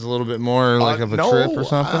acid's a little bit more like of a trip or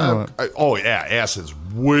something? Oh yeah, acid's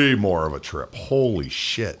way more of a trip. Holy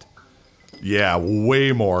shit. Yeah,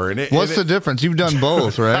 way more. What's the difference? You've done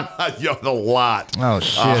both, right? A lot. Oh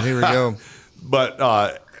shit! Here we go.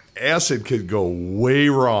 But acid could go way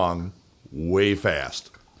wrong, way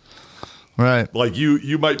fast. Right. Like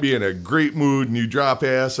you might be in a great mood and you drop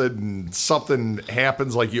acid and something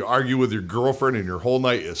happens, like you argue with your girlfriend and your whole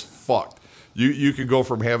night is fucked. You could go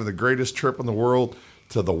from having the greatest trip in the world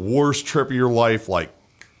to the worst trip of your life, like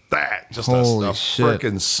that. Just a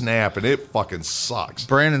freaking snap, and it fucking sucks.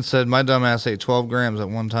 Brandon said my dumbass ate 12 grams at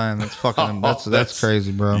one time. That's fucking that's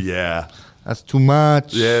crazy, bro. Yeah. That's too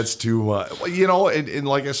much. Yeah, it's too much. Well, and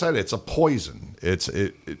like I said, it's a poison. It's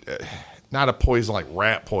not a poison like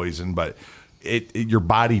rat poison, but your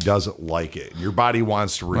body doesn't like it. Your body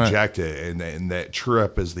wants to reject it, and that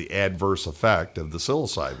trip is the adverse effect of the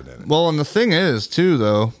psilocybin in it. Well, and the thing is, too,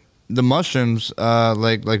 though, the mushrooms,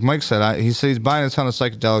 like Mike said, he said he's buying a ton of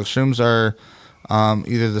psychedelics. Shrooms are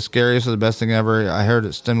either the scariest or the best thing ever. I heard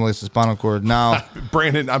it stimulates the spinal cord. Now,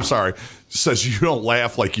 Brandon, I'm sorry, says you don't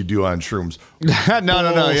laugh like you do on shrooms.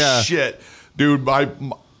 No, yeah. Shit, dude,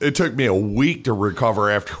 it took me a week to recover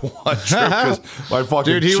after one trip because my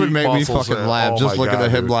fucking dude, he would make me muscles fucking laugh. Just looking at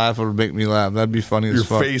him laugh would make me laugh. That'd be funny as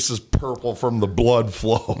fuck. Your face is purple from the blood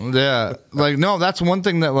flow. Yeah, like no, that's one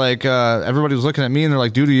thing that like everybody was looking at me and they're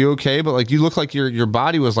like, "Dude, are you okay?" But like you look like your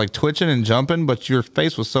body was like twitching and jumping, but your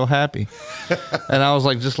face was so happy. And I was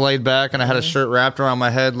like just laid back and I had a shirt wrapped around my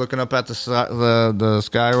head, looking up at the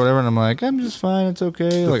sky or whatever. And I'm like, I'm just fine. It's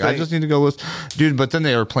okay. Like I just need to go listen, dude. But then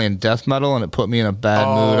they were playing death metal and it put me in a bad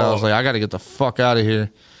mood. I was like, I got to get the fuck out of here.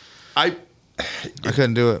 I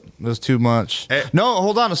couldn't do it. It was too much. No,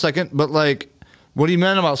 hold on a second. But like, what do you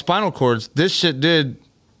mean about spinal cords? This shit did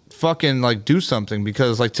fucking like do something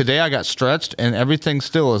because like today I got stretched and everything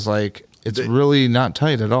still is like it's really not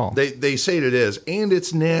tight at all. They say it is, and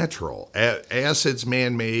it's natural. Acid's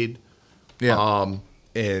man-made. Yeah.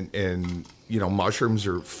 And mushrooms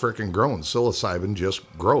are freaking grown. Psilocybin just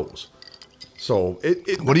grows. So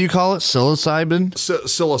what do you call it? Psilocybin?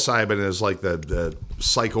 Psilocybin is like the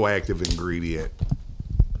psychoactive ingredient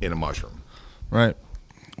in a mushroom. Right.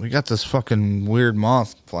 We got this fucking weird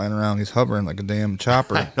moth flying around. He's hovering like a damn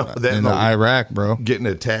chopper in Iraq, bro. Getting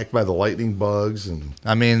attacked by the lightning bugs. And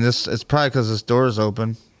I mean, it's probably because this door is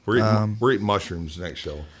open. We're eating mushrooms next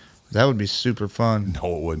show. That would be super fun.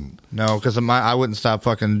 No, it wouldn't. No, because I wouldn't stop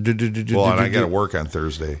fucking. Well, and I got to work on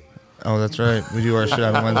Thursday. Oh, that's right. We do our shit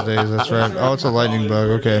on Wednesdays. That's right. Oh, it's a lightning bug.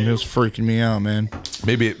 Okay, it was freaking me out, man.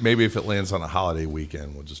 Maybe if it lands on a holiday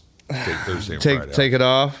weekend, we'll just take Thursday and Friday. Take it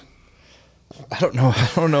off. I don't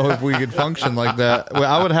know if we could function like that.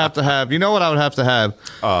 Well, I would have to have. You know what I would have to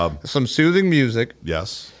have? Some soothing music.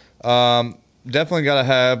 Yes. Definitely got to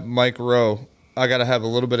have Mike Rowe. I got to have a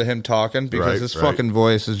little bit of him talking because his fucking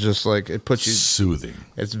voice is just like it puts you soothing.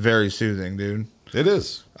 It's very soothing, dude. It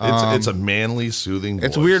is. It's a manly, soothing voice.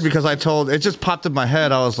 It's weird because it just popped in my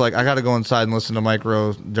head. I was like, I got to go inside and listen to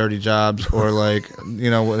Micro Dirty Jobs or like,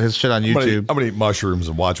 his shit on YouTube. I'm going to eat mushrooms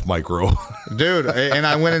and watch Micro. Dude, and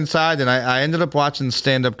I went inside and I ended up watching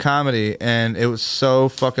stand-up comedy, and it was so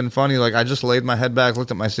fucking funny. Like, I just laid my head back,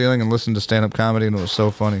 looked at my ceiling, and listened to stand-up comedy, and it was so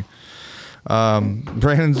funny.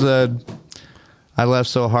 Brandon said, I laughed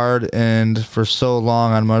so hard and for so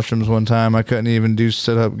long on mushrooms one time, I couldn't even do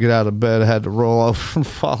sit-up, get out of bed. I had to roll over and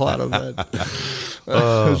fall out of bed.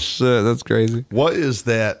 Oh, shit, that's crazy. What is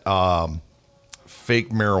that fake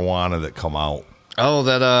marijuana that come out? Oh,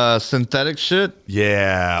 that synthetic shit?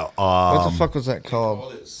 Yeah. What the fuck was that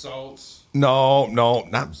called? Salts. No,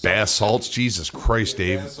 not bath salts. Jesus Christ,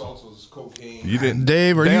 Dave. Bath salts was cocaine. You didn't.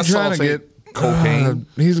 Dave, are you trying to get cocaine?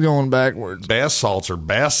 He's going backwards. Bath salts or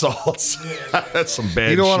bath salts. That's some bad shit.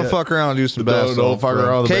 You don't want to fuck around and do some bath salts. Don't fuck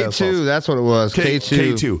around with the bath salts. K2, that's what it was.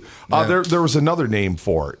 K2. K2. Yeah. There was another name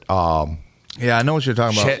for it. Yeah, I know what you're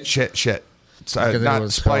talking about. Shit.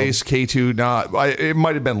 Not Spice, K2, it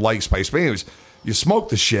might have been like Spice. But anyways, you smoke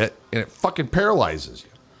the shit and it fucking paralyzes you.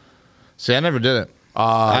 See, I never did it.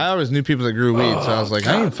 I always knew people that grew weed, so I was like,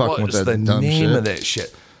 I ain't fucking with that dumb shit. What's the name of that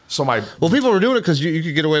shit? Well, people were doing it because you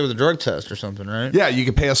could get away with a drug test or something, right? Yeah, you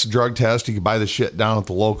could pass a drug test. You could buy the shit down at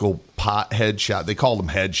the local pot head shop. They called them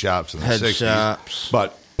head shops in the 60s. Shops.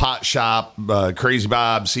 But pot shop, Crazy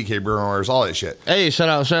Bob, CK Brewers, all that shit. Hey, shout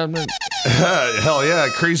out. Hell yeah,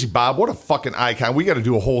 Crazy Bob. What a fucking icon. We got to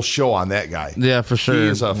do a whole show on that guy. Yeah, for sure. He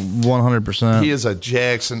is 100%. He is a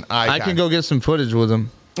Jackson icon. I can go get some footage with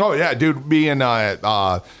him. Oh, yeah, dude. Me and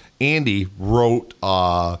Andy wrote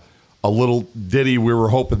a little ditty. We were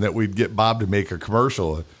hoping that we'd get Bob to make a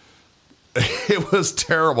commercial. It was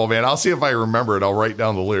terrible, man. I'll see if I remember it. I'll write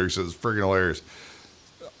down the lyrics. It was freaking hilarious.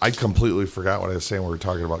 I completely forgot what I was saying. We were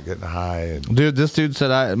talking about getting high. Dude, this dude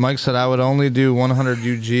said, Mike said, I would only do 100 UG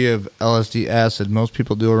of LSD acid. Most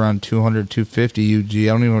people do around 200, 250 UG. I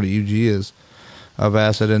don't even know what a UG is of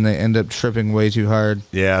acid, and they end up tripping way too hard.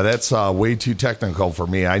 Yeah, that's way too technical for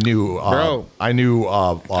me. I knew, bro. I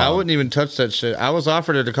wouldn't even touch that shit. I was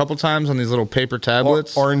offered it a couple times on these little paper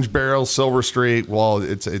tablets. Orange Barrel, Silver Streak. Well,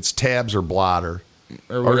 it's tabs or blotter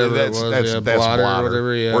or whatever it was. That's blotter or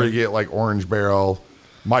whatever. Yeah, or you get like Orange Barrel,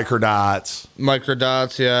 microdots.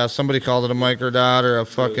 Microdots. Yeah, somebody called it a microdot or a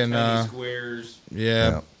fucking squares.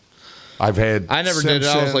 Yeah. I've had. I never Simpsons,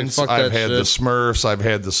 did it. I was like, fuck that I've had shit. the Smurfs. I've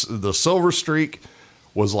had the Silver Streak.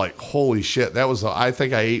 Was like, holy shit. That was. I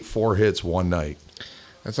think I ate 4 hits one night.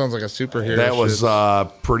 That sounds like a superhero. That was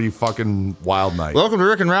pretty fucking wild night. Welcome to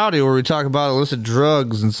Rick and Rowdy, where we talk about illicit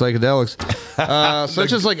drugs and psychedelics,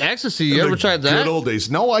 such as like ecstasy. You ever tried that? Good old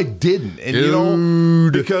days. No, I didn't. And you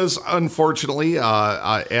know, because unfortunately,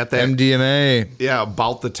 at that MDMA, yeah,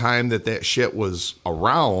 about the time that shit was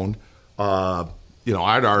around,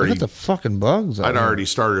 I'd already look at the fucking bugs. I'd already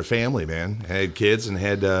started a family, man. I had kids and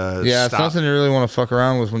had to. Yeah, stop. It's nothing you really want to fuck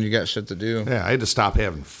around with when you got shit to do. Yeah, I had to stop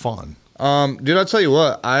having fun. Dude, I'll tell you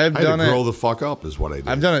what, I had to grow the fuck up is what I did.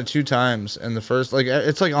 I've done it 2 times, and the first, like,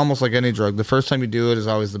 it's like almost like any drug. The first time you do it is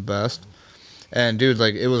always the best. And dude,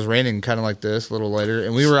 like, it was raining kind of like this, a little later,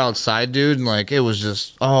 and we were outside, dude, and like it was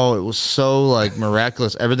just, it was so like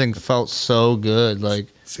miraculous. Everything felt so good. Like,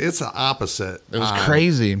 it's the opposite. It was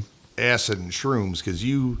crazy. Acid and shrooms, because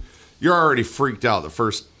you're already freaked out the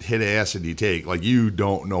first hit of acid you take. Like, you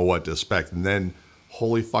don't know what to expect, and then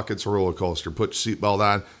holy fuck, it's a roller coaster. Put your seatbelt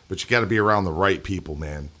on, but you got to be around the right people,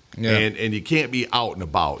 man. Yeah. And you can't be out and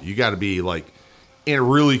about. You got to be like in a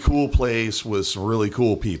really cool place with some really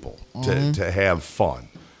cool people to have fun.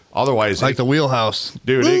 Otherwise, like the wheelhouse,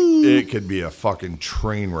 dude. It could be a fucking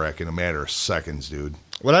train wreck in a matter of seconds, dude.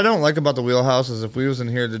 What I don't like about the wheelhouse is if we was in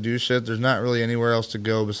here to do shit, there's not really anywhere else to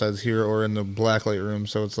go besides here or in the blacklight room.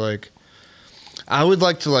 So it's like, I would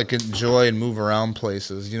like to like enjoy and move around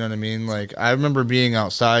places. You know what I mean? Like, I remember being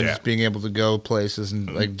outside, just being able to go places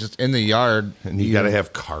and like just in the yard. And you got to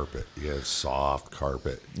have carpet. You have soft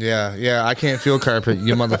carpet. Yeah. I can't feel carpet,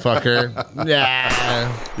 you motherfucker.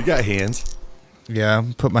 Yeah. You got hands. Yeah,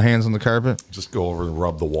 put my hands on the carpet. Just go over and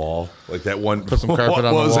rub the wall. Like that one. Put some carpet on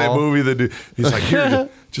the wall. What was that movie that dude? He's like, here,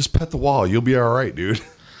 just pet the wall. You'll be all right, dude.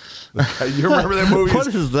 You remember that movie? What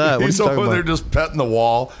is that? He's over there just petting the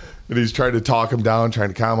wall, and he's trying to talk him down, trying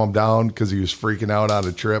to calm him down because he was freaking out on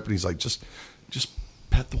a trip. And he's like, just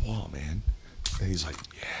pet the wall, man. And he's like,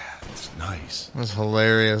 yeah, it's nice. That's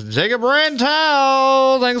hilarious. Jacob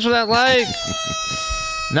Rantow, thanks for that like.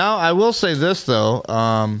 Now, I will say this, though.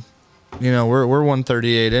 We're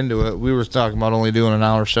 138 into it. We were talking about only doing an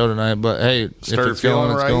hour show tonight, but hey, if it's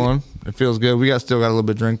going, it's going. It feels good. We still got a little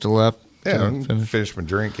bit of drink to left. Yeah, finish my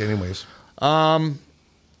drink anyways.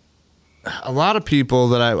 a lot of people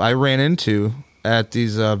that I ran into at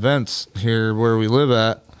these events here where we live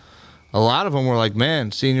at, a lot of them were like,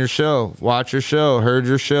 man, seen your show, watch your show, heard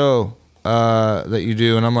your show that you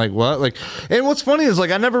do. And I'm like, what? Like, and what's funny is,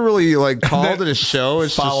 like, I never really, like, called it a show.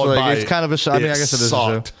 It's just, like, it's kind of a show. I mean, I guess it is a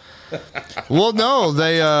show. Well, no,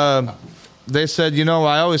 they said, you know,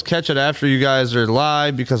 I always catch it after you guys are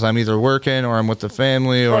live because I'm either working or I'm with the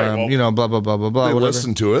family or I'm, you know, blah, blah, blah, blah, blah. They whatever.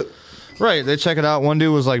 listen to it. Right. They check it out. One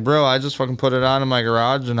dude was like, bro, I just fucking put it on in my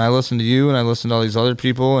garage and I listen to you and I listen to all these other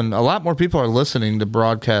people. And a lot more people are listening to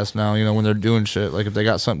broadcast now, you know, when they're doing shit. Like if they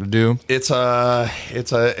got something to do. It's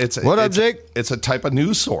what up, Jake? It's a type of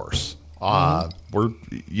news source. We're,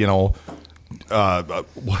 you know,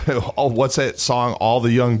 what's that song? All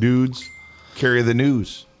the young dudes carry the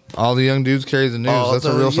news. All the young dudes carry the news. All That's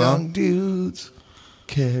a real song. All the young dudes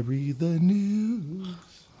carry the news.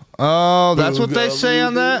 Oh, that's what they say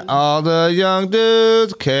on that? All the young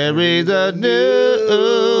dudes carry the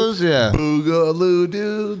news. Yeah. Boogaloo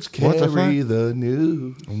dudes carry the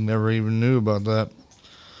news. I never even knew about that.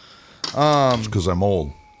 It's because I'm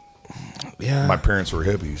old. Yeah. My parents were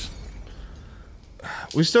hippies.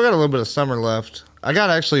 We still got a little bit of summer left. I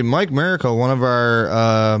got actually Mike Miracle, one of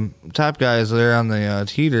our top guys there on the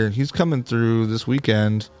heater. He's coming through this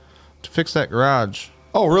weekend to fix that garage.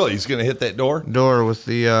 Oh, really? He's going to hit that door? Door with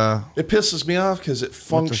the... it pisses me off because it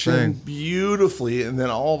functioned beautifully, and then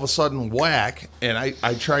all of a sudden, whack, and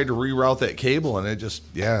I tried to reroute that cable, and it just,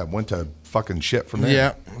 went to fucking shit from there.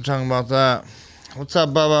 Yeah, we're talking about that. What's up,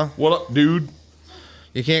 Bubba? What up, dude?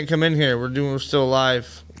 You can't come in here. We're still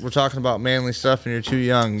live. We're talking about manly stuff, and you're too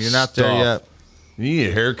young. You're not there yet. You need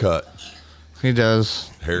a haircut. He does.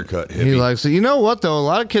 Haircut hippie. He likes it. You know what, though? A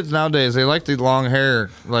lot of kids nowadays, they like the long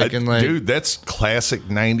hair. Dude, that's classic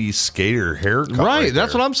 90s skater haircut. Right,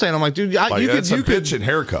 that's what I'm saying. I'm like, dude, that's a bitchin'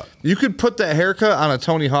 haircut. You could put that haircut on a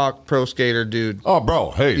Tony Hawk pro skater, dude. Oh,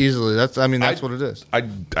 bro, hey. Easily. That's what it is.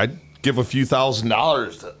 I'd give a few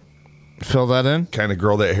 $1,000s to fill that in. Kind of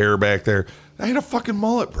grow that hair back there. I had a fucking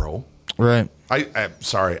mullet, bro. Right. I'm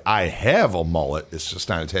sorry, I have a mullet. It's just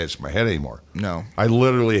not attached to my head anymore. No. I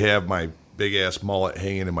literally have my big-ass mullet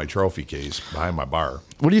hanging in my trophy case behind my bar.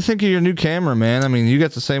 What do you think of your new camera, man? I mean, you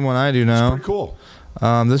got the same one I do now. It's pretty cool.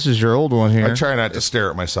 This is your old one here. I try not to stare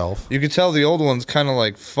at myself. You can tell the old one's kind of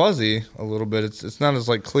like fuzzy a little bit. It's not as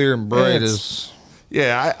like clear and bright as...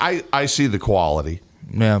 Yeah, I see the quality.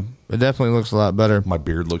 Yeah, it definitely looks a lot better. My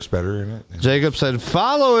beard looks better in it. Jacob said,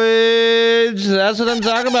 followage. That's what I'm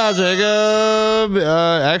talking about, Jacob.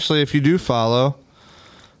 Actually, if you do follow,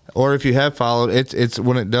 or if you have followed, it's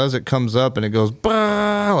when it does, it comes up and it goes,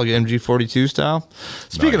 bah, like MG42 style.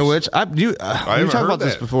 Speaking of which, we talked about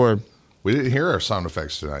this before. We didn't hear our sound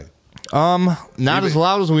effects tonight. Not as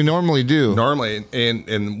loud as we normally do. Normally,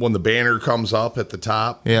 and when the banner comes up at the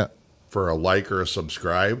top, for a like or a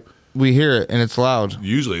subscribe, we hear it, and it's loud.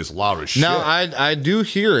 Usually it's loud as shit. No, I do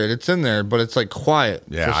hear it. It's in there, but it's like quiet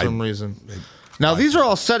for some reason. Now, these are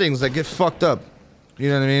all settings that get fucked up. You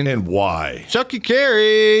know what I mean? And why? Chucky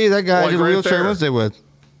Carey, that guy I did a Wheelchair there. Wednesday with.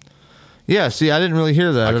 Yeah, see, I didn't really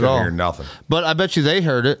hear that at all. I couldn't hear nothing. But I bet you they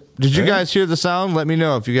heard it. Did you guys hear the sound? Let me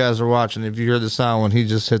know if you guys are watching, if you heard the sound when he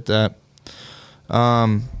just hit that.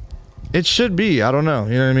 It should be. I don't know.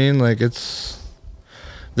 You know what I mean? Like, this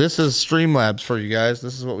is Streamlabs for you guys.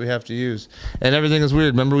 This is what we have to use. And everything is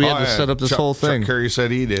weird. Remember, we had to set up this whole thing. Chuck Curry said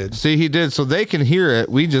he did. See, he did. So they can hear it.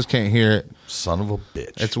 We just can't hear it. Son of a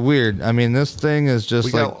bitch. It's weird. I mean, this thing is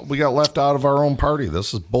just we got left out of our own party.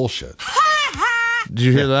 This is bullshit. Did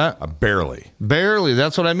you hear that? Barely. Barely.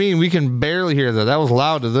 That's what I mean. We can barely hear that. That was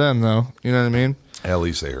loud to them, though. You know what I mean? At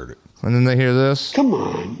least they heard it. And then they hear this. Come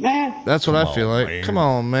on, man. That's what I feel like. Man. Come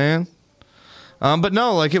on, man. But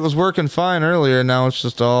no, like it was working fine earlier. Now it's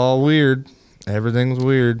just all weird. Everything's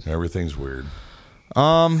weird. Everything's weird.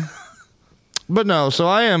 But no, so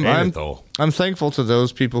I'm though. I'm thankful to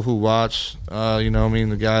those people who watch. You know, I mean,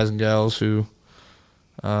 the guys and gals who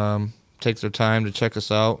take their time to check us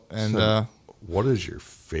out. And so, what is your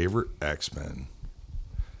favorite X-Men?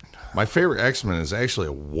 My favorite X-Men is actually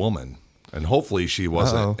a woman, and hopefully she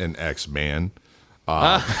wasn't an X-Man.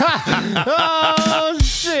 Oh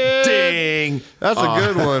shit! Ding! That's a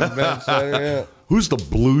good one, Ben. Who's the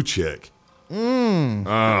blue chick?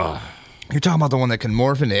 You're talking about the one that can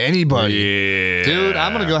morph into anybody. Yeah, dude.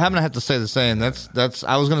 I'm gonna have to say the same. That's.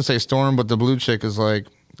 I was gonna say Storm, but the blue chick is like,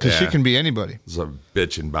 because she can be anybody. It's a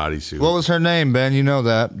bitch in bodysuit. What was her name, Ben? You know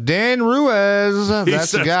that. Dan Ruiz.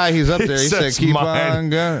 That's the guy. He's up there. He said, "Keep on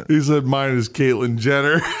going." He said, "Mine is Caitlyn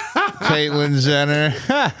Jenner." Caitlyn Jenner.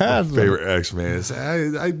 My favorite X-Man is.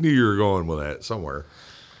 I knew you were going with that somewhere.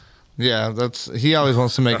 Yeah, he always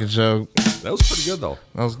wants to make a joke. That was pretty good, though.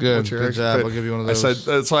 That was good. Good job. I'll give you one of those.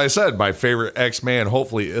 That's why I said my favorite X-Man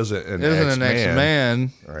hopefully isn't an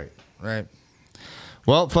X-Man. Right.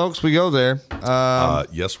 Well, folks, we go there.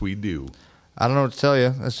 Yes, we do. I don't know what to tell you.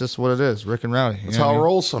 That's just what it is. Rick and Rowdy. That's how it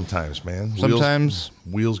rolls sometimes, man. Sometimes.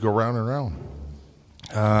 Wheels go round and round.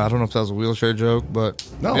 I don't know if that was a wheelchair joke, but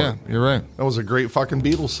no, yeah, you're right. That was a great fucking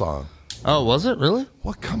Beatles song. Oh, was it really?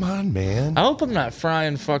 Well, come on, man. I hope I'm not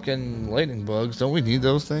frying fucking lightning bugs. Don't we need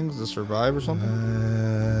those things to survive or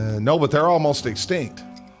something? No, but they're almost extinct.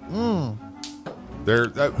 Who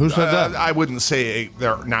said that? I wouldn't say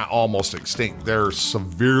they're not almost extinct. They're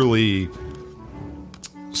severely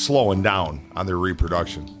slowing down on their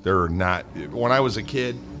reproduction. They're not. When I was a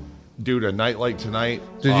kid, dude, a night like tonight.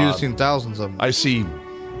 Dude, you've seen thousands of them. I see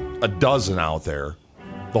a dozen out there.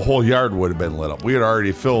 The whole yard would have been lit up. We had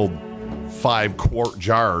already filled 5-quart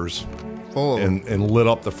jars full of and lit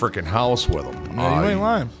up the freaking house with them. No, you ain't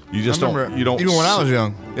lying. You just don't. You don't. Even when I was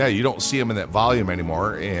young. Yeah, you don't see them in that volume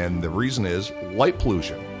anymore, and the reason is light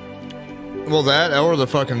pollution. Well, that or the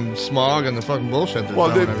fucking smog and the fucking bullshit.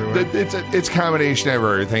 It's a combination of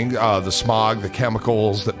everything. The smog, the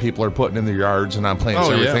chemicals that people are putting in their yards and on plants,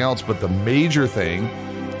 everything else. But the major thing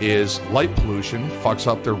is light pollution fucks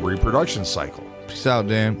up their reproduction cycle. Peace out,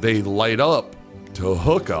 Dan. They light up to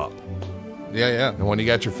hook up. Yeah. And when you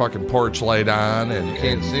got your fucking porch light on and you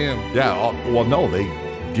can't see them. Yeah. Well, no, they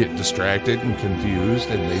get distracted and confused,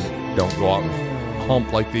 and they don't go out and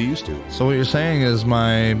hump like they used to. So what you're saying is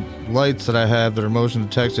my lights that I have that are motion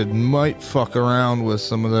detected might fuck around with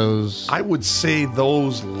some of those. I would say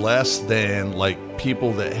those less than like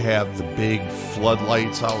people that have the big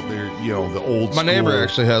floodlights out there. You know, the old. My neighbor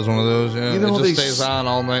actually has one of those. Yeah, you know, it just stays on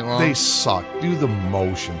all night long. They suck. Do the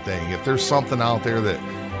motion thing. If there's something out there that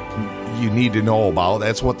you need to know about,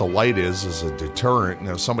 that's what the light is a deterrent. And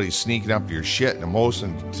if somebody's sneaking up to your shit and a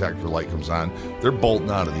motion detector light comes on, they're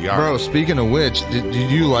bolting out of the yard. Bro, speaking of which,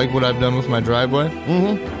 did you like what I've done with my driveway?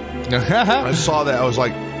 Mm-hmm. I saw that. I was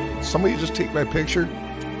like, somebody just take my picture?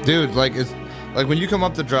 Dude, like it's like when you come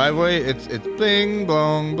up the driveway, it's bling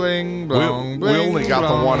blong bling blong. We only got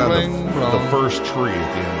the one on the first tree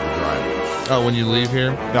at the end of the driveway. Oh, when you leave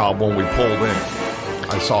here? No, when we pulled in.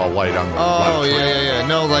 I saw a light on the left tree. Yeah.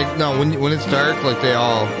 No, when it's dark, like they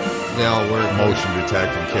all work. Motion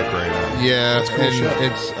detect and kick right on. Yeah, that's cool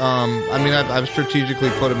shit. It's I mean I've strategically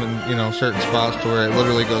put them in certain spots to where it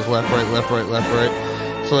literally goes left right.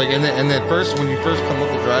 So like and then first when you first come up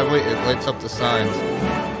the driveway, it lights up the signs.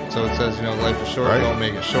 So it says life is short, don't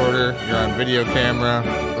make it shorter. You're on video camera,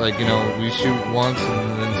 like we shoot once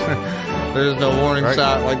and then there's no warning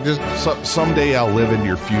shot. Like just someday I'll live in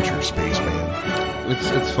your future, spaceman.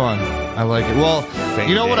 It's fun. I like it. Well,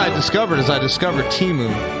 you know what I discovered is I discovered Temu.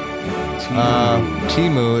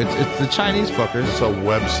 Temu. It's the Chinese fuckers. It's a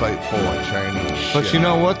website full of Chinese shit. But you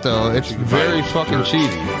know what though? It's very fucking cheap.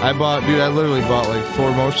 I literally bought like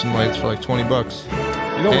 4 motion lights for like $20.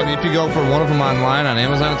 You know what? If you go for one of them online on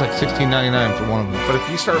Amazon, it's like $16.99 for one of them. But if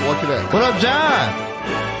you start looking at what up, John?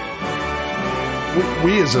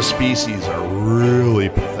 We as a species are really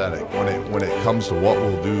pathetic when it comes to what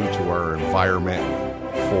we'll do to our environment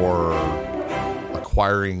for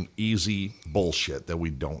acquiring easy bullshit that we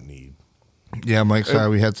don't need. Yeah, Mike, sorry,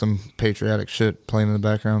 we had some patriotic shit playing in the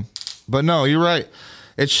background. But no, you're right.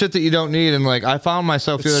 It's shit that you don't need. And like I found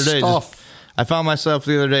myself the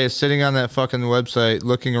other day sitting on that fucking website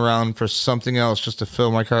looking around for something else just to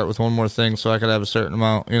fill my cart with one more thing so I could have a certain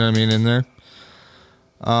amount, you know what I mean, in there.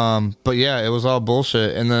 But yeah, it was all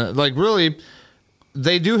bullshit. And really,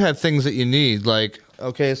 they do have things that you need. Like,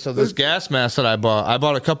 okay, so this gas mask that I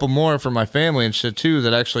bought a couple more for my family and shit too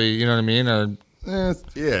that actually, you know what I mean?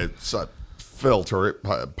 It's a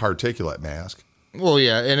particulate mask. Well,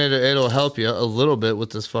 yeah, and it'll help you a little bit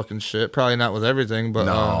with this fucking shit. Probably not with everything, but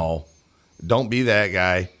no, don't be that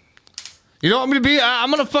guy. You don't want me to be? I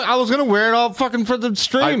was gonna wear it all fucking for the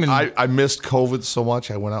stream. I missed COVID so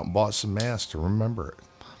much. I went out and bought some masks to remember it.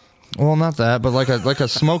 Well, not that, but like a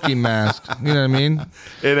smoky mask. You know what I mean?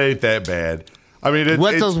 It ain't that bad. I mean,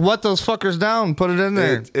 wet those fuckers down. Put it in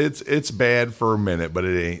there. It's bad for a minute, but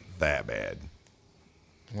it ain't that bad.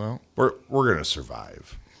 Well, we're gonna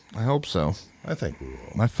survive. I hope so. I think we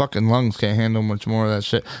will. My fucking lungs can't handle much more of that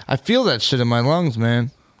shit. I feel that shit in my lungs,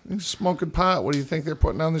 man. You're smoking pot. What do you think they're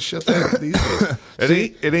putting on the shit these days? It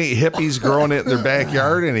ain't hippies growing it in their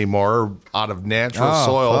backyard anymore out of natural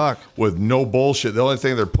soil with no bullshit. The only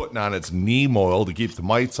thing they're putting on it's neem oil to keep the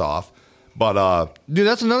mites off. But dude,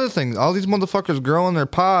 that's another thing. All these motherfuckers growing their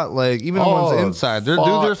pot, like even the ones inside,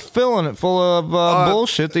 they're filling it full of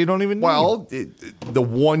bullshit that you don't even need. Well, the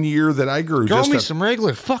 1 year that I grew, grow me some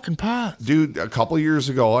regular fucking pot, dude. A couple of years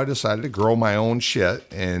ago, I decided to grow my own shit,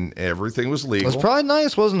 and everything was legal. It was probably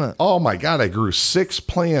nice, wasn't it? Oh my god, I grew 6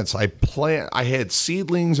 plants. I had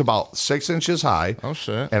seedlings about 6 inches high. Oh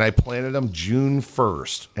shit! And I planted them June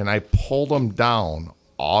 1st, and I pulled them down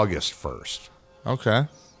August 1st. Okay.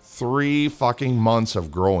 3 fucking months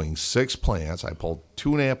of growing 6 plants. I pulled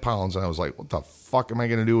 2.5 pounds, and I was like, "What the fuck am I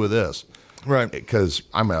going to do with this?" Right? Because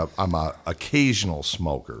I'm a occasional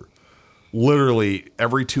smoker. Literally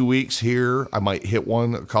every 2 weeks here, I might hit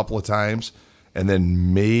one a couple of times, and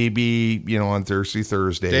then maybe on Thursday.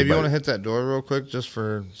 Dave, you want to hit that door real quick, just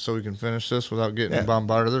so we can finish this without getting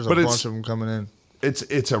bombarded? There's a bunch of them coming in.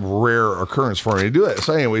 It's a rare occurrence for me to do it.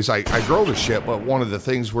 So anyways, I grow the shit, but one of the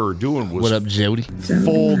things we were doing was what up, Jody?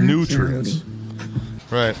 Full nutrients.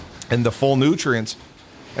 Right. And the full nutrients,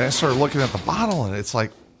 and I started looking at the bottle, and it's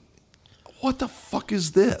like, what the fuck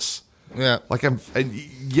is this? Yeah. Like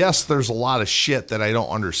yes, there's a lot of shit that I don't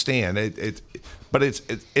understand. But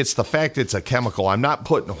it's the fact it's a chemical. I'm not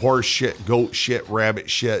putting horse shit, goat shit,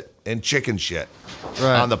 rabbit shit, and chicken shit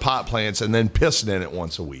on the pot plants and then pissing in it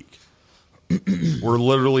once a week. We're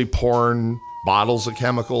literally pouring bottles of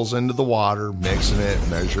chemicals into the water, mixing it,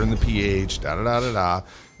 measuring the pH,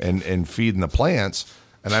 and feeding the plants.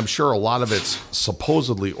 And I'm sure a lot of it's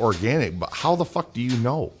supposedly organic, but how the fuck do you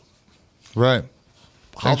know? Right.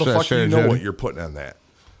 How the fuck do you know what you're putting in that?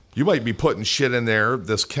 You might be putting shit in there,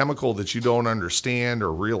 this chemical that you don't understand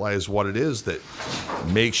or realize what it is that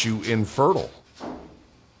makes you infertile.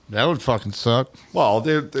 That would fucking suck. Well,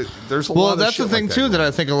 there's a lot of shit. Well, that's the thing, too, that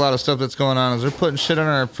I think a lot of stuff that's going on is they're putting shit in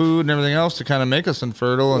our food and everything else to kind of make us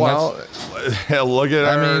infertile. And look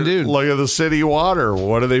at the city water.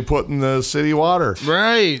 What do they put in the city water?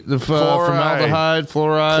 Right. The formaldehyde,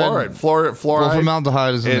 fluoride. Fluoride. Well,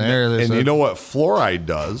 formaldehyde is in the air. And you know what fluoride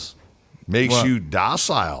does? Makes you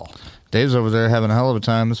docile. Dave's over there having a hell of a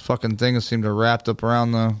time. This fucking thing has seemed to wrapped up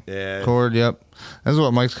around the cord. Yep. This is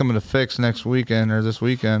what Mike's coming to fix next weekend or this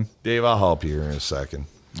weekend. Dave, I'll help you here in a second.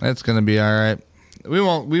 It's going to be all right. We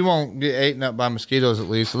won't get eaten up by mosquitoes, at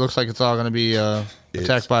least. It looks like it's all going to be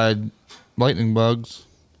attacked by lightning bugs.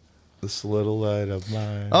 This little light of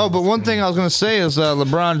mine. Oh, but one thing I was going to say is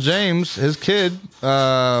LeBron James, his kid,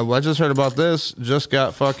 I just heard about this, just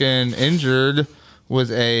got fucking injured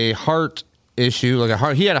with a heart issue.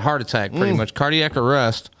 He had a heart attack, pretty much. Cardiac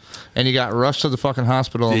arrest. And he got rushed to the fucking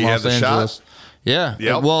hospital in Los Angeles. Shot? Yeah.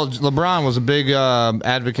 Yep. Well, LeBron was a big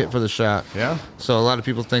advocate for the shot. Yeah. So a lot of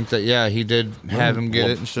people think that, he did have him get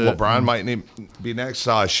it and shit. LeBron might be next.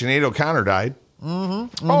 Sinead O'Connor died.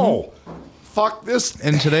 Mm-hmm. Oh, fuck this.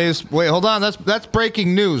 And wait, hold on. That's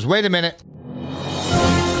breaking news. Wait a minute.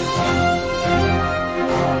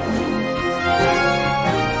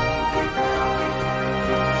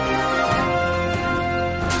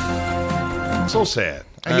 So sad.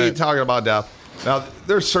 I hate talking about death. Now,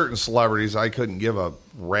 there's certain celebrities I couldn't give a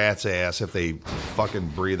rat's ass if they fucking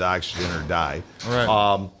breathe oxygen or die.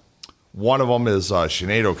 Right. One of them is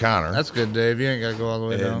Sinead O'Connor. That's good, Dave. You ain't got to go all the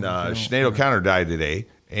way down. And Sinead O'Connor died today.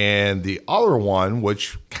 And the other one,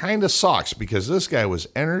 which kind of sucks because this guy was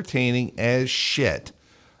entertaining as shit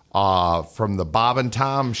from the Bob and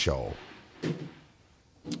Tom show.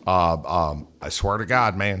 I swear to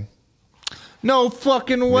God, man. No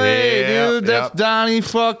fucking way, dude. That's Donnie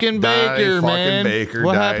fucking Baker, man.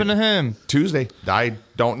 What happened to him? Tuesday. Died.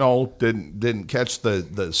 Don't know. Didn't catch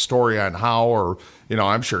the story on how, or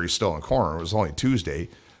I'm sure he's still in corner. It was only Tuesday.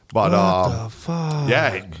 But what the fuck?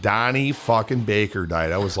 Yeah, Donnie fucking Baker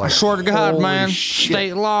died. I was like, I swear to God, man. Shit.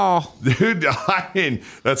 State law. Dude,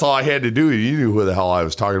 that's all I had to do. You knew who the hell I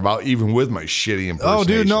was talking about, even with my shitty impersonation. Oh,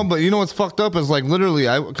 dude, no, but you know what's fucked up is literally,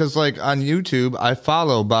 because on YouTube, I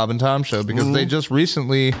follow Bob and Tom Show because they just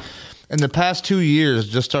recently, in the past 2 years,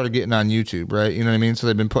 just started getting on YouTube, right? You know what I mean? So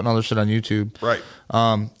they've been putting all their shit on YouTube. Right.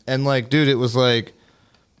 And dude, it was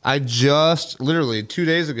I just literally 2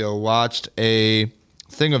 days ago watched a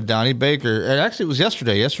thing of Donnie Baker. And actually, it was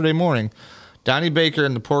yesterday morning. Donnie Baker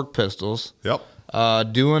and the Pork Pistols. Yep.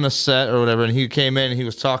 Doing a set or whatever, and he came in and he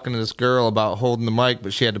was talking to this girl about holding the mic,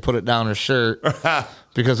 but she had to put it down her shirt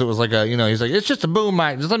because it was he's like, it's just a boom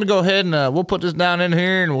mic. Just let me go ahead and we'll put this down in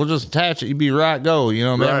here and we'll just attach it. You be right, go.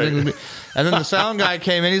 Man. Right. And then the sound guy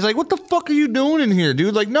came in. He's like, what the fuck are you doing in here,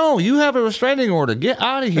 dude? No, you have a restraining order. Get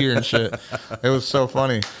out of here and shit. It was so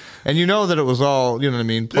funny. And you know that it was all, you know what I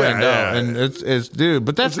mean, planned out. And it's dude,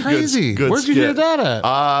 but that's crazy. Where'd you hear that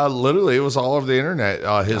at? Literally, it was all over the internet.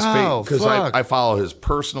 Because fuck. I follow his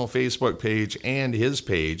personal Facebook page and his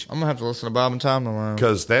page. I'm gonna have to listen to Bob and Tom tomorrow.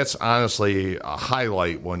 Because that's honestly a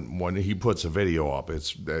highlight when he puts a video up.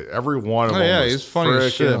 It's every one of them. He's funny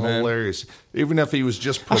as shit, man. Hilarious. Even if he was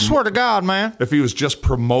just, I swear to God, man, if he was just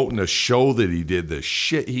promoting a show that he did, the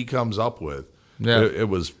shit he comes up with, it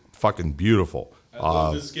was fucking beautiful. I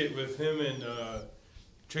love this skit with him and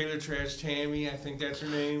Trailer Trash Tammy. I think that's her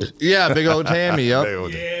name. Yeah, Big Old Tammy.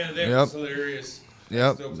 Yep. Yeah, that was hilarious.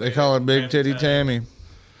 Yep. They call her Big Titty Tammy.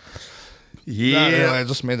 Yeah, I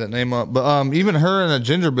just made that name up. But even her and the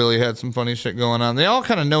Ginger Billy had some funny shit going on. They all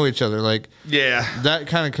kind of know each other, like that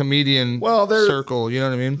kind of comedian circle. You know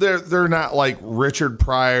what I mean? They're not like Richard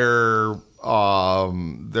Pryor.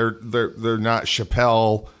 They're not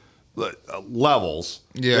Chappelle levels.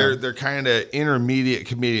 Yeah, they're kind of intermediate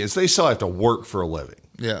comedians. They still have to work for a living.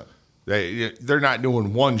 Yeah. They're not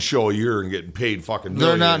doing one show a year and getting paid fucking millions.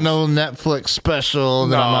 They're not no Netflix special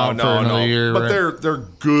that I'm out for another year. But they're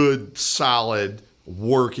good, solid,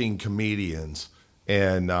 working comedians.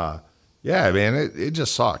 And yeah, man, it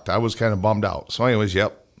just sucked. I was kind of bummed out. So anyways,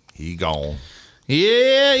 he gone.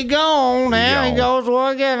 Yeah, he gone. Now he goes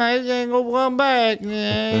again. He ain't gonna come back.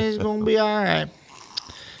 Yeah, he's gonna be all right.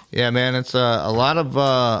 Yeah, man, it's a lot of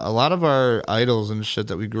our idols and shit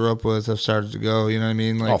that we grew up with have started to go. You know what I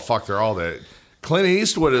mean? Like, oh fuck, they're all dead. Clint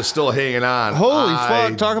Eastwood is still hanging on. Holy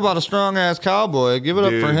fuck! Talk about a strong ass cowboy. Give it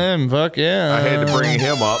up for him. Fuck yeah! I had to bring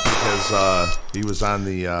him up because he was on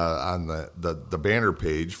the banner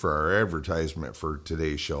page for our advertisement for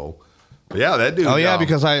today's show. But yeah, that dude. Oh yeah,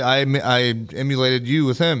 because I emulated you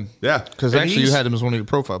with him. Yeah, because actually you had him as one of your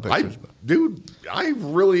profile pictures. I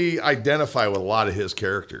really identify with a lot of his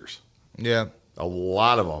characters. Yeah. A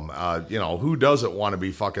lot of them. Who doesn't want to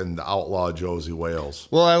be fucking the outlaw Josie Wales?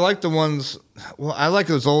 Well, I like the ones. Well, I like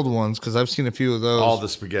those old ones because I've seen a few of those. All the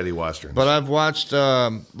spaghetti westerns. But I've watched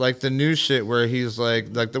like the new shit where he's like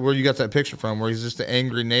where you got that picture from, where he's just an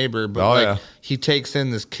angry neighbor, but he takes in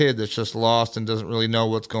this kid that's just lost and doesn't really know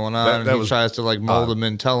what's going on. He tries to like mold him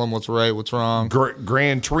and tell him what's right, what's wrong.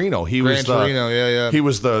 Gran Torino. He was the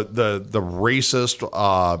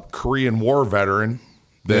racist Korean War veteran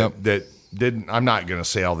that didn't. I'm not going to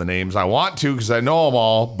say all the names. I want to because I know them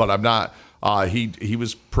all, but I'm not. He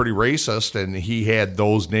was pretty racist, and he had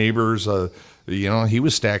those neighbors. He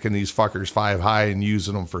was stacking these fuckers 5 high and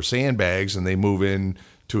using them for sandbags, and they move in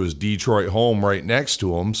to his Detroit home right next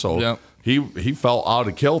to him. So he fell out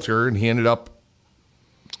of kilter, and he ended up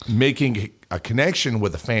making a connection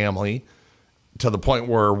with the family to the point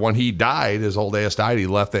where when he died, his old ass died, he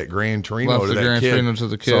left that Gran Torino to that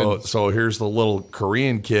kid. So here's the little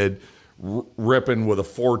Korean kid ripping with a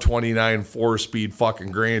 429 4-speed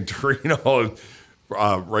fucking Gran Torino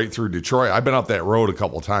right through Detroit. I've been up that road a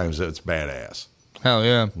couple times. It's badass. Hell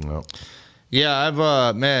yeah. Yep. Yeah,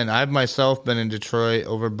 I've myself been in Detroit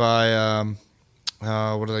over by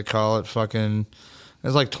what do they call it? Fucking,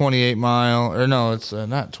 it's like 28 Mile, or no, it's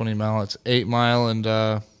not 20 Mile, it's 8 Mile and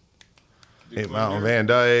 8 Mile and Van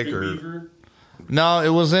Dyke or no, it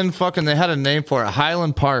was in fucking, they had a name for it,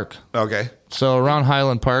 Highland Park. Okay. So around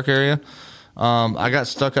Highland Park area, I got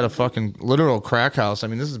stuck at a fucking literal crack house. I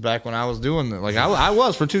mean, this is back when I was doing it. Like I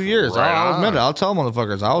was for 2 years. I'll admit it. I'll tell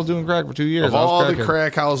motherfuckers I was doing crack for 2 years. Of all the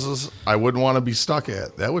crack houses I wouldn't want to be stuck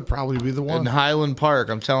at, that would probably be the one. In Highland Park,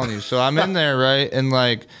 I'm telling you. So I'm in there, right? And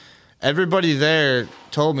like everybody there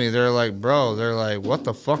told me, they're like, bro, they're like, what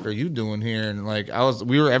the fuck are you doing here? And like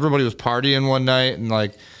everybody was partying one night, and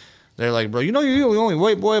like they're like, bro, you're the only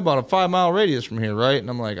white boy about a 5 mile radius from here, right? And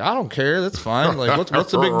I'm like, I don't care. That's fine. Like,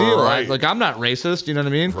 what's the big deal? Right. I'm not racist. You know what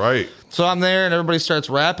I mean? Right. So I'm there, and everybody starts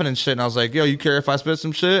rapping and shit. And I was like, yo, you care if I spit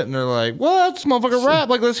some shit? And they're like, what? This motherfucker rap.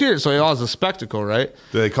 Like, let's hear it. So it was a spectacle, right?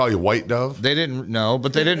 Did they call you White Dove? They didn't know,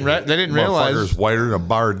 but they didn't realize. Motherfuckers whiter than a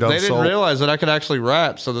bar of Dove They didn't soap. realize that I could actually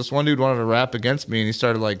rap. So this one dude wanted to rap against me, and he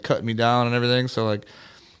started like cutting me down and everything. So like,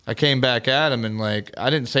 I came back at him, and like I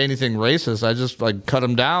didn't say anything racist. I just like cut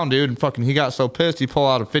him down, dude, and fucking he got so pissed he pulled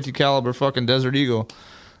out a 50 caliber fucking Desert Eagle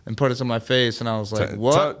and put it in my face, and I was like,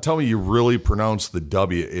 "What?" Tell me you really pronounce the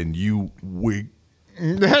W and you we.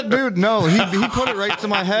 That dude, no, he put it right to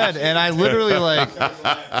my head, and I literally like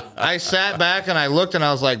I sat back and I looked and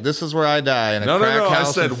I was like, "This is where I die in a crack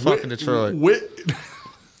house in fucking Detroit."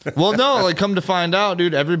 Well, no, like come to find out,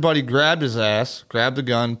 dude, everybody grabbed his ass, grabbed the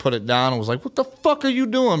gun, put it down, and was like, what the fuck are you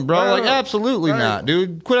doing, bro? Like, absolutely not,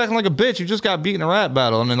 dude. Quit acting like a bitch. You just got beat in a rap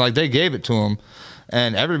battle. And then, like, they gave it to him.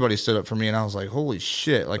 And everybody stood up for me, and I was like, holy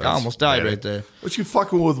shit. Like, I almost died right there. What you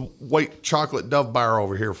fucking with white chocolate Dove bar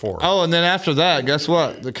over here for? Oh, and then after that, guess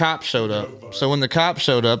what? The cops showed up. So when the cops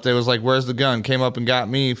showed up, they was like, where's the gun? Came up and got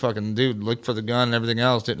me. Fucking dude, looked for the gun and everything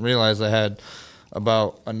else. Didn't realize I had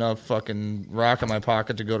about enough fucking rock in my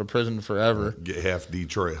pocket to go to prison forever. Get half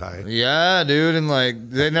Detroit high. Yeah, dude. And, like,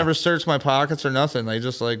 they never searched my pockets or nothing. They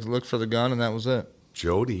just, like, looked for the gun, and that was it.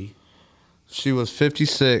 Jody. She was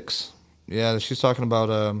 56. Yeah, she's talking about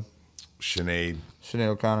Sinead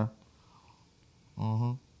O'Connor.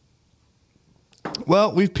 Mm-hmm.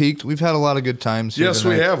 Well, we've peaked. We've had a lot of good times here Yes,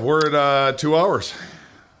 tonight. we have. We're at 2 hours.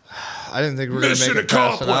 I didn't think we were going to make it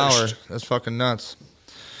past an hour. That's fucking nuts.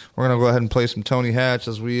 We're going to go ahead and play some Tony Hatch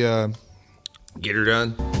as we get her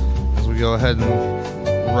done. As we go ahead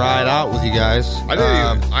and ride out with you guys.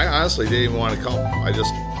 I honestly didn't even want to come. I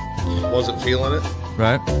just wasn't feeling it.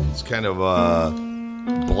 Right. It's kind of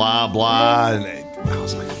blah blah, and I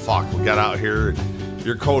was like, "Fuck!" We got out here, and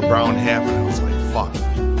your Code Brown happened. I was like, "Fuck!"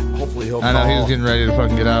 Hopefully he'll call. I know he was getting ready to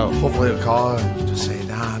fucking get out. Hopefully he'll call and just say,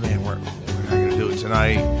 "Nah, man, we're not gonna do it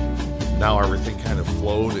tonight." Now everything kind of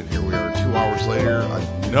flowed, and here we are 2 hours later.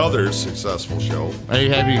 Another successful show. Are you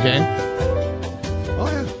happy you came? Oh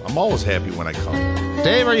yeah, I'm always happy when I come.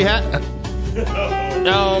 Dave, are you happy?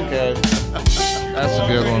 Oh, okay. That's a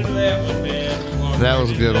good one. That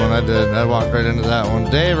was a good one. I did. I walked right into that one.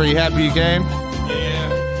 Dave, are you happy you came?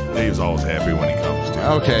 Yeah. Dave's always happy when he comes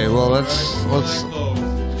to. Okay, well let's. I'm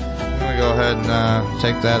gonna go ahead and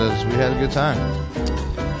take that as we had a good time.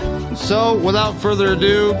 So, without further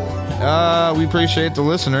ado, we appreciate the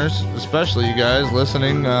listeners, especially you guys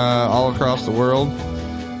listening all across the world,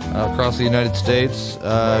 across the United States.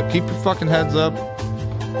 Keep your fucking heads up.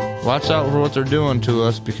 Watch out for what they're doing to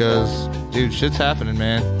us because, dude, shit's happening,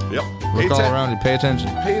 man. Yep. Look all around you. Pay attention.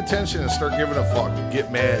 Pay attention and start giving a fuck.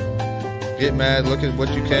 Get mad. Get mad. Look at what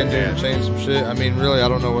you can do and change some shit. I mean, really, I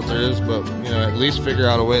don't know what there is, but, you know, at least figure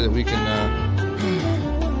out a way that we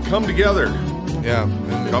can come together. Yeah.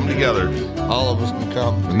 Come together. All of us can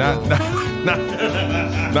come.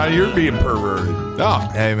 Not you're being perverted. No.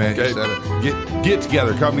 Hey, man, okay. You said it. Get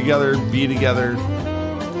together. Come together. Be together.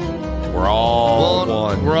 We're all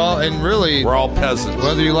one. We're all, and really, we're all peasants.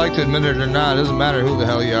 Whether you like to admit it or not, it doesn't matter who the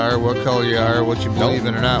hell you are, what color you are, what you believe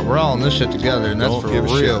in or not. We're all in this shit together, and that's for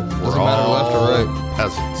real. Doesn't matter left or right.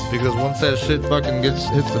 Peasants. Because once that shit fucking hits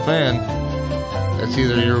the fan, that's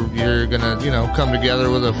either you're gonna come together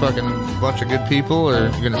with a fucking bunch of good people, or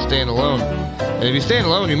you're gonna stand alone. And if you stand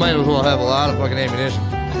alone, you might as well have a lot of fucking ammunition.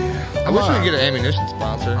 I wish we could get an ammunition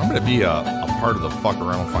sponsor. I'm gonna be a part of the fuck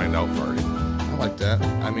around find out party. Like that.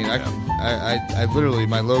 I mean, I literally,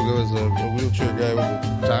 my logo is a wheelchair guy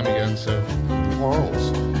with a Tommy gun. So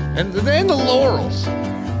laurels and the laurels.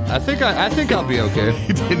 I think I'll be okay.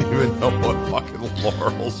 He didn't even know what fucking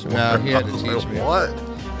laurels were. No, he had to teach me. What?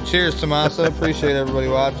 Cheers, Tommaso. Appreciate everybody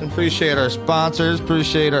watching. Appreciate our sponsors.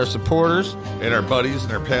 Appreciate our supporters and our buddies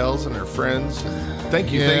and our pals and our friends.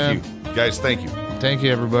 Thank you, thank you, guys. Thank you. Thank you,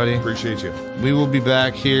 everybody. Appreciate you. We will be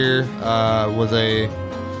back here with a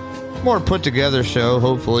more put together show,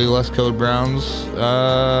 hopefully less Code Browns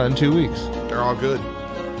in 2 weeks. They're all good.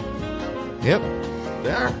 Yep. They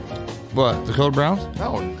are. What, the Code Browns?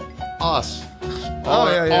 No, us.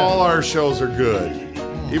 All our shows are good.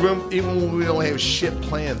 Even when we don't have shit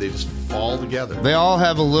planned, they just fall together. They all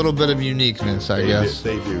have a little bit of uniqueness, I guess.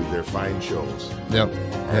 They do. They're fine shows. Yep. All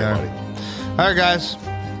right, buddy. All right, guys.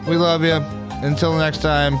 We love you. Until next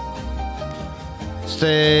time,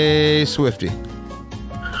 stay swifty.